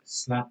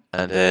 Slap.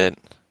 And then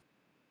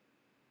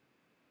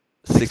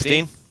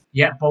 16.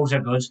 Yeah, both are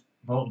good.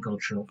 Both will go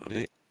through.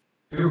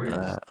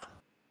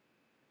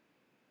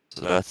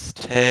 So that's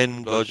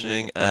 10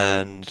 bludgeoning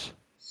and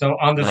So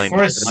on the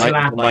first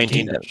slap,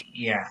 19 the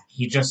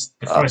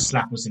first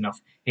slap was enough.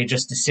 It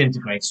just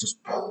disintegrates,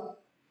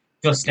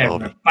 just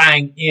everywhere.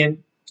 Bang,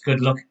 in,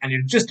 good luck. And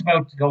you're just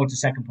about to go into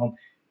second pump,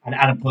 and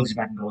Adam pulls you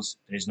back and goes,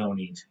 there's no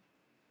need.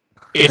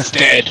 It's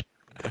dead.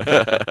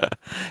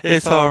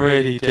 It's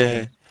already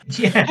dead.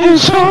 Yeah.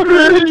 It's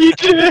already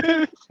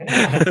dead.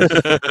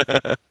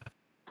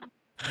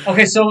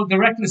 Okay, so the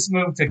reckless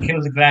move to kill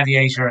the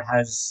gladiator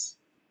has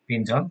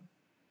been done.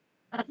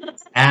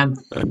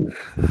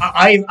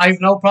 I've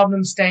no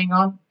problem staying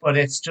on, but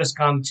it's just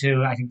gone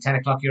to, I think, 10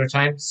 o'clock your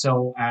time.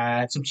 So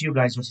it's up to you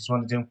guys what you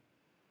want to do.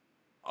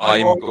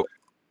 I'm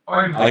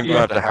going to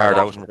have the hard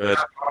out in bed.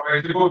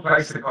 It's a good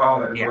place to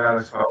call it as well,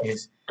 I suppose.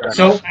 Yes.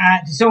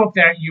 So up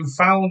there, you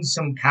found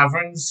some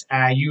caverns.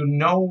 You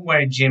know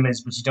where Jim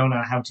is, but you don't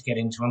know how to get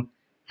into him.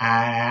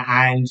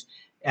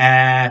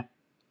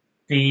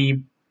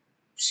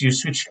 You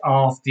switched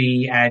off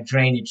the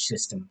drainage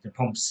system, the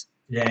pumps.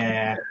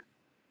 Yeah.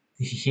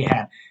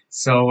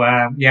 So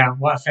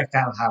what effect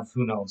that'll have,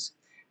 who knows?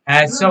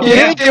 You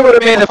think they would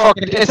have made a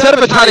fucking, instead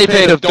of a tally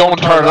plate of don't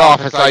turn it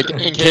off, it's like,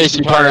 in case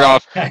you turn it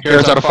off,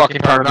 here's how to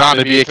fucking turn it on.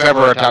 It'd be a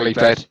cleverer tally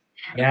plate.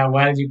 Yeah,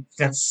 well,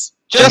 that's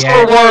just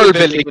for world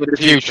building in the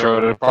future.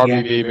 It'll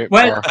probably be a bit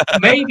more.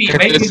 maybe a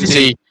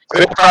bit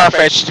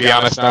far-fetched, to be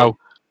honest. Now,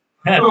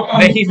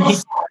 maybe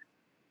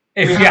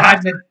if you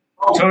had the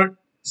turn.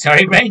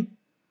 Sorry, Ray.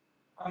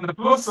 On the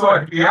plus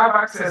side, we have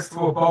access to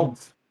a boat.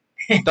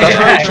 That's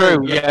very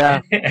true.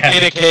 Yeah,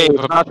 in a cave.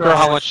 I'm not sure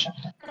how much.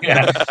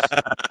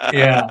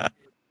 Yeah.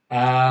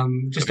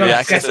 Just don't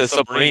access to a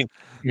submarine.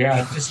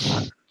 Yeah,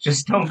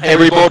 just don't.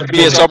 Every boat could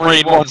be a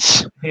submarine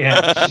once.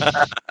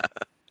 Yeah.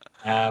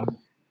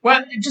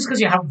 Well, just because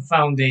you haven't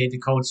found the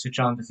code switch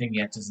on the thing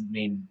yet doesn't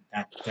mean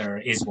that there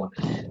is one.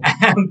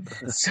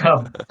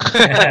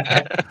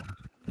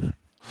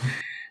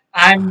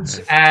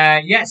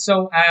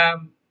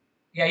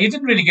 You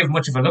didn't really give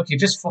much of a look. You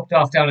just fucked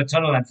off down a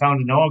tunnel and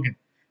found an organ,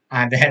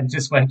 and then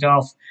just went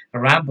off a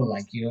ramble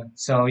like you.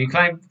 So you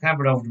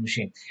clambered over the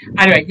machine.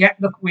 Anyway,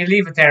 look, we'll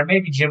leave it there.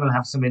 Maybe Jim will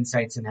have some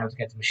insights on how to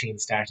get the machine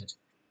started.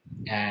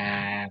 He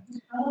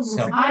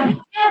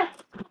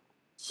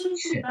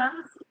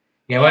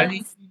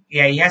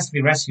has to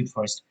be rescued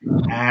first.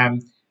 Or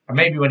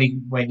maybe when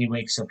he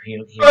wakes up,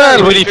 he'll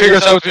well, when he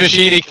figures out the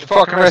machine, he can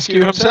fucking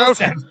rescue himself.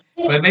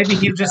 Well, maybe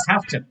he'll just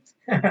have to.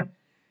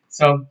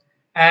 So,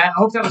 I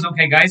hope that was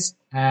okay, guys.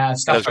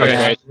 Stop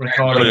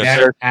recording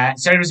there.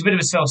 Sorry, it was a bit of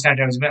a slow start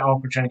there. It was a bit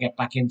awkward trying to get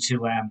back into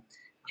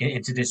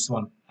this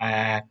one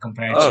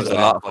compared to. It was a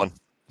lot of fun.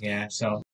 Yeah, so.